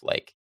lot of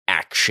like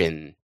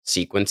action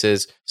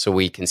sequences, so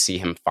we can see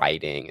him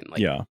fighting and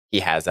like he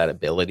has that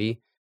ability.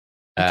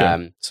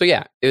 Okay. So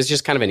yeah, it was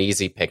just kind of an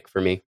easy pick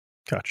for me.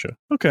 Gotcha.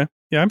 Okay.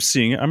 Yeah, I'm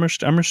seeing it. I'm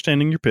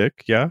understanding your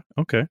pick. Yeah.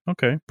 Okay.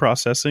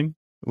 Processing,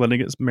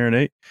 letting it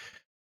marinate.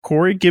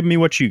 Corey, give me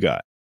what you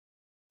got.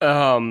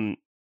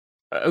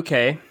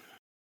 Okay.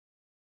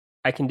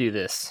 I can do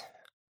this.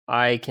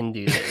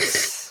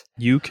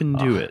 You can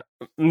do it.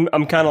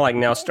 I'm kind of like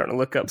now starting to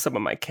look up some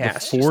of my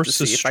cast. The force just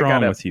to is see if I strong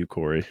gotta with you,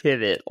 Corey.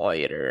 Pivot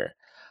later.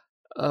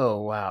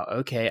 Oh wow.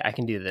 Okay, I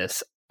can do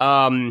this.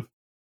 So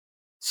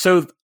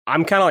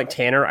I'm kind of like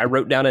Tanner. I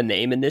wrote down a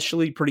name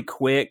initially pretty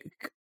quick,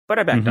 but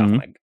I backed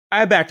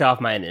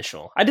off my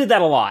initial. I did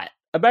that a lot.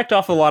 I backed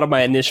off a lot of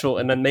my initial,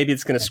 and then maybe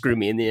it's going to screw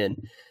me in the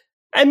end.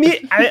 I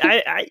mean,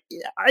 I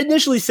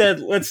initially said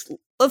let's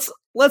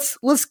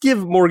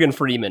give Morgan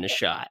Freeman a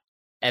shot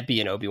at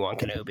being Obi-Wan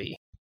Kenobi.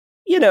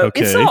 You know,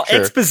 it's all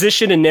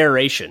exposition and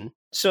narration,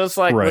 so it's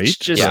like let's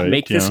just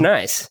make this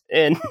nice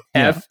and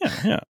have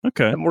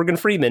Morgan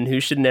Freeman who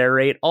should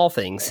narrate all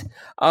things.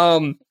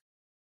 But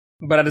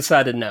I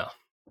decided no,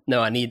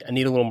 I need a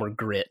little more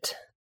grit.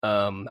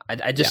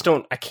 I just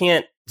don't. I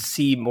can't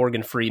see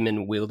Morgan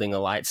Freeman wielding a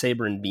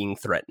lightsaber and being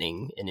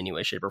threatening in any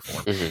way, shape, or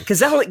form.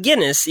 Because Alec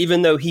Guinness,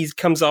 even though he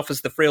comes off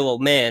as the frail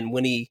old man,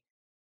 when he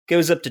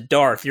goes up to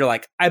Darth, you're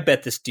like, I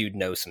bet this dude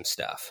knows some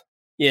stuff.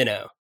 You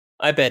know,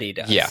 I bet he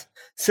does. Yeah.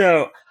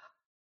 So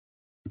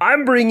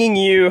I'm bringing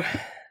you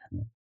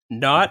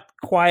not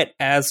quite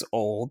as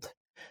old,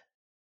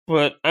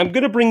 but I'm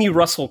going to bring you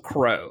Russell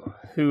Crowe,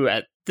 who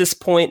at this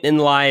point in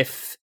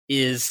life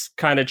is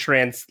kind of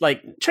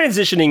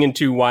transitioning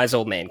into wise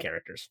old man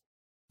characters.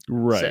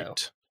 Right.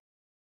 So.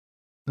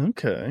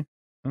 Okay.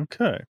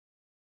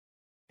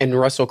 And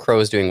Russell Crowe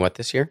is doing what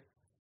this year?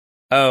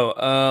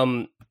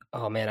 Oh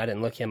man, I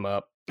didn't look him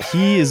up.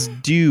 He is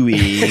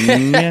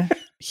doing.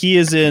 He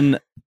is in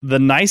The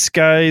Nice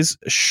Guys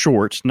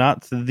short,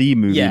 not the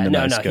movie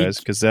Nice Guys,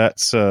 because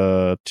that's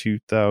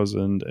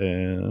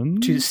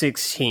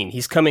 2016.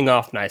 He's coming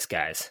off Nice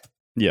Guys.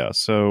 Yeah,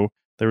 so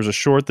there was a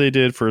short they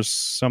did for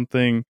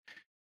something.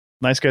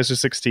 Nice Guys was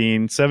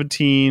 16.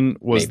 17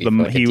 was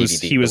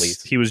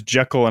he was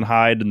Jekyll and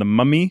Hyde in the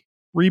Mummy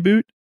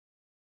reboot,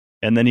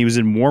 and then he was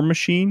in War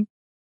Machine,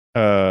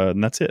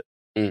 and that's it.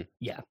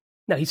 Yeah,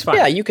 no, he's fine.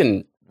 Yeah, you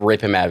can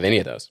rip him out of any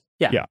of those.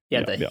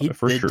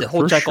 The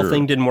whole Jekyll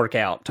thing didn't work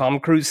out. Tom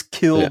Cruise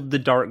killed the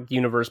Dark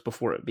Universe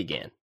before it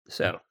began.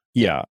 So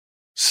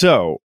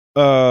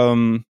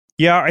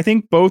I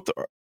think both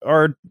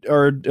are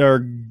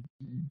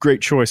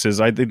great choices.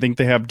 I think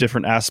they have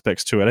different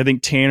aspects to it. I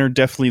think Tanner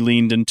definitely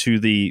leaned into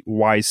the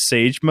wise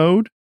sage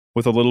mode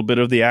with a little bit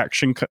of the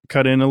action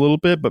cut in a little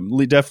bit, but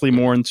definitely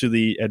more into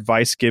the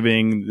advice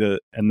giving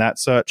and that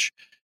such.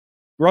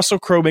 Russell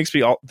Crowe makes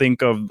me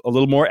think of a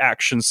little more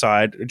action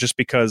side, just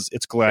because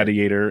it's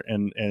Gladiator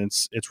and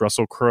it's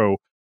Russell Crowe.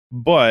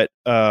 But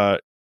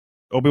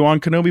Obi-Wan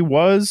Kenobi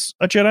was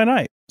a Jedi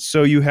Knight,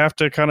 so you have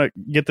to kind of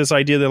get this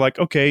idea that, like,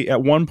 okay,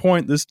 at one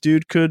point this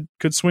dude could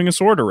swing a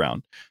sword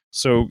around.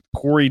 So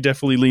Corey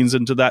definitely leans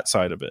into that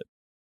side of it.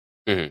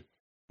 Mm-hmm.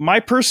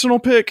 My personal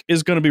pick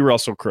is going to be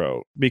Russell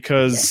Crowe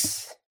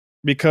because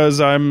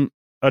I'm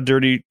a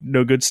dirty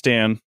no good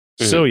stan.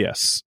 So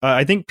yes,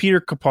 I think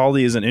Peter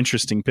Capaldi is an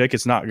interesting pick.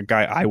 It's not a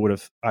guy I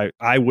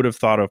would have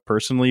thought of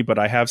personally, but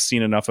I have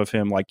seen enough of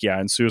him,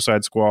 in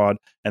Suicide Squad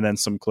and then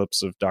some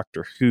clips of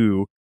Doctor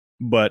Who.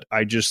 But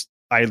I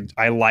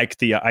like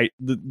the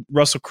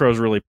Russell Crowe's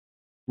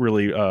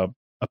really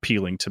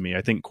appealing to me.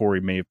 I think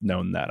Corey may have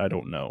known that. I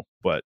don't know,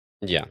 but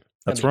yeah,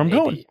 that's where I'm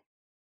going.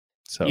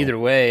 So either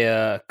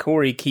way,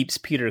 Corey keeps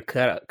Peter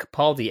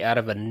Capaldi out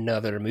of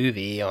another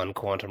movie on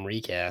Quantum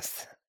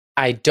Recast.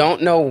 I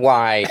don't know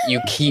why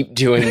you keep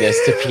doing this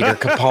to Peter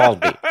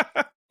Capaldi.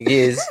 He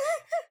is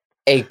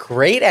a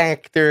great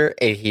actor,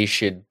 and he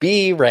should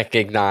be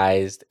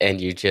recognized,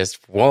 and you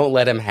just won't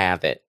let him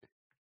have it.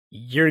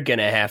 You're going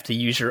to have to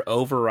use your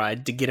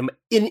override to get him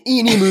in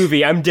any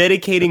movie. I'm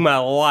dedicating my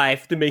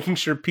life to making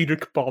sure Peter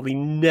Capaldi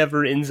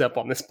never ends up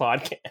on this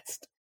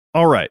podcast.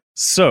 All right,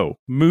 so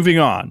moving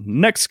on.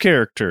 Next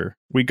character.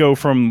 We go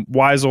from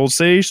wise old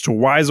sage to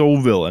wise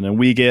old villain, and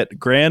we get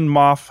Grand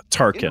Moff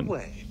Tarkin. In a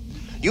way,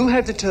 you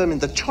have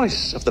determined the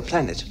choice of the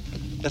planet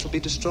that will be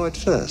destroyed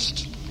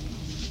first.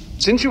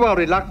 Since you are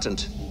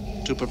reluctant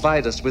to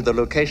provide us with the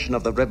location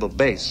of the rebel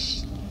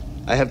base,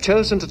 I have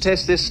chosen to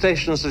test this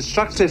station's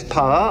destructive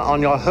power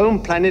on your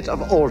home planet of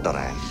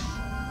Alderaan.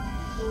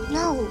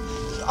 No,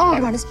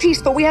 Alderaan is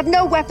peaceful. We have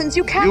no weapons.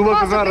 You can't You will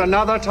possibly... prefer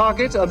another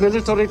target, a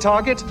military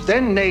target?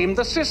 Then name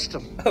the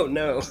system. Oh,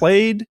 no.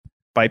 Played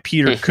by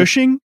Peter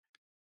Cushing.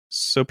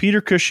 So Peter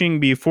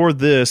Cushing, before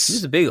this... He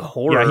was a big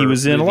horror. Yeah, he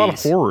was in movies. a lot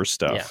of horror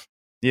stuff.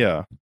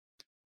 Yeah.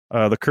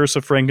 The Curse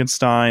of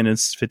Frankenstein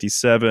is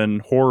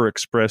 57, Horror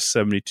Express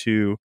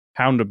 72,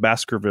 Hound of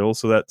Baskerville,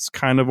 so that's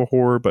kind of a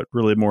horror, but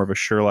really more of a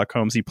Sherlock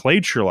Holmes. He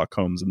played Sherlock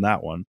Holmes in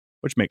that one,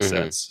 which makes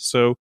sense.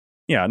 So,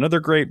 yeah, another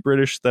great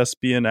British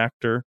thespian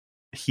actor.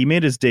 he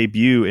made his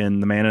debut in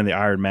The Man in the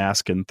Iron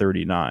Mask in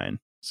 1939.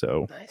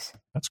 So nice.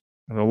 That's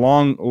a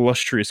long,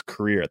 illustrious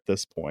career at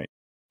this point.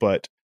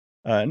 But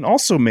and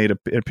also made an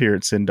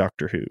appearance in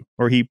Doctor Who,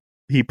 or he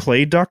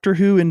played Doctor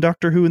Who in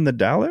Doctor Who and the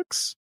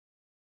Daleks.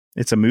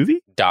 It's a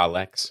movie?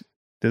 Daleks.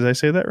 Did I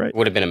say that right?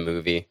 Would have been a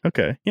movie.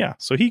 Okay, yeah.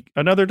 So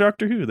another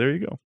Doctor Who. There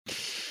you go.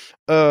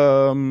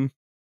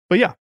 But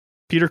yeah,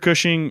 Peter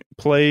Cushing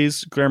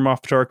plays Grand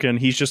Moff Tarkin.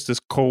 He's just this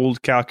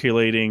cold,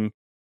 calculating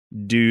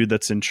dude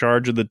that's in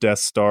charge of the Death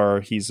Star.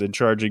 He's in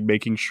charge of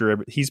making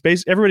sure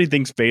everybody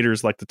thinks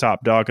Vader's like the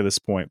top dog at this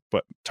point,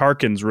 but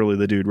Tarkin's really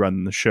the dude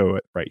running the show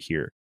right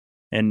here.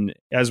 And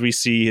as we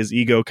see, his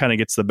ego kind of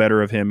gets the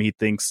better of him. He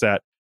thinks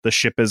that the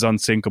ship is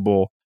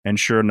unsinkable. And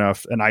sure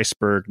enough, an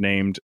iceberg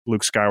named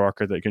Luke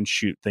Skywalker that can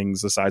shoot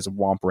things the size of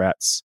womp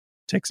rats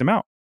takes him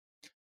out.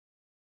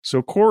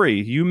 So, Corey,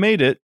 you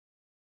made it.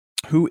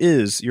 Who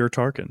is your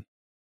Tarkin?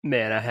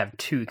 Man, I have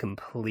two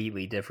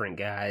completely different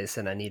guys,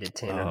 and I needed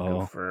Tanner to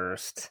go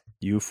first.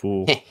 You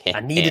fool.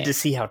 I needed to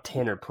see how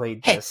Tanner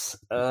played this.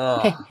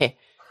 So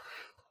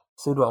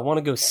do I want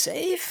to go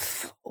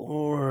safe,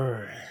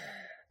 or...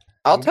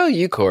 I'll tell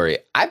you, Corey,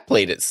 I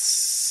played it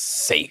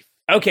safe.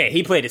 Okay,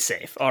 he played it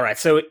safe. All right,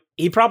 so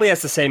he probably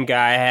has the same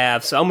guy I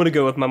have, so I'm going to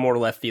go with my more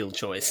left field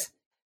choice.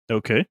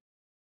 Okay.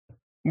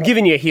 I'm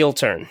giving you a heel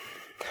turn.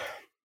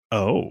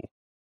 Oh.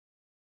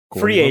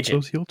 Free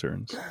agent. Those heel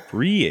turns.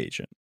 Free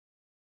agent.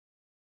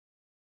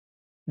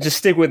 Just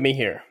stick with me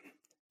here.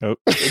 Oh.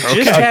 It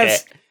just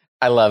has,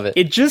 I love it.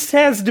 It just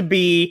has to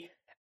be...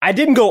 I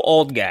didn't go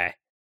old guy.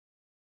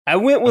 I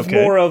went with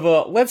more of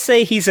a... Let's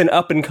say he's an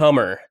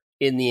up-and-comer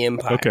in the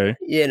Empire. Okay.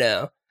 You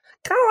know?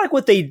 Kind of like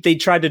what they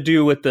tried to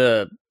do with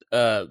the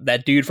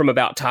that dude from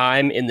About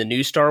Time in the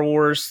new Star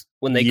Wars,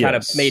 when they kind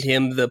of made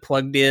him the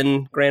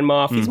plugged-in Grand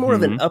Moff. He's more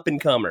of an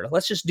up-and-comer.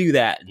 Let's just do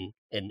that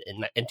in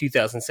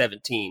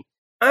 2017.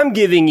 I'm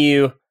giving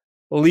you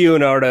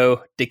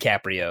Leonardo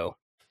DiCaprio.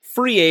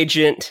 Free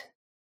agent.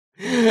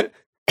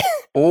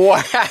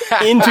 Wow.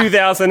 In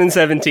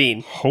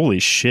 2017. Holy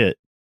shit.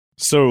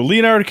 So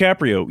Leonardo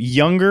DiCaprio,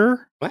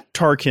 younger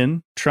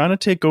Tarkin, trying to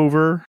take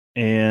over,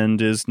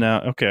 and is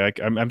now... Okay,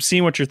 I'm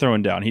seeing what you're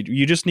throwing down.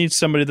 You just need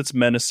somebody that's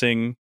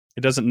menacing.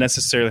 It doesn't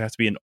necessarily have to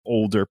be an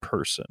older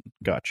person.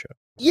 Gotcha.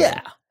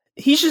 Yeah.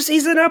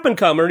 He's an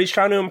up-and-comer, and he's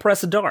trying to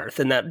impress Darth,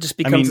 and that just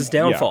becomes his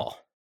downfall.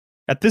 Yeah.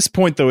 At this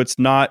point, though, it's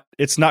not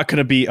going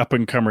to be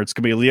up-and-comer. It's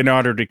going to be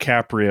Leonardo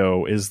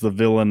DiCaprio is the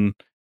villain.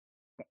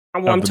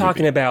 Well, I'm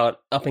talking about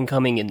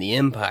up-and-coming in the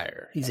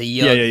Empire. He's a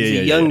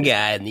young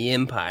guy in the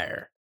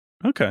Empire.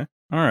 Okay.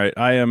 All right.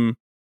 I'm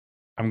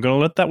going to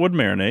let that one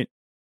marinate,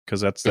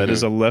 because that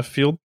is a left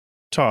field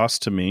toss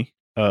to me.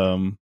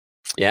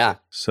 Yeah.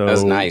 So that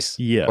was nice.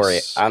 Yes. Corey,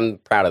 I'm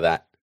proud of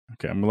that.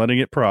 Okay. I'm letting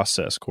it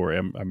process, Corey.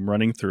 I'm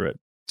running through it.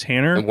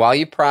 Tanner, and while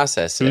you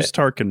process who's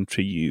Tarkin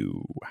to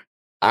you?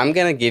 I'm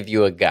going to give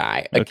you a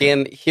guy.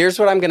 Again, here's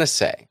what I'm going to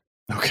say.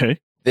 Okay.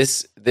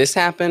 This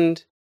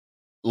happened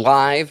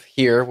live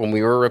here when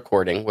we were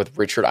recording with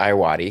Richard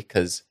Iowati,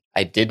 because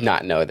I did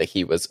not know that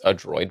he was a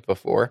droid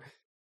before.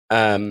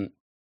 But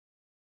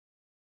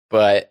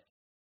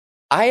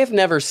I have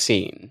never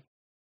seen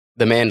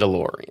The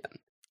Mandalorian.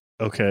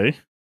 Okay.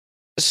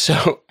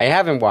 So I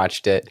haven't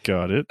watched it.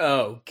 Got it.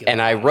 Oh, God.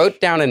 And I wrote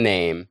down a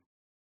name.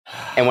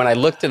 And when I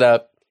looked it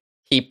up,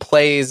 he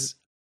plays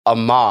a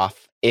Moff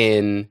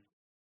in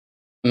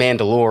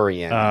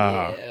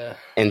Mandalorian.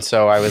 And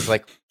so I was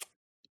like,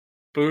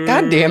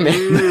 God damn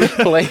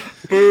it. like,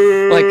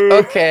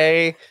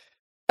 okay.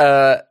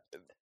 But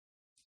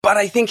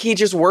I think he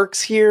just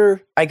works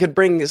here. I could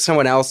bring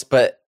someone else,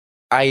 but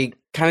I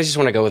kind of just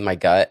want to go with my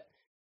gut.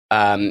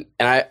 And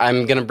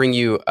I'm going to bring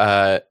you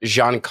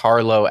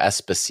Giancarlo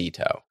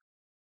Esposito.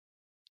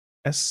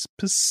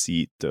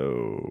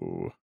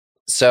 Esposito.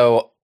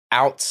 So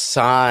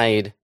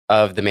outside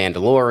of The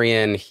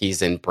Mandalorian,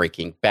 he's in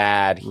Breaking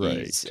Bad.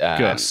 He's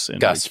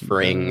Gus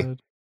Fring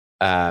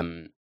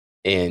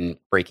in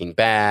Breaking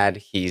Bad.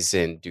 He's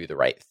in Do the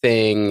Right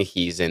Thing.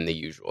 He's in The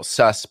Usual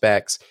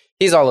Suspects.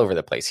 He's all over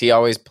the place. He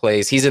always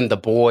plays. He's in The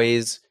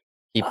Boys.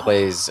 He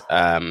plays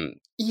the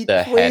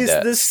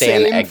Stan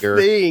same Edgar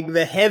thing,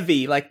 the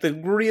heavy, like the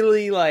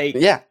really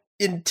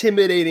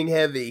intimidating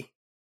heavy.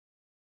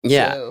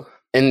 Yeah, so.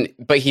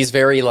 But he's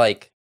very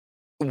like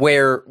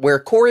where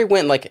Corey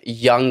went like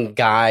young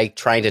guy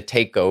trying to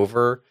take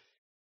over.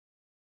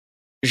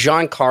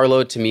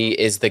 Giancarlo to me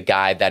is the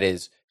guy that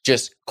is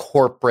just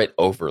corporate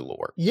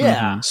overlord.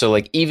 Yeah. So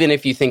like even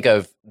if you think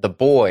of The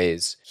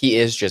Boys, he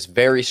is just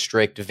very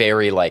strict,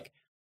 very like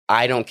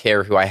I don't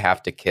care who I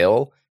have to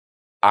kill.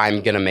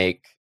 I'm gonna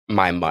make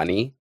my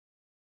money.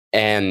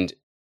 And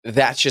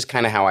that's just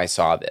kind of how I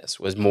saw this,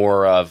 was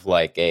more of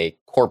like a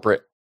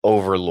corporate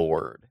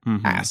overlord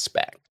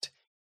aspect.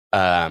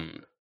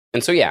 And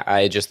so, yeah,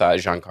 I just thought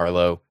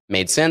Giancarlo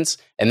made sense.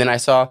 And then I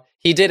saw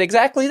he did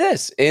exactly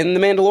this in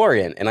The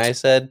Mandalorian. And I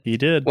said, he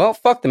did. Well,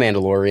 fuck The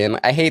Mandalorian.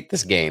 I hate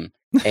this game.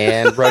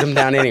 And wrote him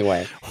down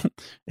anyway.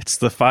 It's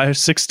the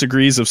 5-6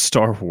 degrees of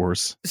Star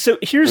Wars. So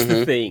here's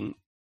the thing.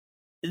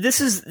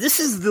 this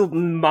is the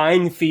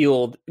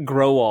minefield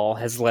Growl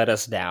has led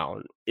us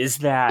down, is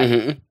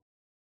that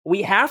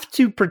we have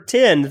to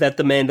pretend that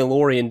the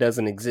Mandalorian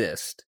doesn't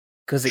exist,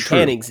 because it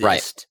can't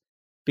exist,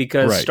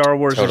 because Star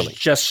Wars is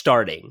just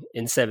starting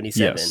in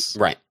 77. Yes.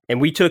 Right. And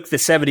we took the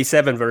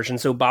 77 version,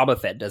 so Boba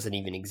Fett doesn't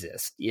even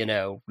exist,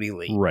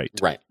 really. Right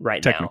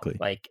technically.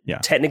 now. Like,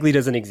 technically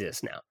doesn't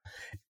exist now.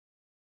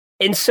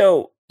 And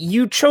so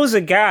you chose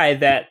a guy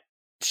that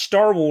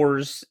Star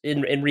Wars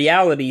in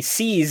reality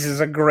sees as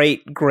a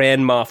great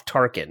Grand Moff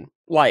Tarkin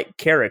like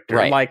character.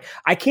 Right. Like,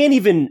 I can't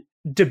even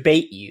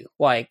debate you.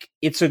 Like,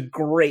 it's a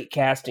great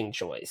casting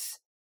choice.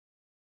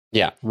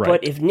 Yeah. Right.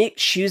 But if Nick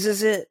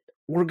chooses it,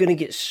 we're going to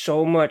get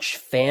so much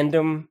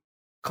fandom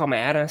come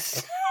at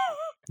us.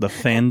 The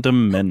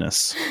fandom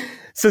menace.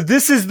 So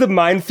this is the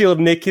minefield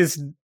Nick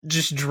has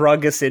just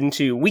drug us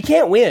into. We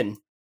can't win.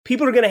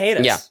 People are going to hate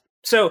us. Yeah.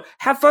 So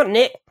have fun,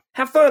 Nick.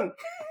 Have fun.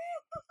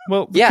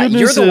 Well, yeah,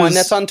 you're the one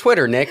that's on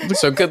Twitter, Nick.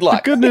 So good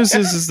luck. The good news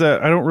is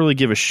that I don't really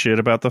give a shit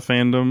about the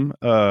fandom.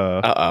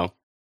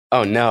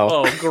 Oh no.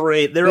 Oh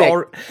great. They're Nick,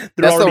 all.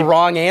 That's the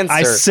wrong answer.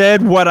 I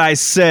said what I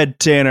said,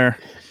 Tanner.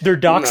 They're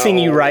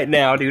doxing you right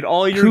now, dude.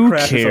 All your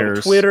crap is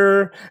on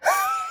Twitter.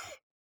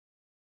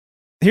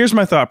 Here's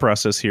my thought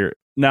process here.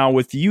 Now,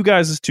 with you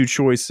guys' two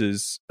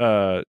choices,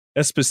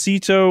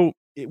 Esposito,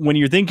 when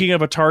you're thinking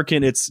of a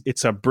Tarkin,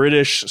 it's a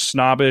British,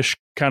 snobbish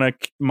kind of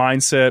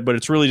mindset, but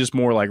it's really just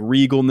more like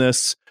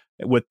regalness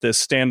with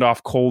this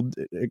standoff, cold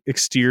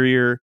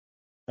exterior.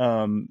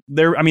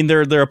 They're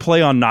a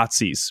play on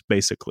Nazis,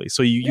 basically.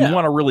 So you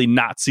want to really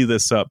Nazi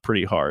this up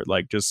pretty hard,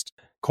 like just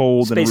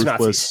cold Space and ruthless.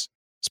 Nazis.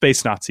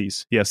 Space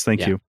Nazis. Yes,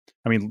 thank you.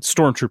 I mean,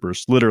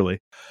 stormtroopers, literally.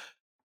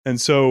 And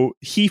so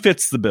he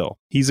fits the bill.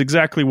 He's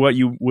exactly what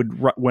you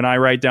would, when I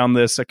write down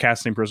this, a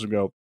casting person would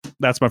go,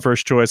 that's my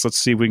first choice. Let's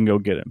see if we can go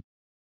get him.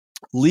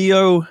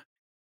 Leo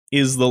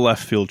is the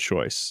left field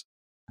choice.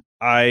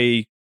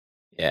 It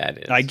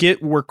is. I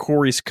get where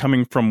Corey's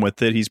coming from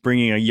with it. He's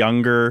bringing a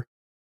younger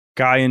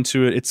guy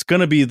into it. It's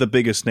going to be the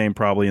biggest name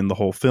probably in the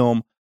whole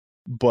film.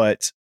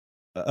 But,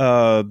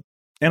 and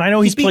I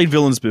know he's played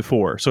villains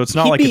before, so it's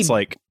not like it's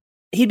like...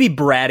 He'd be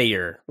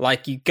brattier.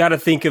 Like, you got to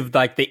think of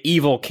like the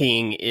evil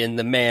king in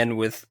The Man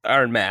with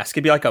Iron Mask.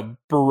 It'd be like a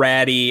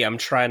bratty, I'm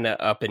trying to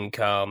up and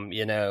come,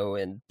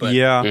 but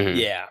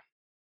yeah.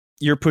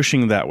 You're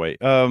pushing that way.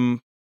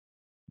 I'm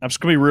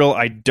just going to be real.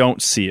 I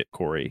don't see it,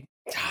 Corey.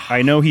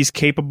 I know he's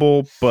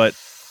capable, but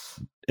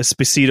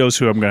Esposito's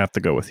who I'm going to have to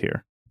go with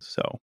here.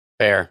 So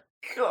fair.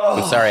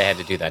 I'm sorry I had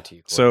to do that to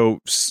you, Corey. So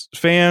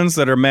fans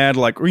that are mad,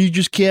 like, are you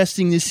just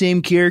casting the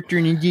same character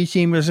and you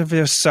same as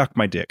if suck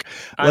my dick?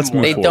 Let's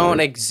move They forward. don't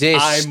exist.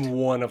 I'm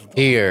one of them.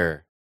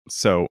 Here.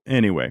 So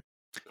anyway,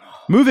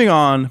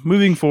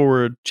 moving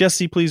forward,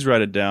 Jesse, please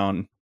write it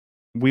down.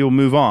 We will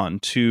move on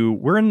to,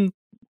 we're in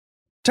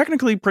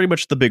technically pretty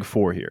much the big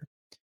four here.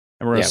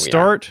 And we're going to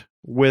start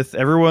with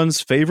everyone's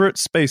favorite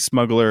space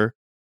smuggler,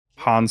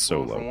 Han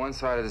Solo. From one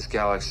side of this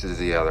galaxy to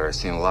the other, I've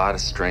seen a lot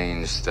of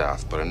strange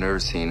stuff, but I've never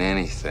seen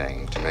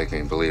anything to make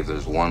me believe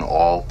there's one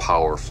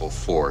all-powerful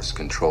force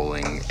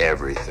controlling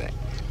everything.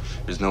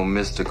 There's no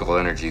mystical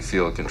energy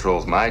field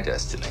controls my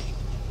destiny.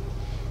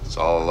 It's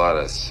all a lot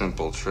of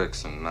simple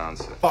tricks and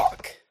nonsense.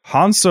 Fuck.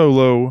 Han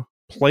Solo,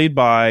 played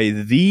by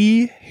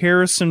the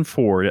Harrison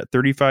Ford at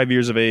 35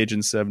 years of age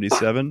in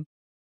 77.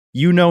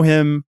 You know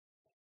him.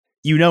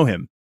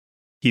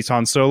 He's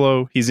Han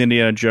Solo. He's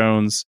Indiana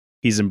Jones.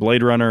 He's in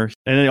Blade Runner,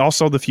 and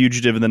also The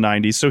Fugitive in the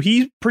 90s. So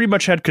he pretty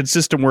much had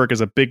consistent work as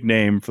a big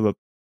name for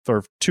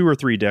 2 or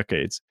 3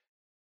 decades.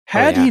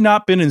 Had he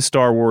not been in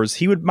Star Wars,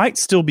 he might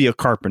still be a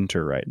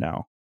carpenter right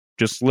now,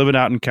 just living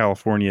out in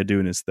California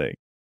doing his thing.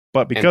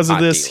 But because of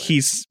this,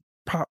 he's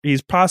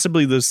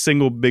possibly the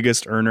single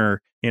biggest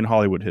earner in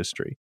Hollywood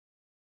history.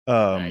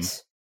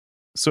 Nice.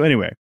 So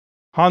anyway,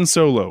 Han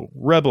Solo,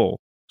 rebel,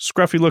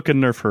 scruffy-looking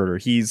nerf herder.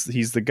 He's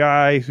the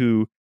guy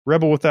who...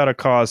 rebel without a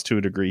cause to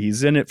a degree.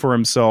 He's in it for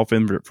himself,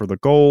 in it for the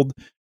gold.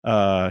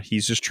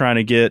 He's just trying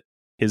to get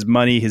his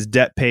money, his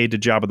debt paid to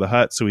Jabba the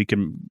Hutt so he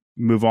can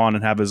move on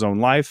and have his own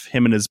life.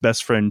 Him and his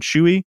best friend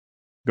Chewie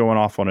going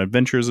off on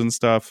adventures and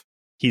stuff.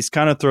 He's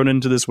kind of thrown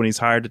into this when he's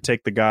hired to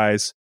take the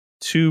guys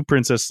to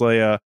Princess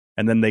Leia,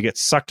 and then they get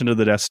sucked into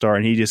the Death Star,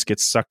 and he just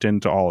gets sucked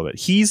into all of it.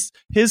 He is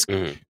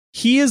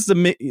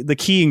the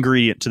key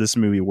ingredient to this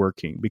movie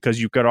working, because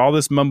you've got all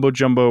this mumbo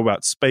jumbo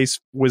about space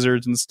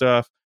wizards and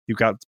stuff. You've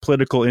got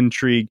political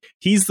intrigue.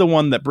 He's the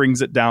one that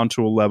brings it down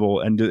to a level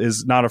and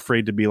is not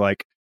afraid to be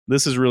like,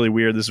 this is really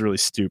weird. This is really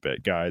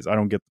stupid, guys. I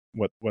don't get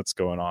what's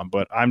going on,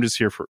 but I'm just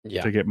here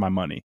to get my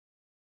money.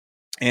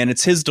 And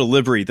it's his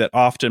delivery that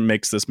often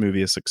makes this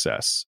movie a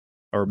success,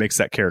 or makes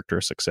that character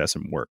a success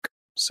and work.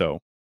 So,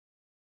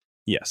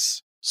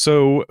 yes.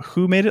 So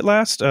who made it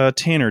last?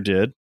 Tanner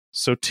did.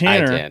 So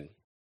Tanner, I did.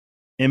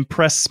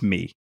 Impress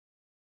me.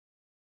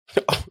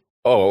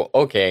 Oh,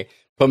 okay.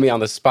 Put me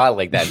on the spot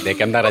like that,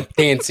 Nick. I'm not a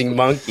dancing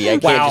monkey. I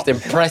can't just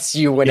impress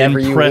you whenever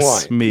you want.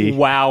 Impress me.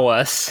 Wow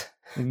us.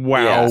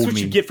 Wow. That's what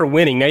you get for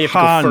winning. Now you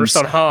have to go first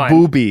on Han.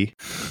 Booby.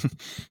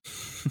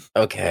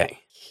 Okay.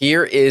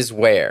 Here is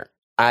where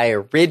I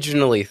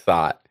originally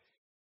thought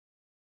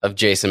of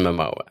Jason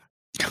Momoa.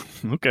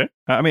 Okay.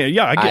 I mean,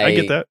 yeah, I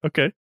get that.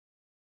 Okay.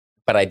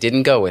 But I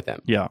didn't go with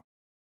him. Yeah.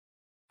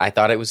 I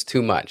thought it was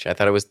too much. I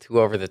thought it was too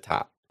over the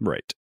top.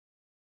 Right.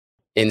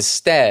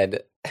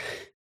 Instead,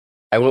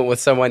 I went with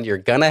someone you're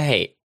going to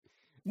hate.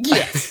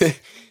 Yes.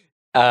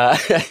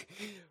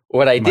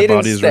 What I did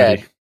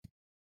instead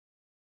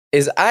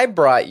is I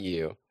brought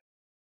you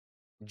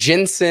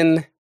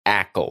Jensen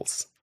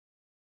Ackles.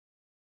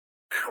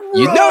 Gross.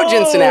 You know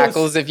Jensen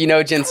Ackles if you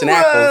know Jensen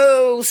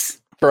Ackles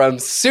from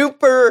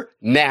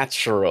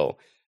Supernatural.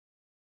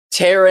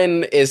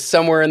 Taron is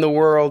somewhere in the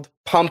world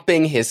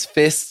pumping his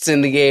fists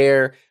in the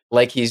air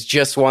like he's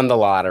just won the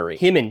lottery.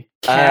 Him and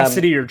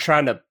Cassidy are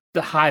trying to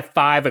high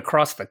five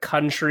across the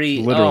country.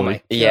 Literally. Oh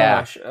my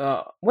gosh.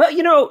 Yeah. Well,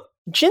 you know,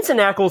 Jensen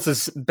Ackles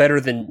is better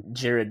than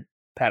Jared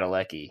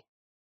Padalecki.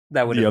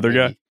 That would the other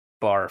guy.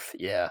 Barf.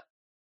 Yeah.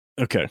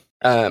 Okay.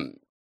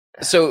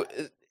 So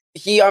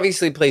he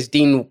obviously plays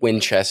Dean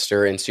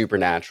Winchester in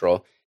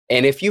Supernatural,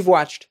 and if you've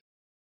watched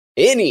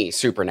any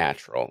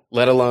Supernatural,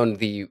 let alone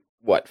the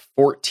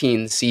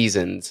 14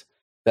 seasons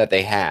that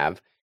they have,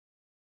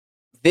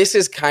 this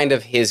is kind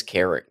of his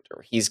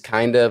character. He's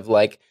kind of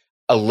like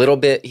a little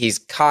bit, he's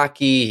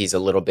cocky, he's a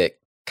little bit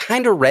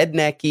kind of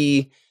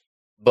rednecky,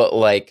 but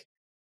like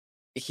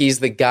he's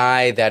the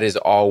guy that is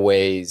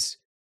always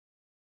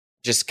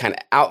just kind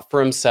of out for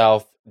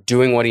himself,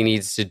 doing what he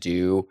needs to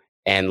do,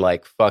 and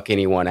like fuck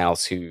anyone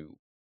else who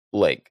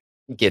like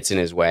gets in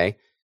his way.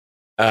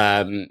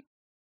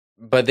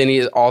 But then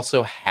he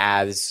also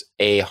has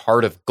a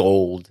heart of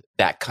gold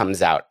that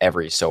comes out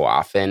every so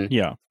often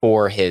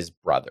for his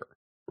brother,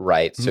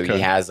 right? So he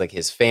has like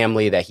his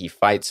family that he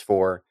fights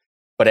for,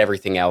 but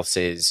everything else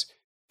is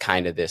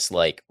kind of this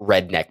like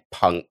redneck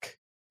punk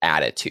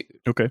attitude.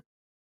 Okay.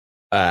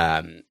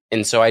 And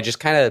so I just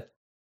kind of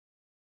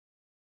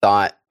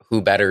thought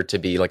who better to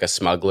be like a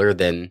smuggler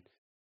than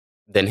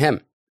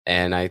him.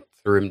 And I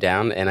threw him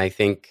down, and I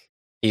think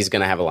he's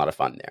going to have a lot of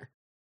fun there.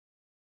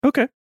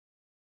 Okay.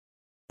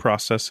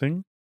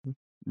 Processing,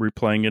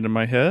 replaying it in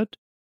my head.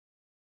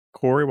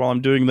 Corey, while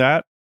I'm doing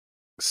that,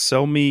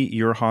 sell me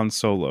your Han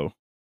Solo.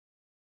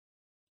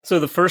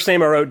 So the first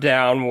name I wrote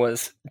down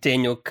was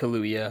Daniel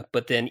Kaluuya,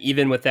 but then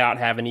even without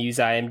having to use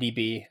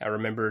IMDb, I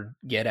remembered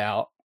Get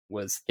Out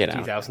was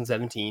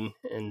 2017,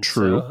 and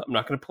True. So I'm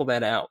not going to pull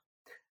that out.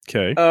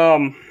 Okay.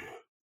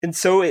 And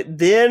so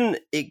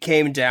it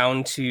came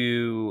down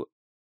to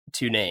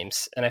two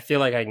names, and I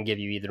feel like I can give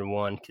you either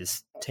one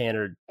because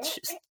Tanner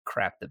just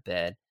crapped the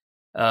bed.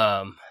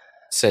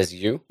 Says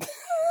you.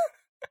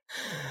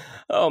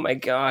 Oh my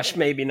gosh,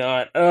 maybe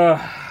not. I'm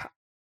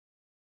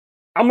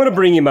gonna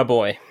bring you my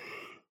boy.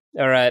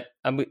 All right.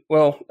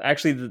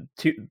 Actually,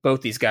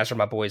 both these guys are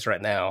my boys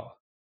right now,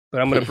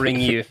 but I'm gonna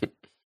bring you.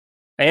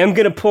 I am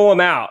gonna pull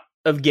him out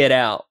of Get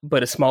Out,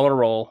 but a smaller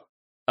role.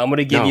 I'm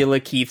gonna give you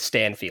Lakeith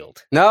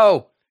Stanfield.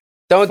 No,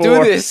 don't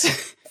do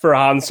this for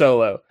Han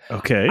Solo.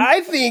 Okay. I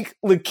think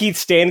Lakeith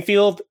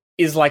Stanfield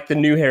is like the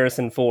new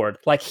Harrison Ford.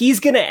 Like, he's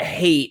going to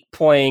hate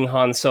playing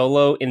Han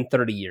Solo in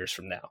 30 years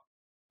from now.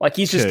 Like,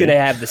 he's just going to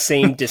have the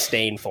same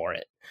disdain for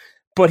it.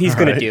 But he's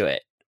going to do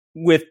it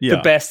with the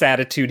best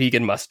attitude he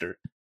can muster.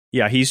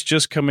 Yeah, he's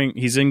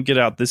in Get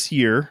Out this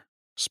year,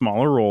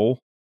 smaller role.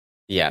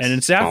 Yes. And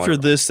it's after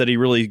this that he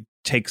really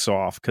takes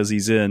off, because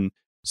he's in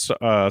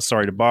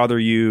Sorry to Bother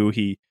You.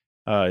 He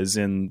has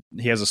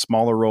a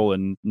smaller role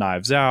in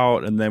Knives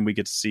Out, and then we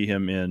get to see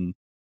him in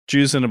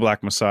Judas and the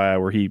Black Messiah,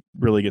 where he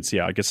really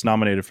gets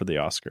nominated for the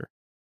Oscar.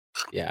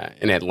 Yeah,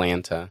 in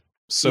Atlanta.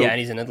 And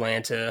he's in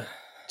Atlanta.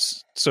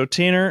 So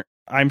Tanner,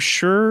 I'm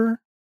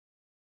sure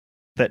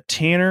that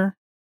Taron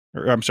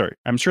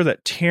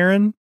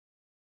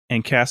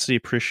and Cassidy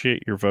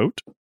appreciate your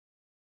vote.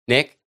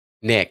 Nick,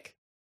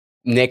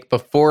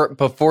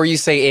 before you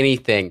say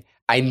anything,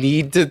 I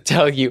need to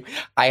tell you,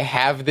 I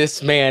have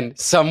this man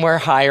somewhere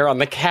higher on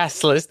the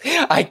cast list.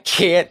 I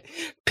can't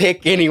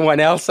pick anyone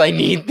else. I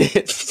need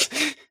this.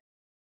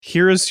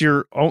 Here is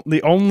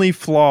the only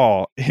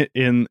flaw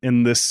in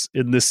this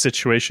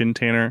situation,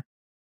 Tanner,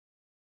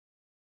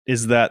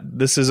 is that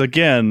this is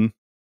again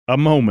a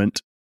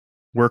moment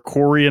where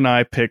Corey and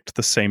I picked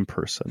the same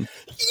person.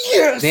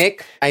 Yes!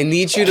 Nick, I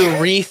need you to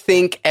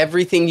rethink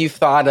everything you've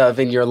thought of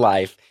in your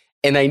life,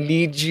 and I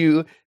need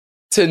you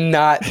to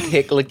not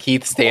pick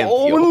Lakeith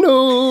Stanfield. Oh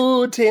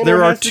no, Tanner,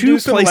 there are two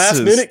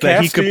places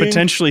that he could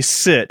potentially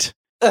sit.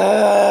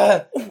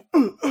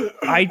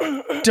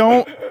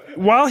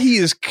 While he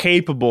is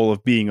capable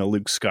of being a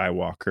Luke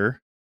Skywalker,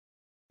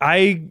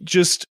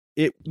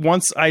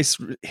 once I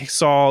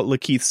saw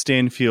Lakeith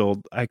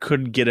Stanfield, I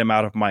couldn't get him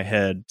out of my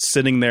head.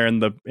 Sitting there in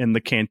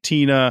the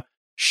cantina,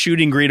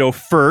 shooting Greedo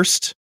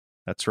first.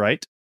 That's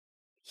right.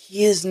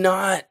 He does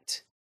not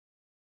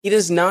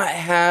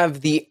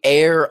have the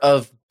air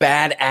of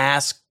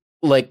badassery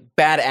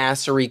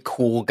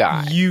cool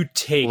guy. You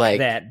take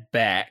that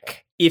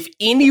back. If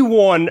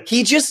anyone,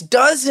 he just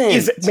doesn't.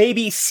 Is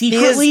maybe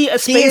secretly a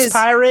space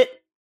pirate.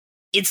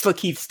 it's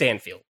Lakeith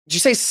Stanfield. Did you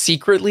say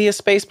secretly a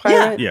space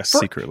pirate? Yes,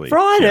 secretly. For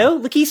all I know,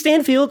 Lakeith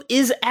Stanfield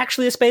is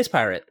actually a space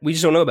pirate. We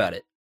just don't know about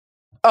it.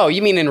 Oh,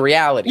 you mean in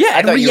reality? Yeah,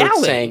 I thought in you were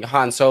reality. saying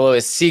Han Solo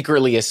is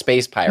secretly a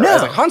space pirate. No. I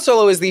was like, Han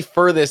Solo is the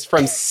furthest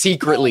from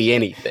secretly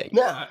anything.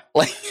 No.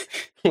 Like,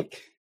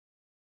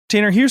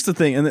 Tanner, here's the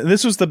thing, and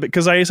this was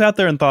because I sat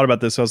there and thought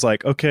about this. I was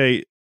like,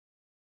 okay,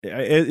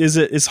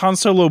 is Han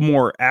Solo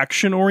more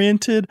action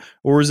oriented,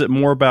 or is it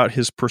more about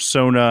his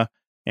persona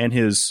and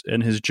his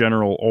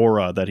general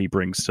aura that he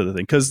brings to the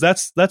thing? Because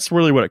that's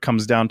really what it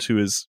comes down to.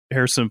 Is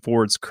Harrison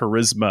Ford's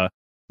charisma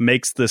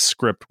makes this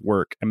script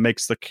work and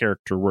makes the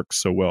character work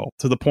so well,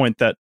 to the point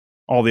that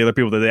all the other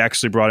people that they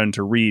actually brought in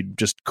to read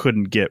just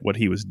couldn't get what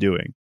he was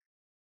doing.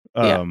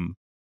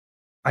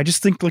 I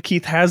just think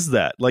Lakeith has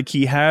that. Like,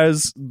 he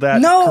has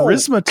that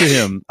charisma to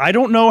him. I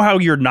don't know how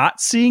you're not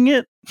seeing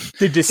it.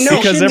 The decision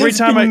because every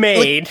time I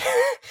made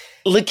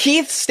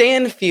Lakeith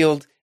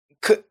Stanfield,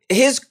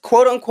 his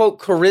quote unquote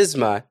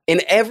charisma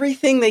in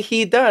everything that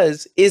he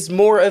does is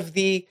more of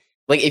the,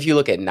 like, if you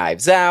look at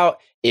Knives Out,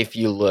 if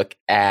you look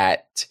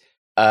at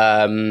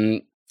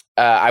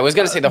I was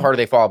going to say The Harder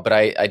They Fall, but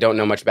I don't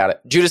know much about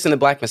it. Judas and the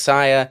Black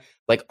Messiah,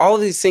 like all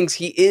of these things,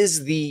 he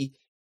is the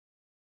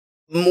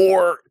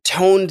more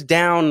toned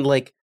down,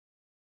 like,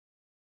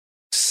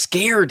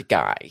 scared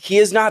guy. He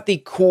is not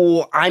the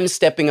cool, I'm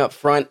stepping up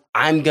front,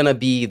 I'm going to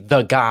be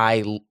the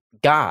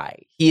guy.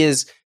 He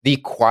is the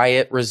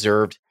quiet,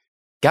 reserved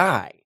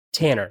guy.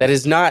 Tanner. That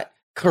is not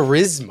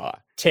charisma.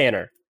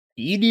 Tanner,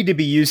 you need to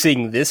be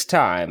using this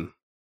time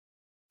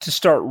to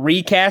start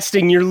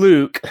recasting your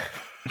Luke.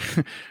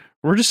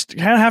 We're just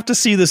gonna have to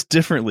see this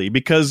differently,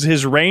 because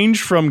his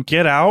range from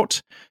Get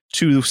Out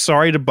to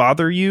Sorry to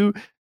Bother You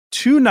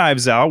to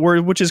Knives Out,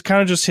 which is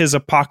kind of just his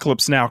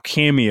Apocalypse Now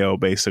cameo,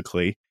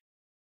 basically,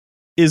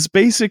 is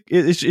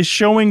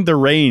showing the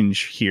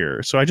range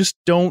here. So I just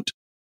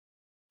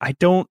I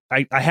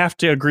have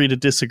to agree to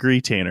disagree,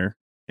 Tanner.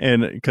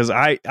 And because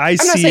I'm not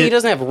saying he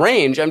doesn't have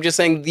range. I'm just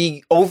saying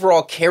the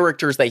overall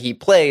characters that he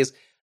plays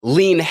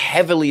lean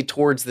heavily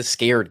towards the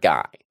scared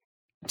guy.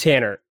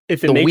 Tanner,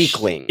 if it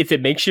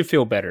makes you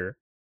feel better,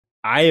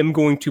 I am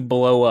going to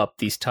blow up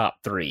these top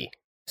 3.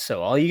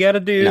 So all you got to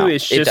do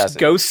is just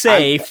go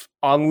safe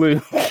on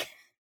Luke.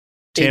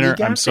 Tanner,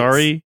 I'm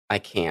sorry, I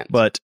can't.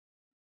 But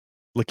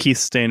Lakeith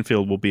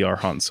Stanfield will be our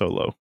Han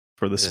Solo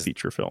for this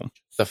feature film.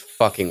 It's the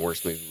fucking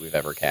worst movie we've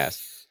ever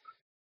cast.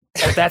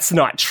 Oh, that's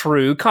not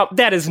true.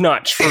 That is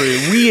not true.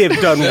 We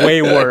have done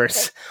way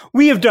worse.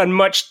 We have done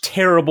more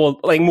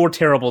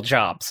terrible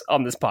jobs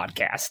on this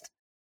podcast.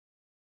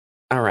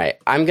 All right.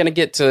 I'm going to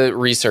get to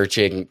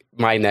researching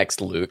my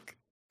next Luke.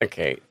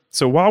 Okay.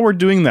 So while we're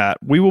doing that,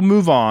 we will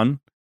move on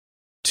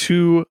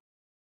to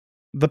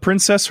the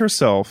princess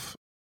herself,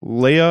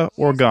 Leia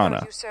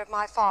Organa. You served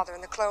my father in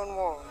the Clone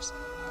Wars.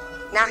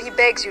 Now he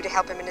begs you to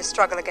help him in his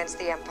struggle against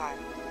the Empire.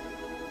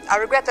 I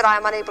regret that I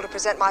am unable to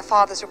present my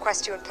father's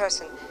request to you in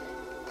person,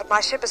 but my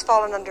ship has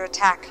fallen under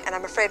attack, and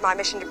I'm afraid my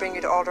mission to bring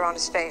you to Alderaan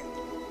has failed.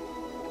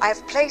 I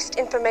have placed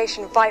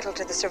information vital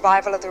to the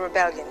survival of the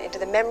rebellion into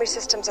the memory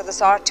systems of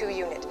this R2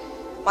 unit.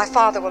 My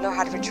father will know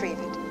how to retrieve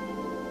it.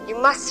 You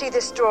must see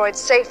this droid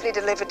safely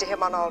delivered to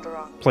him on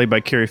Alderaan. Played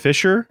by Carrie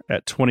Fisher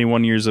at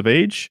 21 years of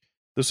age.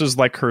 This is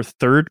like her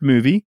 3rd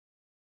movie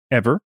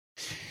ever.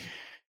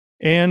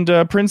 And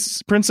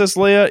Princess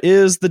Leia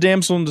is the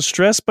damsel in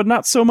distress, but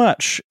not so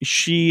much.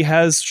 She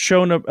has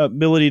shown an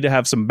ability to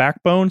have some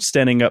backbone,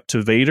 standing up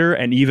to Vader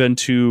and even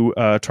to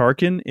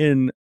Tarkin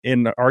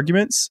in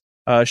arguments.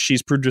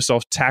 She's proved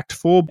herself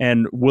tactful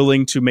and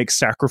willing to make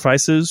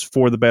sacrifices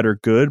for the better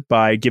good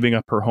by giving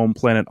up her home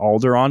planet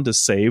Alderaan to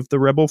save the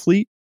Rebel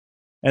fleet.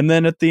 And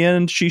then at the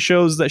end, she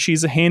shows that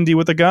she's handy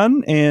with a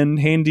gun and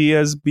handy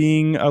as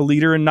being a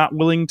leader and not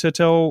willing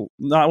to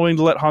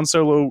let Han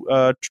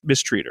Solo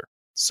mistreat her.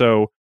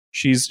 So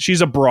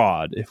she's a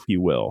broad, if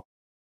you will.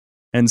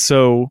 And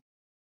so,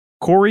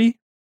 Corey,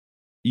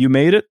 you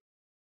made it.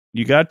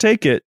 You got to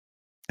take it.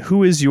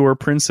 Who is your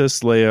Princess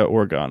Leia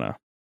Organa?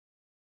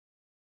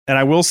 And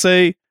I will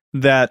say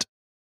that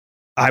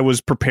I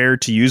was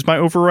prepared to use my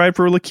override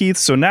for Lakeith,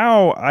 so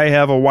now I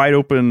have a wide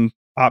open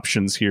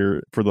options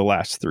here for the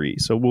last 3.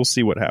 So we'll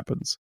see what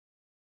happens.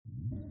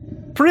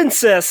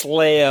 Princess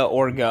Leia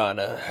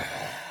Organa.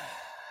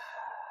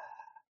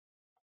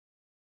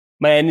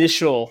 My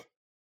initial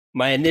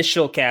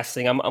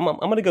casting. I'm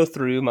going to go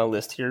through my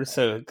list here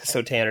so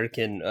Tanner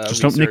can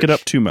just don't nick it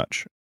up too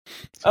much.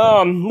 No,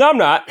 I'm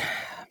not.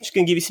 I'm just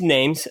going to give you some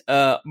names.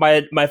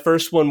 My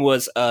first one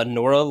was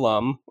Nora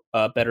Lum,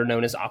 better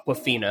known as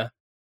Awkwafina.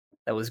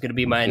 That was going to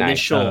be my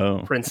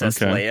initial Princess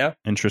Leia.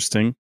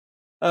 Interesting.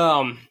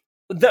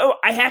 Though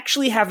I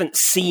actually haven't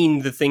seen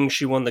the thing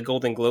she won the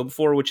Golden Globe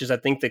for, which is, I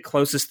think, the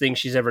closest thing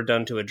she's ever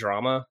done to a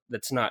drama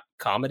that's not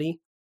comedy.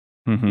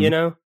 Mm-hmm. You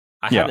know?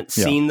 I haven't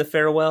seen The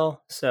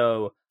Farewell,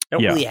 so I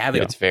don't really have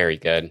it. It's very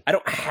good. I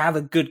don't have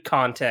a good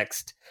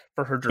context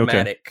for her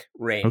dramatic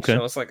range. Okay.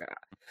 So it's like...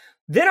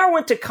 Then I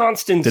went to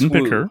Constance Wu.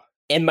 Didn't pick her.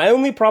 And my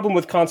only problem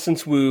with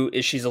Constance Wu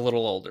is she's a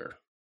little older.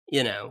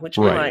 You know, which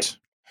I'm like...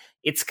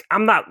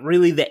 I'm not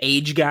really the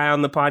age guy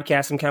on the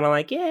podcast. I'm kind of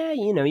like, yeah,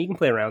 you can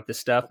play around with this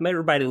stuff.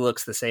 Everybody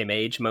looks the same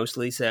age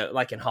mostly. So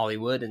like in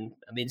Hollywood, and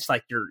I mean, it's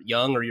like you're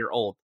young or you're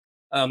old.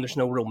 There's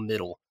no real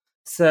middle.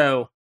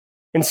 So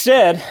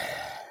instead,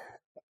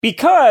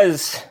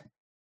 because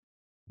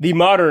the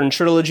modern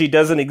trilogy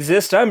doesn't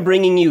exist, I'm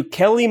bringing you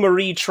Kelly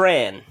Marie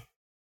Tran,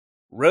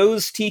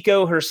 Rose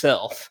Tico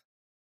herself.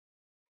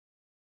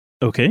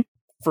 Okay.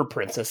 For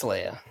Princess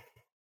Leia.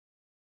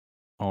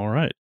 All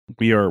right.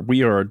 We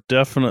are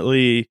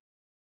definitely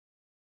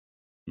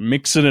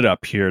mixing it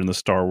up here in the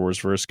Star Wars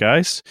verse,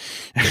 guys.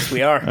 Yes,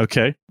 we are.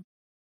 Okay.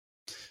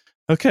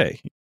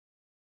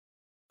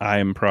 I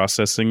am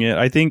processing it.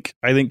 I think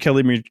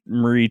Kelly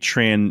Marie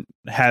Tran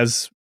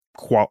has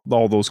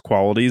all those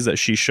qualities that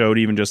she showed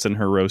even just in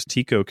her Rose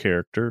Tico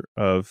character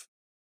of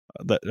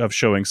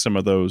showing some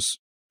of those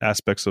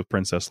aspects of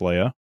Princess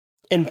Leia.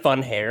 And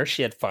fun hair.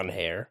 She had fun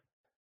hair.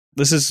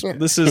 This is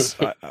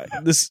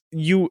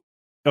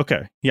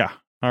okay. Yeah.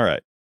 All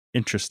right.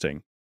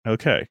 Interesting.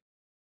 Okay.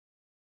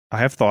 I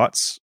have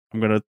thoughts.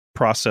 I'm going to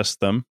process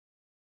them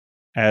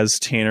as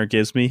Tanner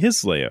gives me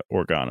his Leia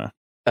Organa.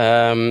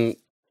 My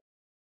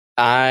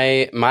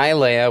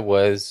Leia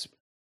was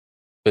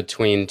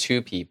between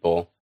two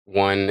people.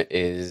 One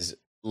is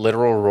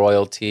literal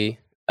royalty,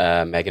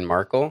 Meghan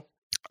Markle.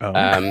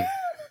 Oh.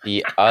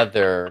 The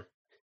other,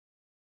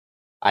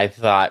 I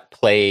thought,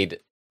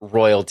 played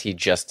royalty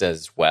just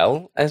as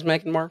well as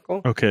Meghan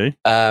Markle. Okay.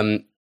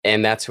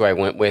 And that's who I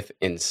went with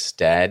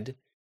instead.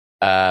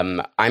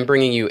 I'm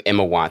bringing you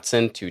Emma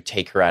Watson to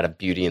take her out of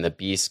Beauty and the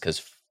Beast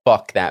because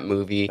fuck that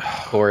movie.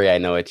 Corey, I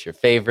know it's your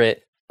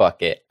favorite.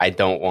 Fuck it. I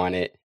don't want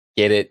it.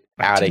 Get it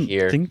out of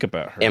here. Think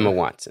about her. Emma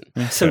Watson.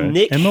 Okay. So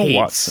Nick Emma hates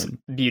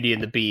Watson. Beauty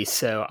and the Beast,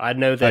 so I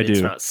know that it's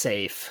not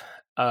safe.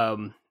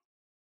 Though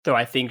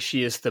I think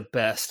she is the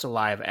best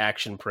live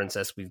action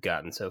princess we've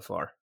gotten so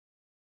far.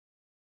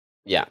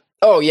 Yeah.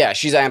 Oh yeah,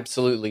 she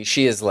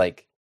is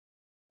like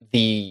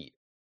the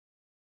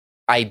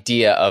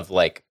idea of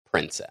like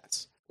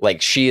princess.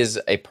 Like she is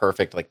a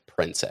perfect like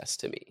princess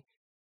to me.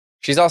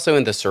 She's also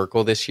in The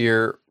Circle this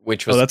year,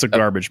 which was that's a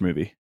garbage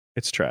movie.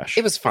 It's trash.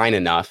 It was fine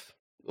enough.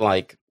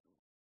 Like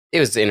it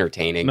was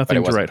entertaining. Nothing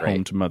but it to wasn't write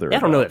home to mother. I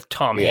don't know if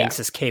Tom Hanks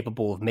is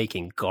capable of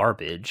making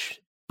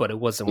garbage, but it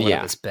wasn't one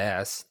of his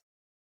best.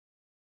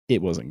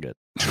 It wasn't good.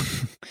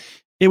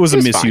 It was a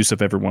misuse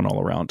of everyone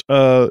all around.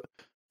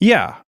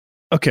 Yeah.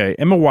 Okay.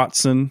 Emma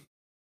Watson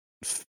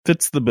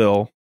fits the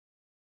bill.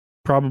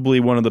 Probably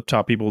one of the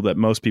top people that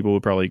most people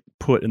would probably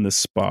put in this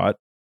spot.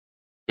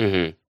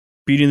 Mm-hmm.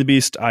 Beauty and the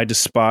Beast, I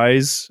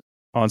despise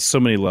on so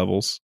many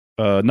levels.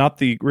 Not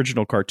the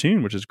original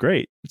cartoon, which is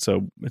great.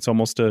 So it's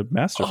almost a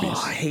masterpiece.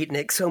 Oh, I hate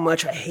Nick so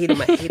much. I hate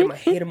him. I hate him. I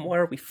hate him. Why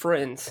are we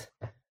friends?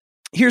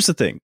 Here's the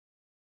thing.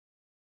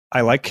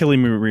 I like Kelly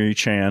Marie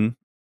Tran,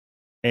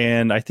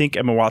 and I think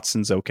Emma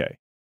Watson's okay.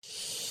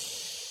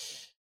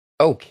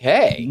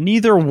 Okay.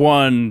 Neither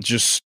one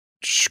just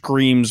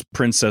screams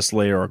Princess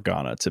Leia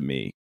Organa to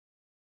me.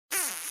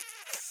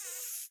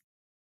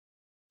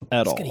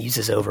 At all. He's going to use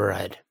his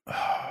override.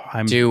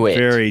 I'm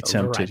very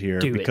tempted here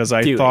because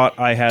I thought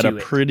I had a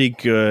pretty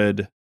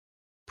good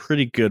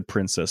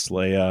Princess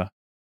Leia.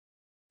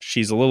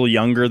 She's a little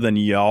younger than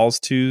y'all's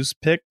two's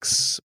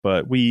picks,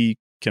 but we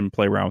can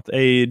play around with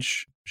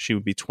age. She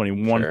would be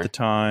 21 at the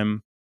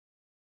time.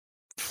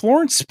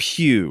 Florence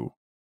Pugh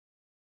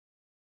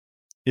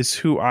is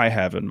who I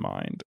have in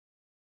mind.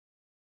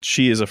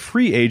 She is a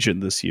free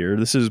agent this year.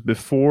 This is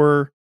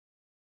before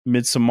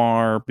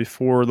Midsommar,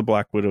 before the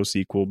Black Widow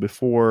sequel,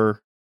 before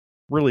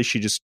really she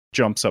just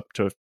jumps up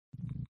to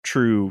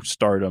true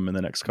stardom in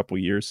the next couple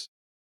years.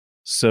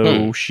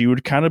 So she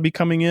would kind of be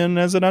coming in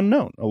as an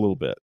unknown a little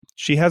bit.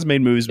 She has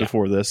made movies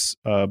before this,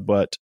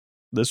 but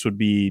this would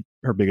be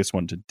her biggest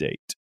one to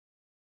date.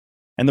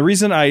 And the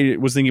reason I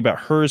was thinking about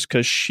her is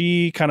because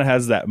she kind of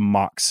has that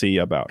moxie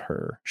about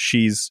her.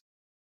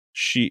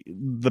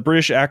 The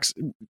British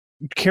accent.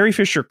 Carrie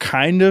Fisher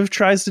kind of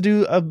tries to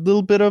do a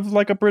little bit of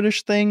like a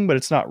British thing, but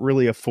it's not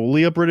really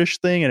fully a British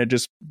thing, and it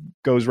just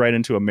goes right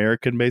into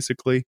American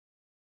basically.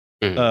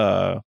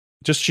 I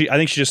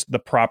think she's just the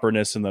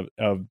properness and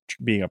of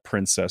being a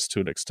princess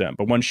to an extent.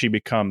 But when she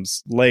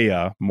becomes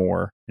Leia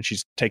more, and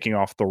she's taking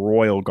off the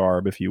royal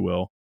garb, if you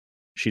will,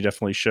 she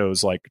definitely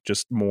shows like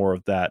just more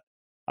of that.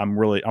 I'm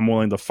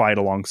willing to fight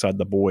alongside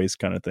the boys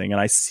kind of thing, and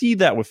I see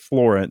that with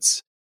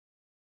Florence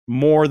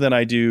more than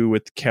I do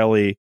with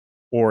Kelly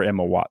or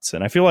Emma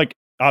Watson. I feel like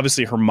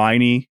obviously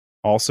Hermione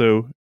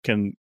also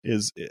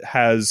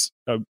has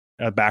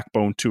a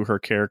backbone to her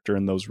character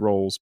in those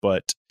roles,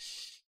 but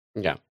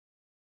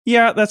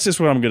yeah, that's just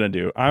what I'm gonna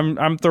do.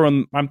 I'm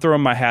throwing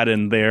my hat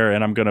in there,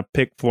 and I'm gonna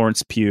pick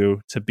Florence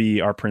Pugh to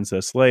be our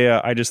Princess Leia.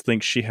 I just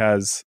think she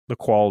has the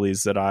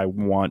qualities that I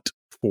want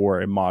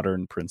for a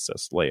modern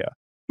Princess Leia.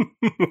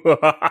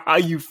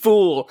 You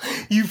fool!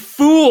 You're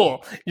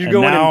and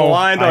going in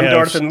blind on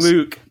Darth and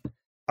Luke.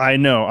 I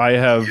know. I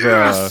have.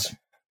 Yes!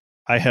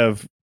 I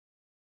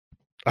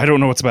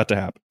don't know what's about to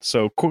happen.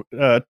 So,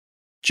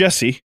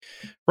 Jesse,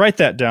 write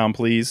that down,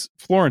 please.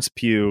 Florence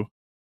Pugh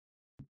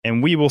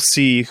and we will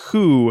see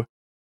who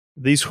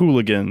these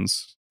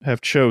hooligans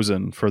have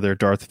chosen for their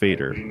Darth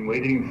Vader. I've been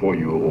waiting for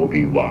you,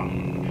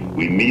 Obi-Wan.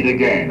 We meet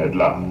again at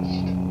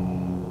last.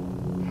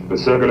 The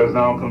circle is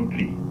now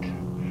complete.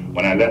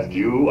 When I left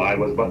you, I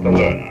was but the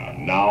learner.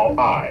 Now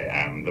I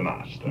am the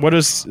master. What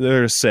is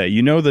there to say?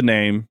 You know the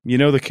name, you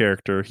know the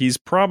character. He's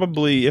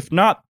probably, if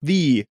not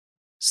the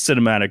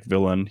cinematic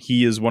villain,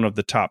 he is one of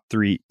the top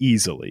 3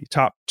 easily.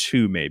 Top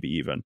 2 maybe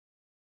even.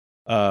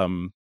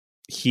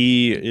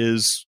 He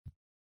is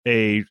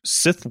a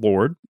Sith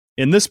Lord.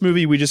 In this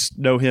movie, we just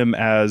know him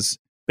as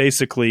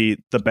basically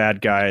the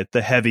bad guy,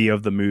 the heavy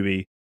of the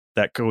movie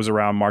that goes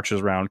around,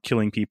 marches around,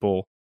 killing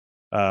people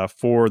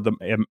for the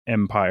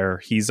Empire.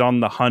 He's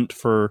on the hunt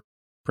for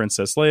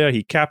Princess Leia.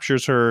 He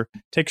captures her,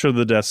 takes her to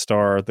the Death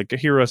Star. The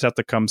heroes have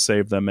to come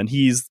save them, and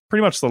he's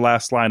pretty much the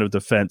last line of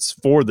defense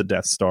for the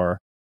Death Star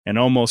and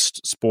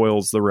almost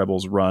spoils the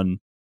Rebels' run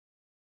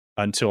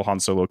until Han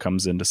Solo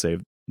comes in to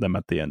save them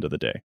at the end of the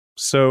day.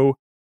 So,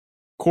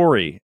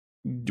 Corey,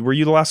 were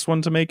you the last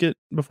one to make it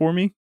before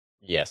me?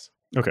 Yes.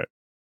 Okay.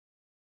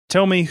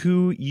 Tell me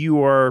who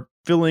you are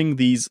filling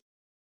these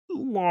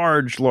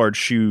large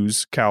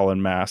shoes, cowl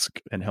and mask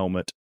and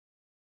helmet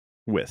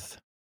with.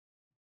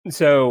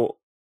 So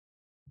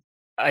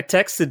I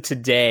texted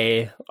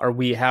today,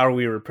 how are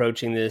we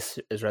approaching this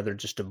as rather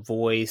just a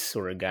voice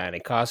or a guy in a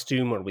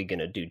costume? Are we going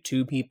to do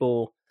 2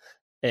 people?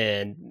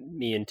 And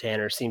me and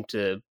Tanner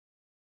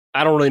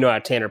I don't really know how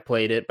Tanner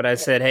played it, but I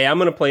said, hey, I'm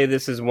going to play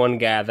this as one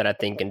guy that I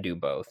think can do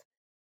both.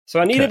 So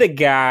I needed a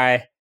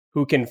guy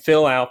who can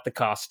fill out the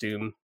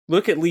costume,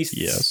 look at least,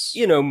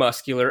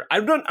 muscular. I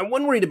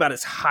wasn't worried about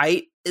his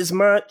height as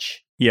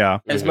much. Yeah.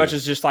 As much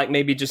as just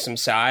maybe just some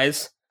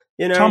size.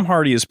 You know? Tom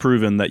Hardy has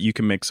proven that you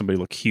can make somebody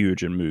look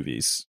huge in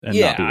movies and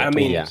not do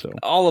that. So.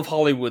 All of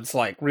Hollywood's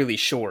really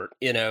short,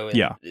 and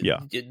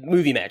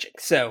movie magic.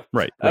 So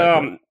right.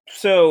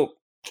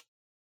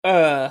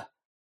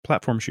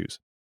 Platform shoes.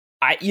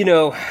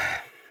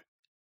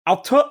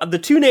 The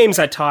 2 names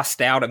I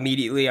tossed out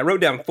immediately. I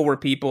wrote down 4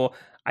 people.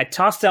 I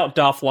tossed out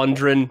Dolph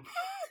Lundgren.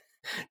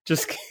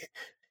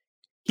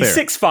 He's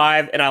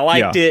 6'5", and I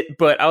liked it,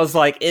 but I was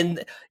like,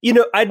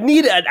 I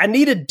need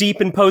a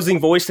deep, imposing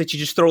voice that you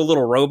just throw a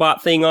little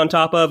robot thing on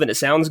top of, and it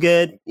sounds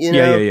good. You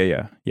know?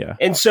 Yeah.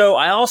 And so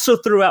I also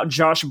threw out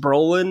Josh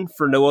Brolin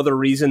for no other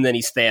reason than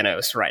he's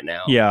Thanos right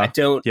now. Yeah, I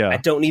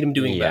don't need him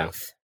doing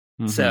both.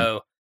 Mm-hmm.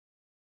 So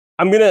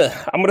I'm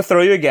gonna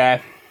throw you a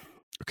guy.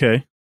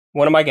 Okay,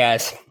 one of my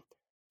guys.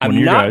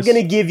 I'm not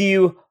gonna give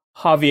you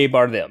Javier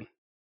Bardem.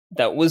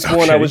 That was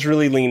one I was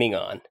really leaning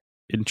on.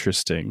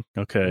 Interesting.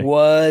 Okay.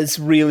 Was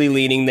really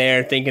leaning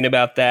there, thinking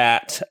about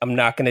that. I'm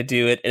not going to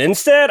do it. And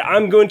instead,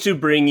 I'm going to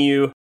bring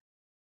you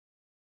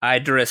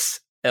Idris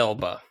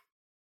Elba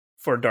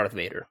for Darth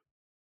Vader.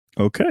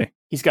 Okay.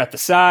 He's got the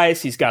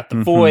size. He's got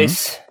the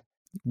voice.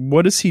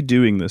 What is he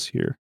doing this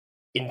year?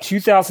 In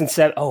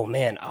 2007. Oh,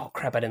 man. Oh,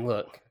 crap. I didn't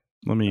look.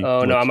 Let me.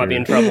 Oh, no. I might be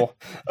in trouble.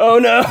 Oh,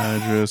 no.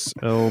 Idris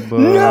Elba.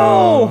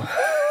 No.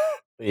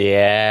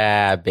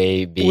 Yeah,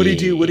 baby. What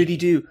did he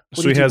do?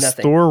 So he has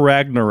nothing. Thor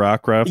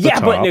Ragnarok right off the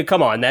top. But no,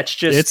 come on, that's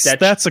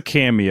a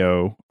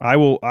cameo. I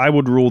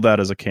would rule that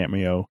as a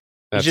cameo.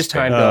 It's just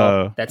timed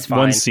up. That's fine.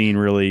 One scene,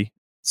 really.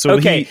 So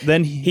he's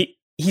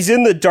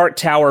in the Dark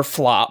Tower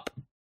flop.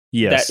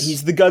 Yes,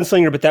 he's the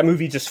gunslinger, but that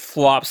movie just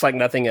flops like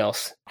nothing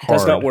else.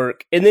 Does not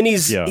work. And then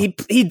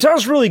he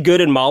does really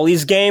good in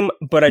Molly's Game,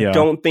 but I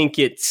don't think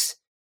it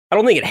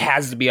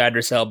has to be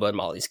Idris Elba in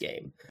Molly's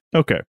Game.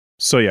 Okay.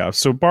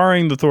 So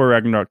barring the Thor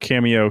Ragnarok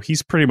cameo,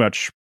 he's pretty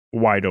much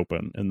wide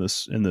open in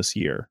this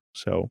year.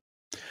 So,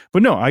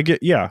 but no,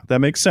 that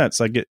makes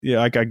sense. I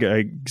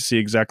see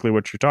exactly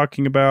what you're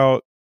talking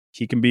about.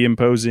 He can be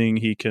imposing.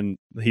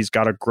 He's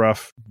got a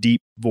gruff,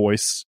 deep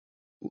voice.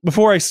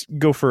 Before I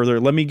go further,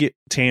 let me get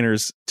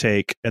Tanner's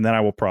take, and then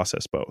I will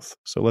process both.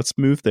 So let's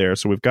move there.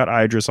 So we've got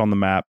Idris on the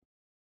map.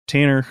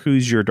 Tanner,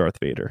 who's your Darth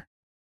Vader?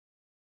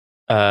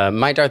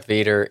 My Darth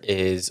Vader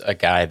is a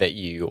guy that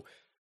you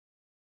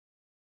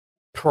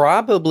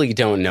probably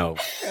don't know.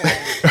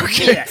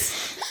 Okay.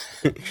 Yes.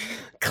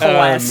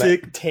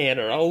 Classic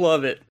Tanner. I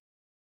love it.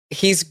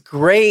 He's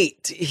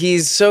great.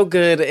 He's so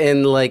good.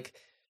 And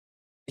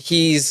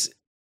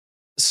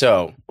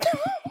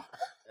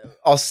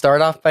I'll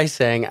start off by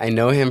saying I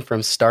know him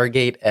from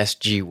Stargate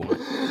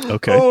SG-1.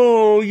 Okay.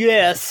 Oh,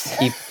 yes.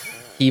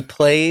 He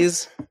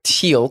plays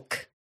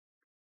Teal'c.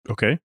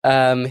 Okay.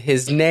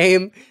 His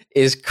name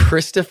is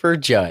Christopher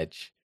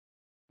Judge.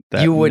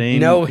 That you would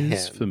name know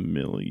is him.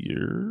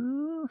 Familiar.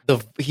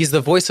 He's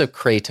the voice of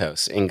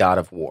Kratos in God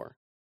of War.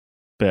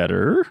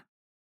 Better.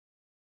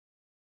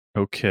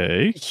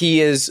 Okay.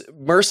 He is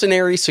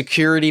mercenary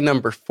security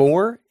number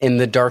 4 in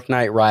The Dark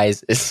Knight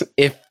Rises.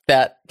 If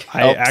that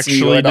helps I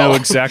actually know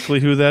exactly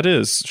who that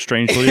is,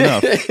 strangely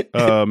enough.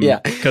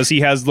 Because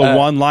he has the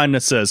one line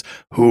that says,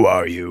 "Who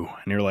are you?"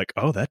 And you're like,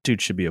 oh, that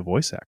dude should be a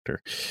voice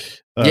actor.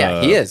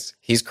 He is.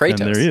 He's Kratos.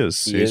 And there he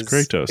is. He's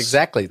Kratos.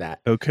 Exactly that.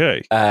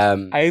 Okay.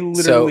 I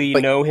literally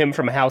know him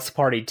from House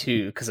Party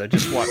 2 because I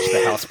just watched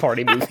the House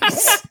Party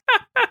movies.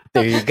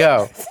 There you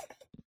go.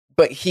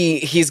 but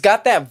he's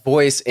got that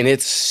voice, and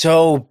it's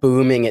so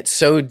booming, it's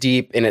so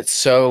deep, and it's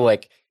so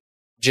like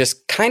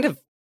just kind of,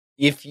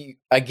 if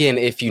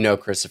you know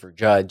Christopher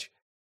Judge,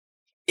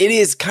 it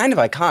is kind of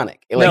iconic.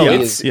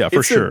 Like,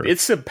 for sure.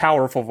 It's a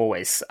powerful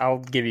voice. I'll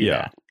give you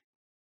that.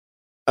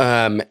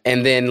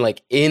 And then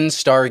like in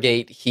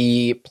Stargate,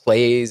 he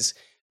plays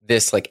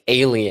this like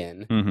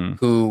alien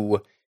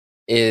who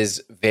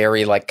is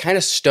very like kind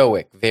of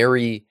stoic,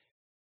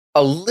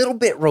 a little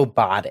bit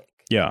robotic.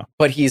 Yeah.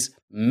 But he's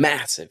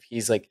massive.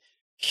 He's like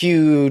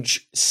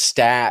huge,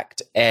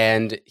 stacked,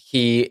 and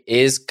he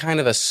is kind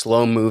of a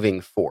slow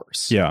moving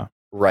force. Yeah.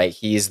 Right.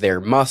 He's their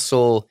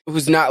muscle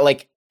who's not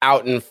like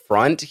out in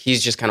front.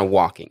 He's just kind of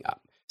walking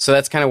up. So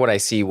that's kind of what I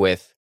see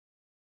with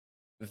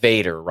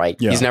Vader, right?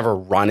 Yeah. He's never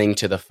running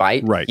to the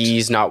fight. Right.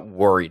 He's not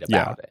worried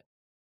about it.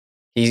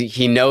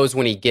 He knows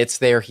when he gets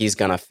there, he's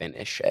going to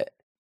finish it.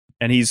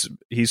 And he's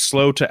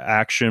slow to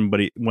action,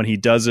 but when he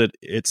does it,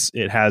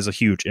 it has a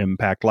huge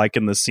impact. Like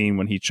in the scene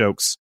when he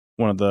chokes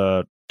one of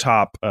the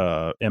top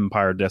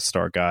Empire Death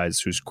Star guys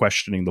who's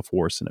questioning the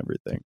Force and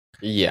everything.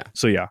 Yeah.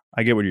 So yeah,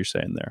 I get what you're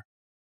saying there.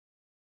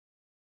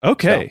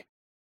 Okay. So,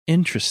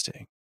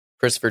 interesting.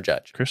 Christopher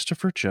Judge.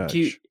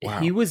 Wow.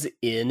 He was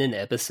in an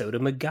episode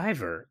of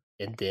MacGyver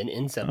and then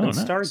ends up in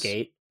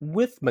Stargate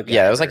with MacGyver.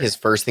 Yeah, that was like his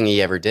first thing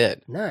he ever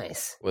did.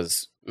 Nice.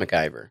 Was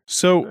MacGyver.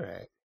 So,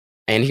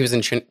 and he was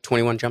in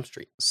 21 Jump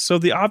Street. So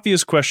the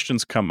obvious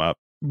questions come up,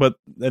 but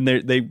then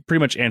they pretty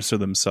much answer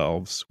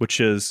themselves, which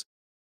is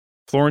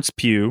Florence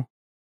Pugh,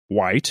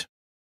 white,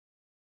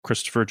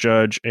 Christopher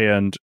Judge,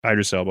 and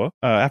Idris Elba,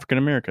 African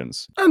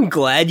Americans. I'm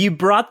glad you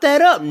brought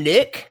that up,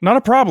 Nick. Not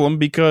a problem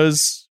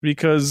because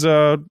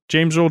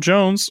James Earl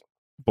Jones,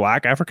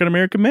 black African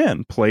American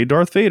man, played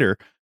Darth Vader.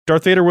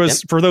 Darth Vader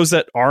was, for those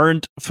that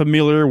aren't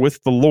familiar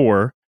with the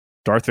lore,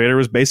 Darth Vader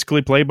was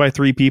basically played by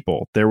three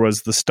people. There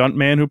was the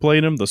stuntman who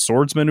played him, the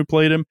swordsman who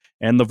played him,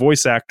 and the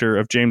voice actor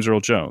of James Earl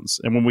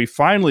Jones. And when we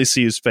finally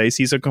see his face,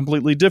 he's a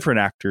completely different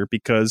actor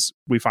because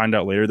we find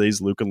out later that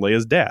he's Luke and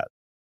Leia's dad.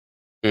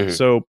 Mm-hmm.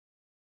 So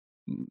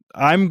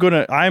I'm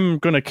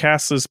gonna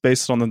cast this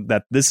based on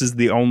that this is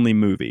the only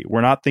movie.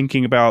 We're not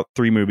thinking about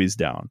 3 movies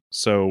down.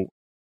 So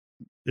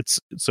it's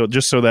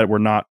just so that we're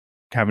not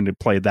having to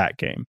play that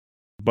game.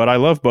 But I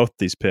love both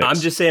these picks. I'm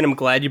just saying I'm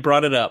glad you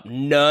brought it up.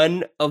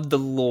 None of the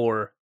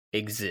lore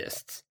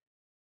exists.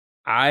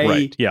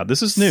 Right. Yeah,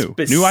 this is new.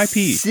 New IP.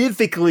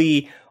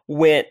 Specifically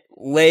went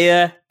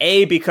Leia,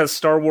 because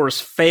Star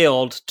Wars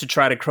failed to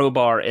try to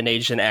crowbar an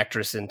Asian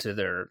actress into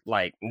their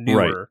like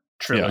newer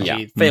trilogy.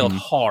 Yeah. Failed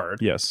hard.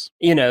 Yes.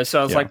 So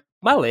I was like,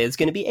 my Leia's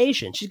going to be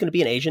Asian. She's going to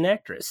be an Asian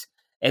actress.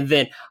 And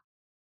then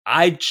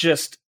I'm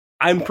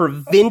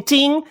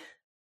preventing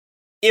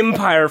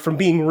Empire from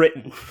being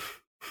written.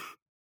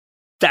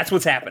 That's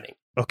what's happening.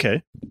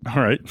 Okay.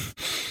 All right.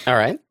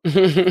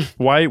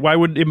 Why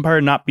would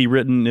Empire not be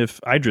written if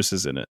Idris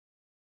is in it?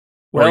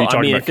 Or well,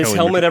 I mean, if his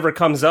helmet ever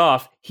comes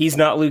off, he's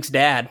not Luke's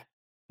dad.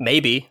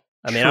 Maybe.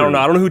 I mean, I don't know.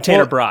 I don't know who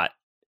Tanner brought.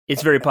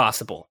 It's very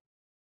possible.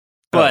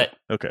 But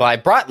okay. Well, I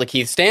brought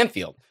Lakeith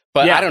Stanfield,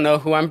 but I don't know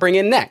who I'm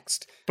bringing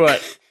next.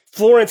 But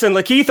Florence and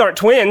Lakeith aren't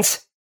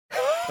twins.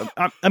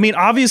 I mean,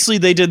 obviously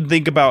they didn't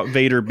think about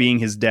Vader being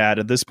his dad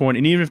at this point,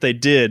 and even if they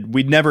did,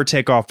 we'd never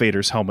take off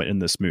Vader's helmet in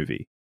this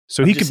movie.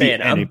 So he could be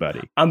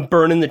anybody. I'm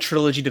burning the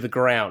trilogy to the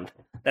ground.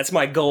 That's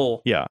my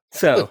goal. Yeah.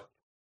 So look,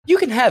 you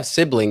can have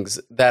siblings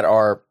that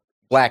are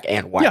black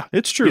and white. Yeah,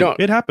 it's true.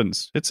 It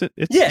happens. It's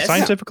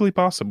scientifically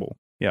possible.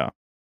 Yeah.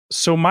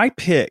 So my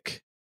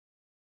pick,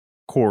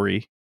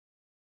 Corey,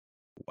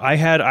 I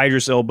had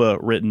Idris Elba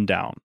written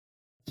down.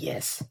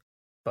 Yes.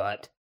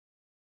 But.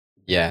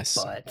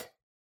 There's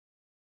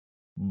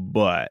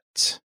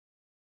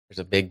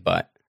a big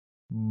but.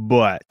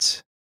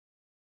 But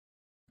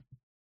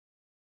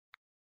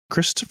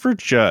Christopher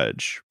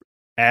Judge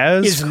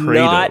as is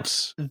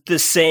Kratos not the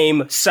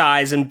same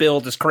size and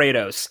build as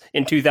Kratos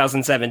in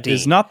 2017.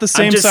 Is not the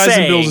same size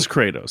and build as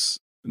Kratos.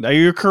 Now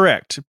you're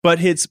correct, but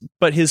his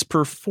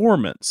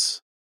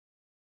performance,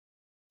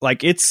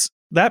 like it's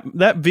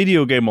that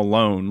video game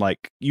alone,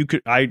 like you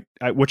could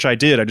which I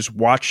did. I just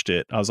watched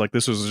it. I was like,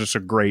 this was just a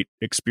great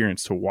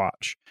experience to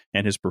watch,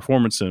 and his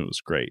performance in it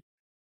was great.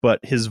 But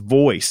his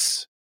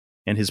voice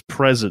and his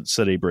presence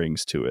that he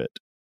brings to it,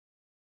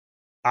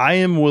 I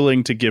am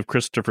willing to give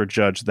Christopher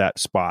Judge that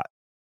spot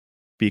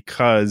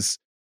because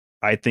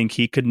I think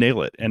he could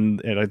nail it,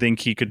 and I think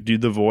he could do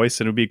the voice,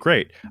 and it would be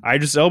great.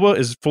 Idris Elba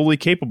is fully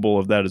capable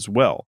of that as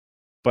well,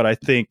 but I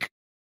think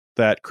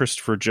that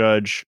Christopher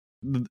Judge,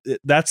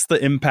 that's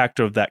the impact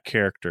of that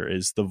character,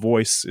 is the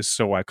voice is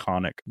so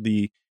iconic,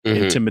 the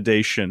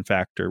intimidation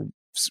factor.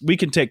 We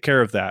can take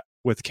care of that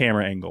with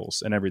camera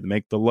angles and everything.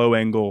 Make the low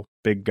angle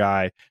big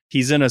guy.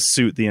 He's in a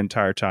suit the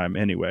entire time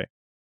anyway.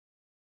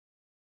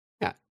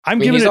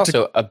 He's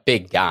also a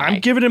big guy. I'm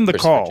giving him the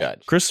call.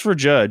 Christopher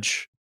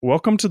Judge,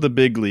 welcome to the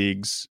big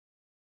leagues.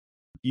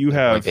 You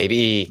have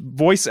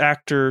voice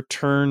actor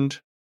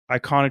turned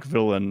iconic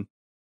villain.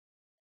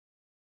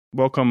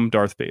 Welcome,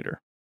 Darth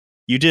Vader.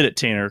 You did it,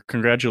 Tanner.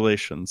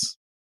 Congratulations.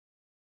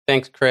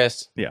 Thanks,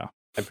 Chris. Yeah.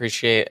 I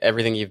appreciate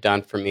everything you've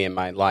done for me in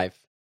my life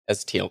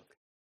as Teal'c.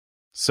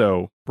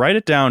 So write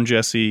it down,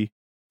 Jesse.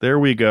 There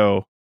we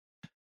go.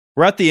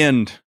 We're at the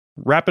end,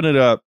 wrapping it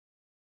up.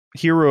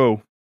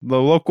 Hero, the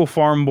local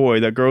farm boy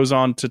that grows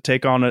on to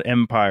take on an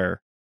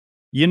empire.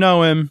 You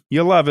know him.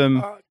 You love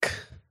him.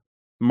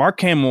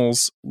 Mark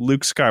Hamill's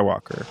Luke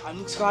Skywalker. I'm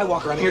Luke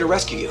Skywalker. I'm here to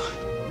rescue you.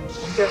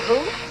 You're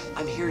who?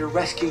 I'm here to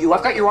rescue you.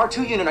 I've got your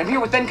R2 unit. I'm here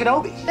with Ben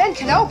Kenobi. Ben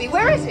Kenobi?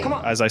 Where is he? Come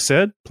on. As I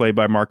said, played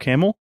by Mark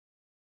Hamill.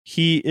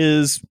 He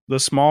is the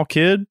small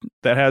kid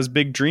that has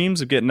big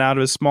dreams of getting out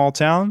of his small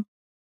town.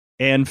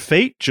 And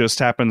fate just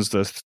happens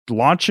to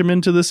launch him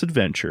into this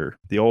adventure.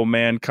 The old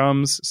man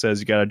comes, says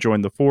you got to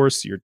join the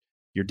Force.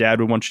 Your dad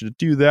would want you to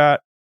do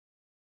that.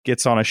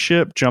 Gets on a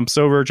ship, jumps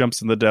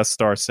in the Death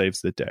Star,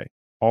 saves the day.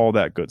 All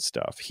that good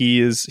stuff.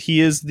 He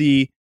is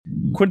the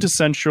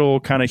quintessential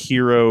kind of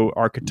hero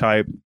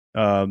archetype.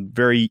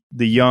 The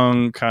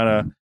young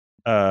kind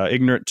of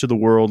ignorant to the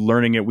world,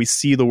 learning it. We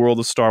see the world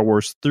of Star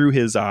Wars through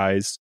his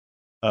eyes.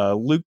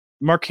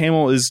 Mark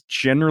Hamill is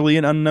generally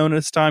an unknown at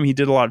this time. He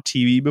did a lot of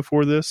TV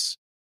before this,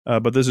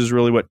 but this is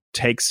really what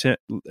takes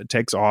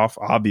off,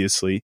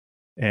 obviously,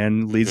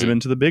 and leads him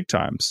into the big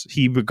times.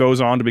 He goes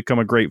on to become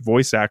a great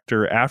voice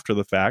actor after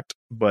the fact,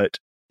 but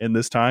in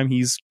this time,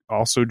 he's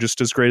also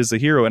just as great as the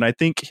hero. And I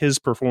think his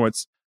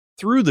performance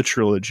through the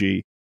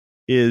trilogy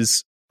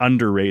is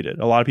underrated.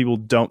 A lot of people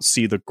don't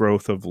see the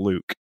growth of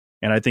Luke,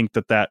 and I think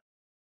that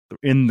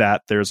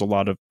there's a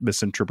lot of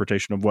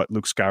misinterpretation of what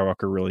Luke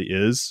Skywalker really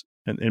is.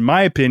 And in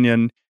my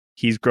opinion,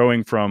 he's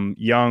growing from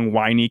young,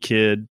 whiny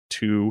kid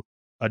to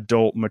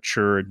adult,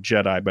 mature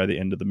Jedi by the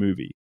end of the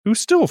movie, who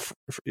still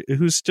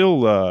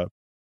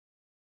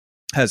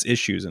has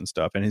issues and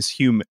stuff, and is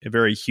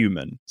very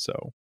human.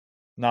 So,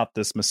 not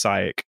this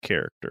messianic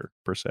character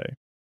per se.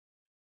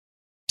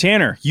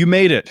 Tanner, you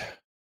made it.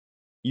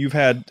 You've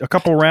had a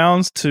couple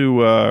rounds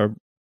to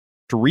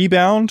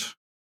rebound,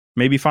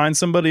 maybe find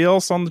somebody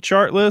else on the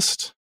chart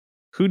list.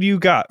 Who do you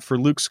got for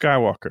Luke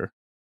Skywalker?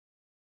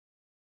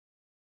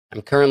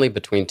 I'm currently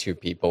between two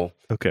people.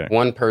 Okay.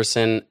 One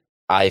person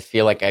I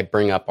feel like I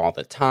bring up all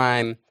the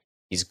time.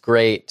 He's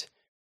great,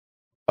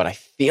 but I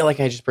feel like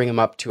I just bring him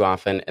up too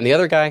often. And the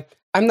other guy,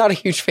 I'm not a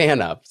huge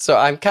fan of, so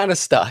I'm kind of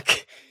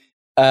stuck.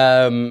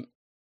 Why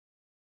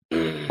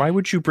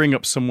would you bring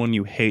up someone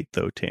you hate,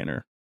 though,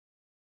 Tanner?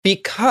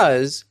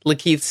 Because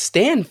Lakeith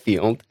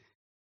Stanfield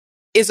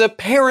is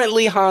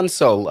apparently Han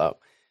Solo.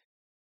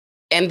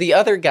 And the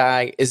other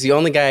guy is the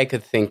only guy I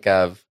could think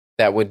of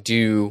that would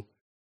do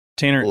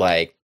Tanner,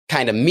 like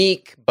kind of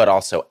meek, but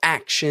also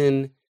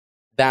action.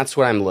 That's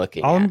what I'm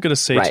looking All at. I'm going to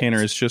say, Right.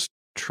 Tanner, is just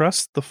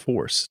trust the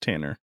Force,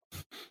 Tanner.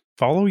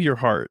 Follow your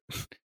heart.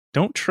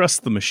 Don't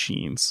trust the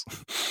machines.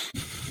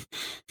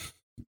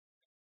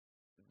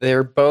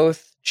 They're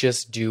both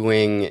just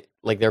doing,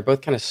 like, they're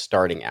both kind of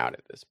starting out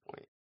at this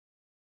point.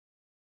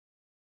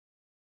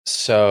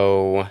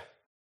 So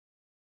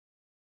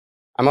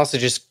I'm also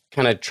just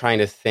kind of trying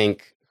to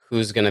think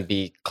who's going to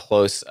be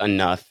close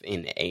enough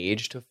in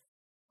age to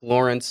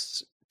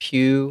Florence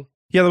Pugh.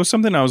 Yeah, that was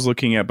something I was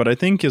looking at, but I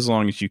think as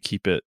long as you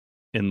keep it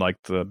in like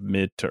the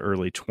mid to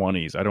early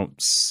 20s, I don't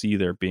see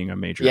there being a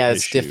major issue.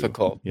 It's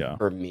difficult Yeah.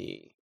 for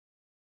me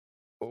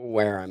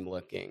where I'm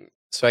looking.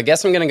 So I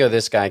guess I'm going to go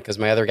this guy because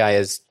my other guy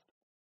is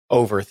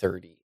over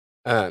 30.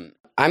 I'm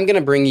going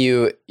to bring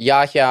you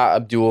Yahya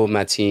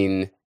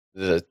Abdul-Mateen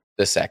the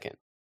second.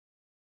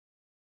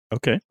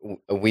 Okay.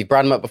 We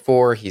brought him up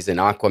before. He's in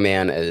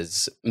Aquaman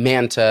as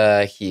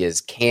Manta. He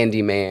is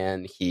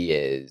Candyman. He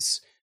is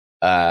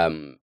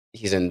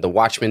he's in the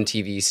Watchmen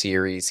TV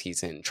series.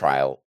 He's in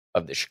Trial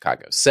of the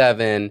Chicago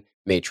 7,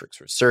 Matrix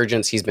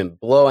Resurgence. He's been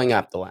blowing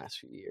up the last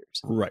few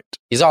years. Right.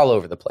 He's all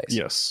over the place.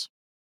 Yes.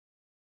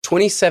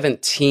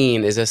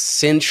 2017 is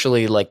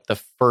essentially like the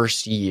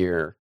first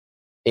year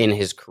in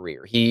his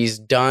career. He's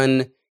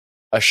done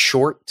a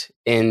short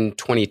in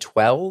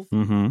 2012,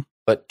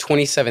 but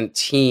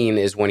 2017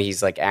 is when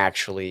he's like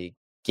actually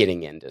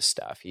getting into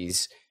stuff.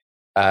 He's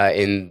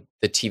in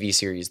the TV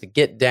series The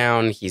Get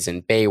Down. He's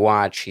in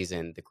Baywatch. He's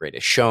in The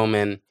Greatest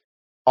Showman,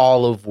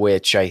 all of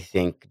which I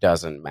think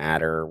doesn't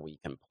matter. We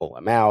can pull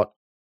him out.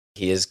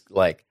 He is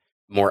like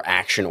more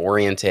action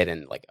oriented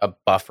and like a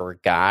buffer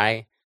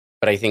guy.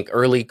 But I think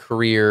early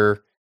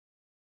career,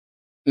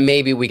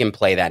 maybe we can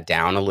play that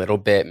down a little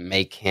bit,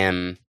 make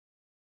him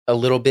a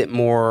little bit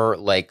more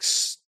like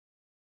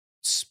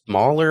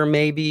smaller,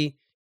 maybe.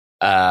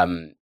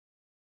 But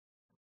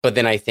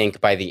then I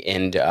think by the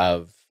end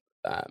of,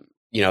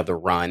 the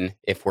run,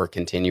 if we're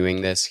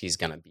continuing this, he's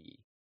going to be,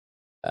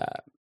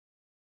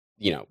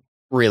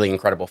 really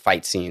incredible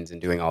fight scenes and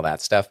doing all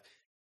that stuff.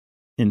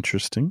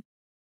 Interesting.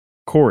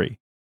 Corey,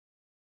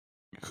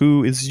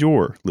 who is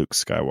your Luke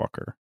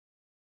Skywalker?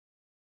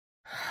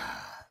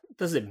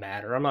 Does it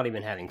matter? I'm not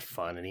even having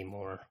fun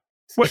anymore.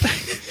 What? I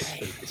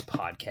hate this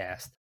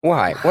podcast.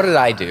 Why? What did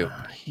I do?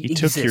 You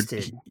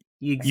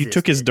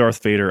took his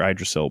Darth Vader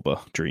Idris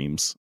Elba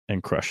dreams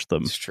and crushed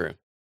them. It's true.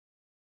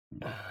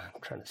 I'm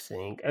trying to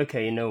think.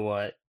 Okay, you know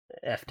what?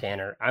 F.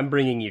 Tanner, I'm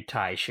bringing you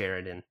Ty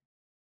Sheridan.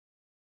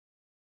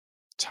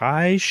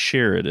 Ty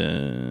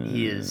Sheridan.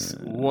 He is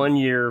 1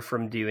 year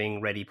from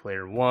doing Ready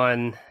Player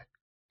One.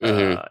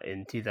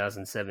 In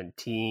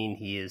 2017,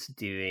 he is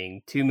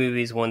doing 2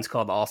 movies. One's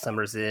called All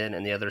Summer's In,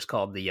 and the other's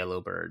called The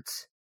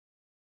Yellowbirds.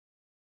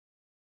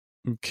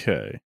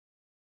 Okay.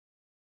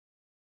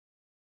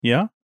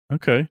 Yeah.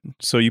 Okay.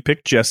 So you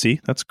picked Jesse.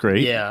 That's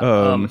great.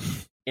 Yeah.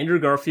 Andrew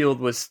Garfield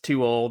was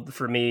too old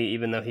for me,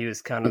 even though he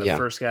was kind of the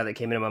first guy that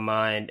came into my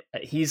mind.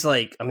 He's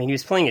like, I mean, he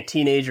was playing a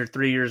teenager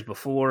 3 years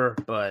before,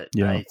 but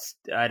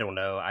I don't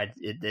know.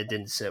 It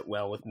didn't sit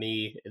well with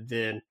me.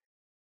 Then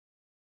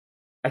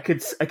I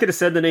could have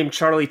said the name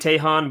Charlie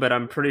Tahan, but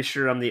I'm pretty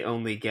sure I'm the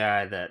only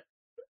guy that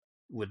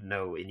would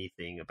know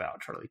anything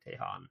about Charlie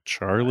Tahan.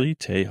 Charlie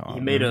Tahan. He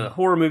made a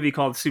horror movie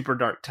called Super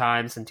Dark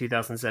Times in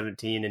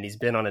 2017, and he's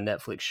been on a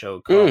Netflix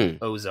show called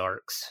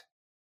Ozarks.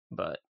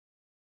 But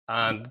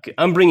I'm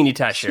bringing you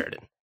Ty Sheridan.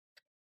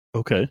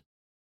 Okay.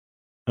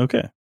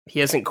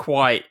 He's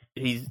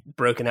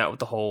broken out with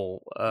the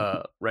whole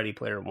Ready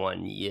Player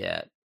One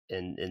yet,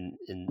 and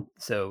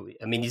so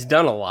I mean he's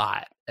done a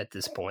lot at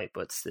this point,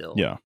 but still,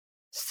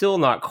 still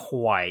not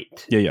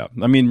quite. Yeah.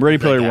 I mean, Ready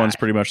Player One's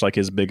pretty much like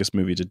his biggest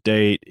movie to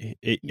date.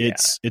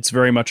 It's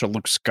very much a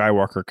Luke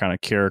Skywalker kind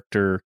of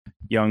character,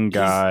 young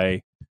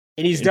guy.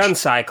 And he's done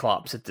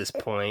Cyclops at this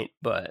point,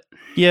 but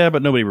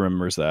but nobody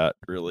remembers that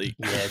really.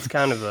 Yeah, it's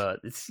kind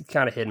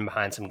of hidden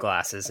behind some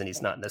glasses, and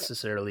he's not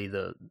necessarily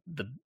the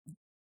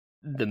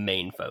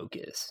main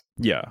focus.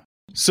 Yeah.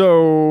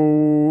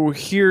 So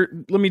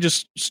here, let me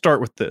just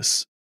start with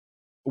this.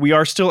 We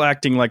are still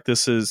acting like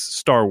this is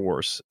Star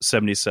Wars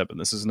 77.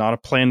 This is not a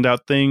planned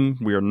out thing.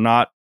 We are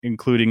not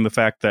including the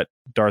fact that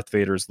Darth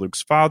Vader is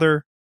Luke's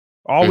father.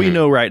 All we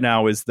know right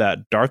now is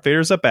that Darth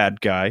Vader's a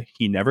bad guy.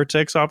 He never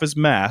takes off his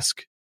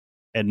mask.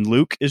 And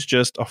Luke is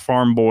just a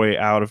farm boy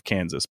out of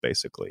Kansas,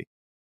 basically.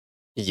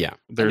 Yeah.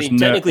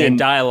 Technically in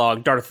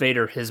dialogue, Darth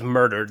Vader has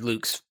murdered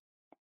Luke's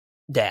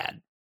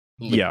dad.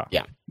 Yeah.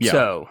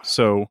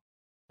 So,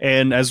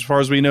 and as far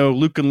as we know,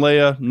 Luke and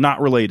Leia,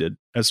 not related,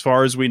 as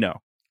far as we know.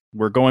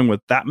 We're going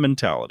with that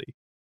mentality.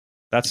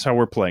 That's how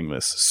we're playing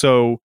this.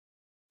 So,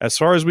 as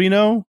far as we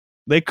know,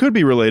 they could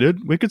be related.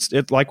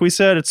 Like we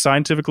said, it's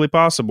scientifically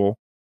possible.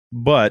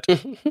 But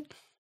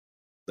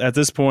at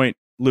this point,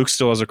 Luke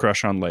still has a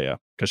crush on Leia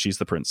because she's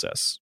the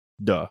princess.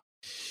 Duh.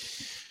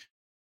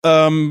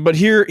 But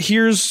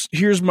here's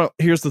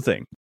the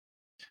thing.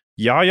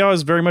 Yahya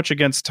is very much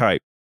against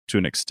type to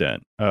an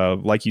extent.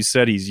 Like you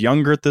said, he's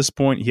younger at this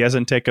point. He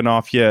hasn't taken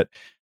off yet.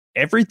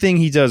 Everything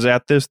he does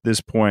at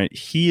this point,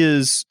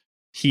 he's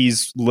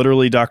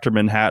literally Dr.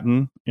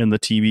 Manhattan in the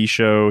TV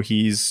show.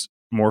 He's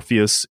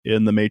Morpheus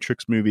in the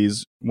Matrix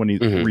movies when he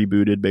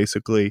rebooted,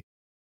 basically.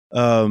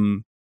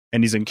 And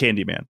he's in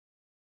Candyman.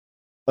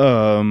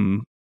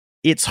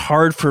 It's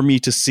hard for me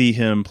to see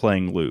him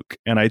playing Luke.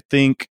 And I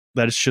think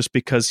that it's just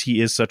because he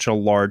is such a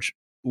large,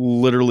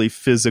 literally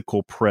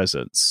physical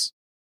presence.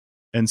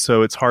 And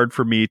so it's hard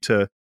for me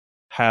to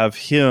have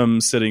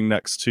him sitting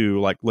next to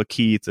like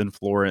Lakeith and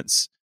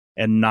Florence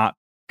and not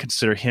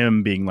consider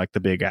him being like the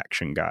big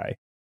action guy.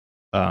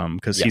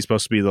 Because he's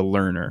supposed to be the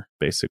learner,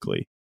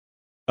 basically.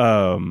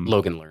 Logan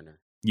Lerner.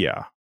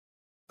 Yeah.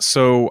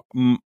 So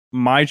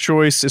my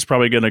choice is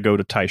probably going to go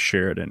to Ty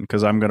Sheridan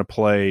because I'm going to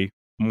play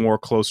more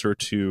closer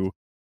to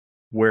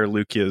where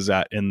Luke is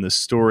at in the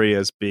story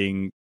as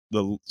being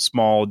the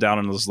small down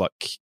in his luck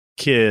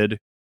kid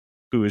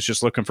who is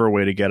just looking for a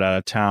way to get out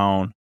of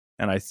town.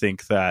 And I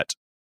think that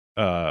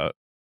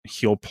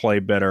he'll play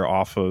better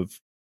off of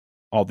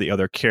all the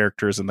other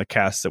characters in the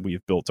cast that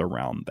we've built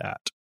around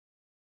that.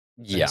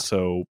 Yeah. And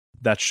so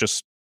that's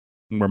just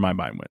where my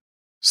mind went.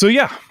 So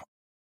yeah,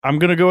 I'm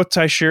going to go with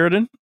Ty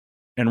Sheridan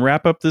and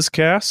wrap up this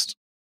cast.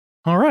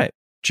 All right,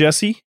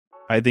 Jesse,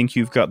 I think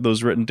you've got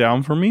those written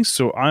down for me,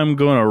 so I'm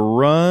going to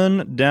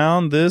run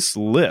down this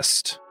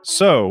list.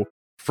 So,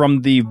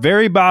 from the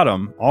very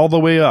bottom all the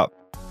way up,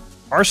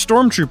 our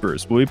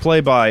stormtroopers will be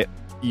played by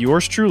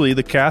yours truly,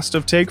 the cast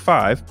of Take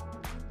 5.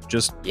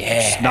 Just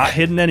not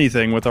hitting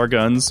anything with our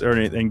guns or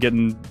anything,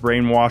 getting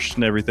brainwashed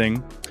and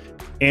everything.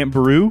 Aunt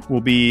Beru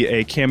will be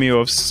a cameo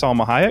of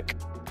Salma Hayek.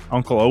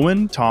 Uncle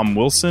Owen, Tom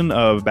Wilson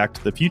of Back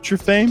to the Future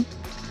fame.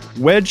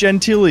 Wedge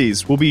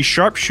Antilles will be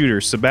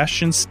sharpshooter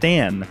Sebastian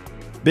Stan.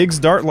 Biggs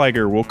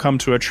Dartliger will come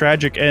to a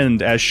tragic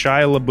end as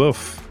Shia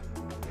LaBeouf.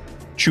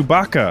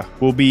 Chewbacca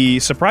will be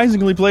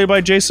surprisingly played by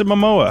Jason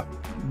Momoa,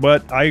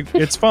 but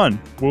it's fun.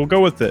 We'll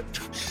go with it.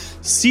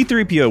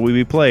 C-3PO will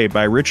be played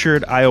by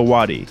Richard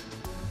Ayoade.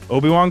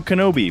 Obi-Wan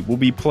Kenobi will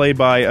be played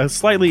by a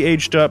slightly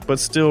aged up but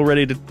still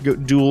ready to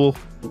duel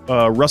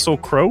Russell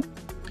Crowe.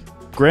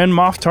 Grand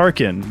Moff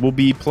Tarkin will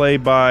be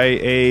played by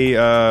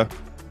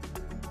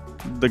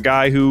the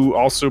guy who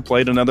also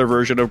played another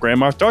version of Grand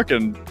Moff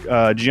Tarkin,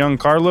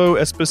 Giancarlo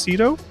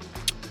Esposito.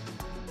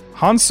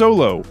 Han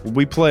Solo will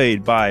be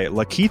played by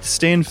Lakeith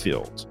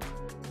Stanfield.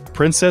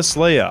 Princess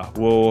Leia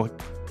will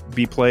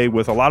be played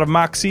with a lot of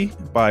moxie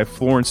by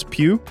Florence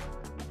Pugh.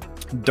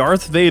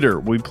 Darth Vader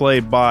will be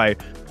played by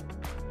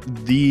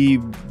the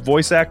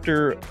voice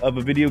actor of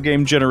a video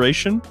game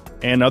generation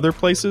and other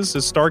places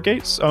as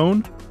Stargate's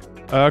own,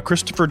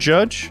 Christopher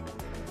Judge.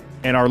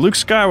 And our Luke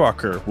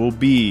Skywalker will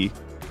be,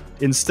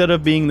 instead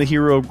of being the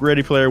hero of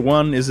Ready Player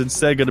One, is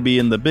instead going to be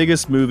in the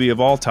biggest movie of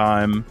all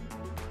time,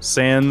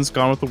 sans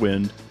Gone with the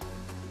Wind,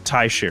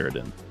 Ty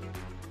Sheridan.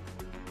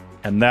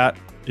 And that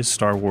is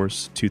Star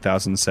Wars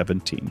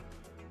 2017.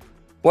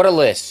 What a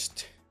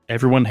list.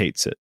 Everyone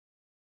hates it.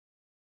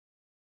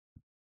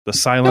 The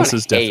silence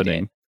is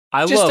deafening.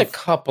 A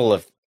couple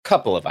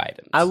of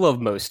items. I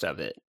love most of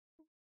it.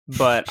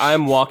 But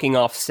I'm walking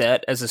off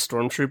set as a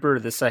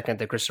stormtrooper the second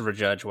that Christopher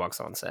Judge walks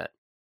on set.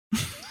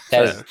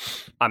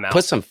 I'm out.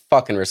 Put some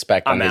fucking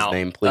respect on his out.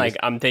 name, please. Like,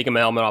 I'm taking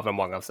my helmet off and I'm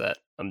walking off set.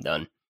 I'm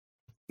done.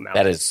 I'm out.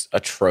 That is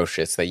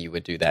atrocious that you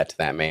would do that to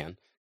that man.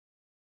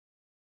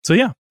 So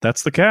yeah,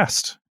 that's the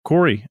cast.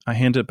 Corey, I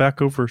hand it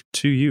back over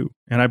to you.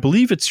 And I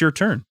believe it's your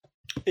turn.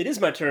 It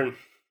is my turn.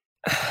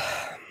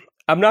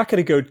 I'm not going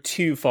to go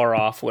too far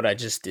off what I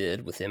just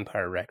did with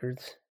Empire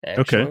Records,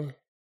 actually. Okay.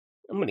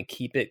 I'm going to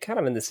keep it kind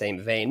of in the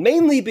same vein,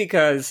 mainly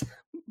because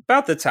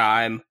about the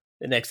time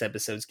the next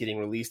episode's getting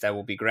released, I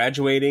will be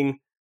graduating.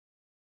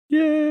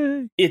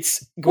 Yay!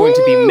 It's going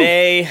to be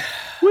May.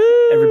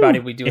 Woo! Everybody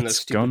will be doing those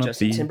It's stupid gonna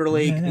Justin be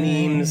Timberlake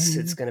May. memes.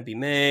 It's going to be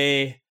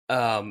May.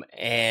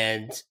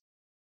 It's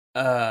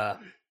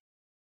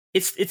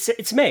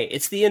May.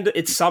 It's the end.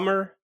 It's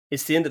summer.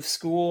 It's the end of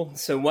school.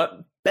 So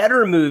what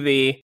better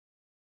movie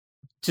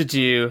to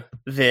do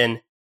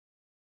than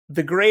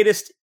the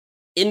greatest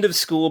end of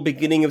school,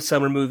 beginning of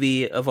summer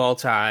movie of all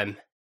time,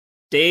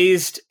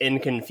 Dazed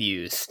and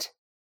Confused.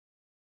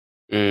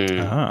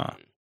 Richard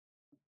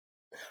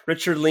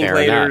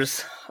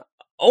Linklater's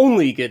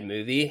only good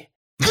movie.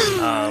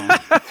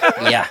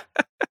 Yeah.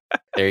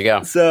 There you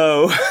go.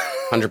 So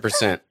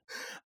 100%.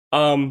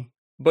 But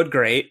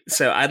great.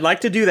 So I'd like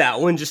to do that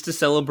one just to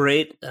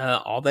celebrate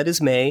all that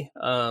is May.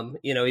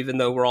 Even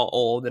though we're all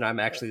old and I'm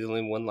actually the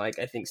only one, I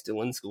think,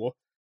 still in school.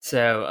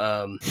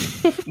 So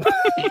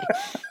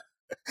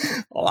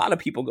a lot of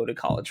people go to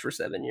college for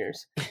 7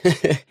 years.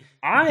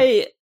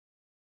 I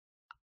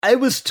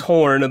was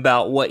torn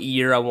about what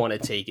year I want to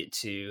take it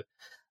to,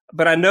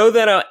 but I know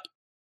that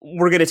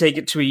we're going to take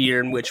it to a year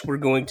in which we're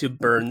going to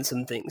burn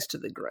some things to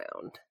the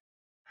ground.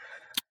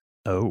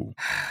 Oh,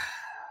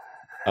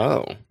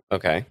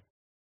 okay.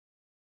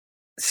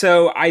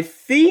 So I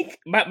think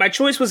my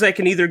choice was I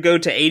can either go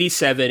to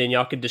 87 and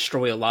y'all can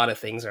destroy a lot of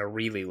things I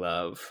really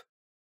love,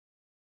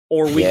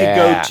 or we could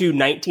go to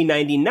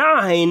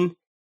 1999,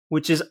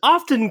 which is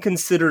often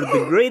considered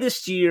the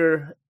greatest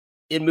year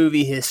in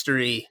movie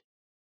history,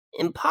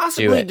 and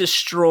possibly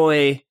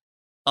destroy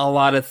a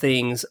lot of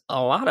things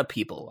a lot of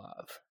people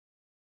love.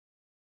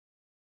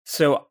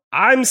 So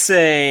I'm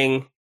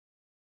saying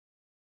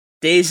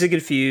Dazed and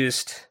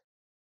Confused,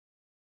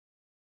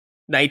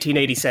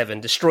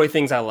 1987, destroy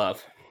things I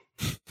love.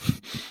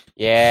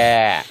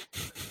 Yeah.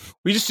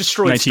 We just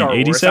destroyed Star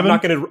Wars. I'm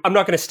not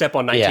gonna step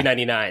on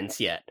 1999s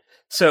yet.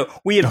 So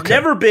we have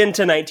never been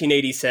to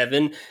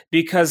 1987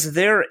 because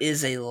there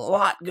is a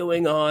lot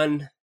going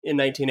on in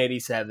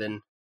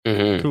 1987.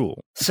 Mm-hmm. Cool.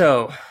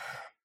 So,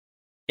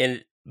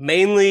 and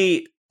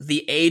mainly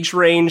the age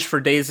range for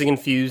Dazed and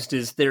Confused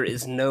is there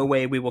is no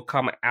way we will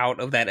come out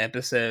of that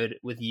episode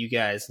with you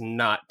guys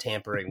not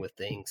tampering with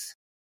things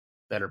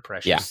that are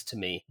precious to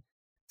me.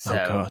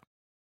 So,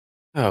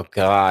 Oh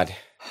God.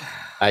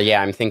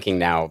 Yeah, I'm thinking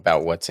now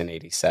about what's in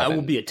 87. I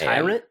will be a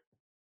tyrant.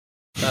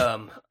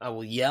 I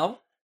will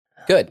yell.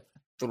 Good.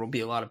 There will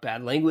be a lot of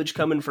bad language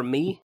coming from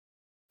me.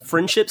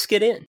 Friendships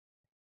get in.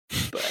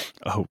 But,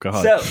 oh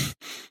God. So,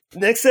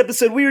 next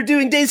episode we are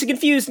doing Dazed and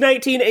Confused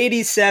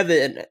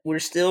 1987. We're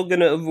still going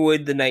to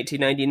avoid the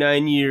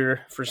 1999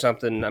 year for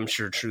something I'm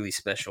sure truly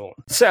special.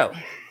 So,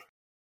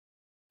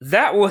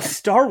 that was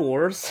Star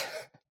Wars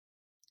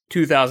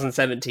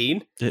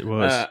 2017. It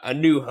was. A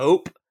New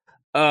Hope.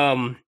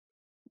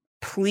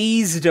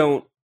 Please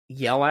don't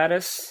yell at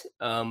us.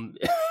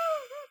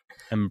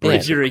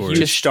 If you're a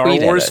huge Star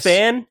Wars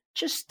fan,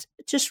 just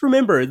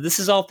remember this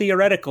is all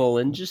theoretical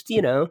and just,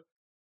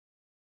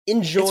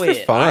 enjoy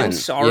it. Fun, I'm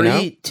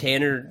sorry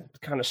Tanner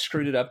kind of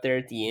screwed it up there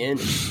at the end.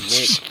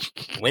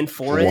 Nick went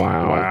for it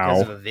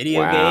because of a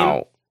video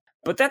game.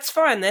 But that's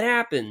fine. That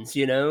happens,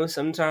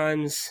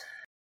 Sometimes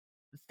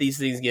these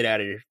things get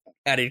out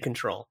of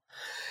control.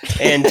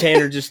 And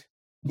Tanner just,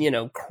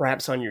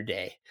 craps on your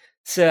day.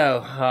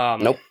 So,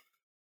 nope.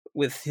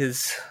 With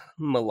his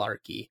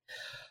malarkey.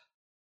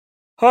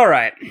 All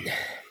right.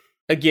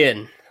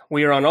 Again,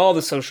 we are on all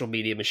the social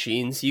media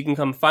machines. You can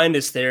come find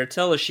us there.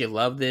 Tell us you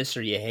love this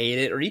or you hate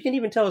it, or you can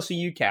even tell us who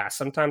you cast.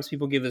 Sometimes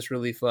people give us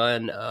really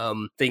fun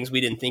things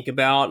we didn't think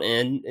about,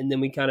 and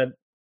then we kind of,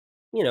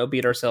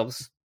 beat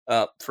ourselves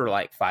up for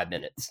 5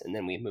 minutes, and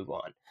then we move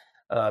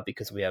on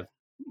because we have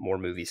more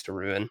movies to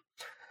ruin.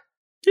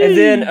 And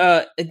then,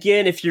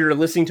 again, if you're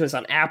listening to us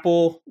on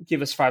Apple,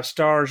 give us 5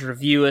 stars,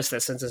 review us.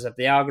 That sends us up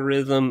the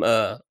algorithm.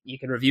 You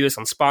can review us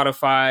on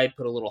Spotify,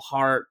 put a little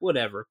heart,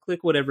 whatever.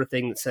 Click whatever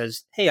thing that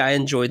says, hey, I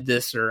enjoyed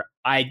this, or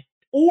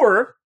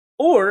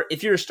Or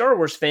if you're a Star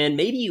Wars fan,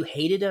 maybe you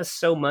hated us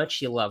so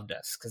much you loved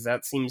us, because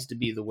that seems to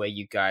be the way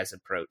you guys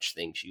approach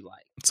things you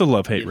like. It's a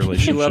love-hate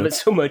relationship. You love it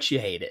so much you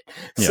hate it.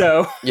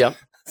 Yeah.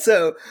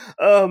 So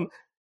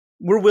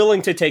we're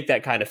willing to take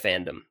that kind of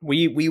fandom.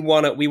 We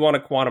want to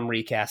quantum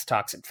recast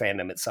toxic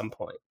fandom at some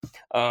point.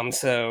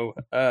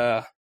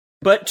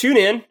 But tune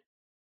in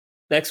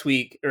next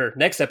week or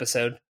next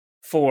episode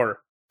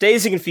for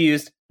Dazed and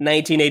Confused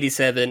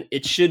 1987.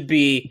 It should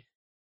be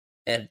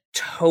a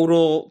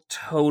total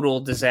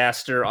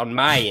disaster on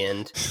my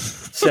end.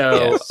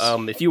 So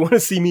if you want to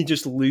see me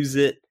just lose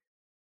it,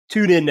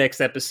 tune in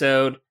next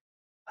episode.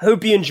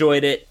 Hope you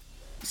enjoyed it.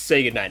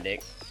 Say goodnight,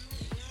 Nick.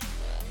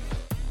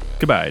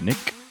 Goodbye,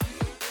 Nick.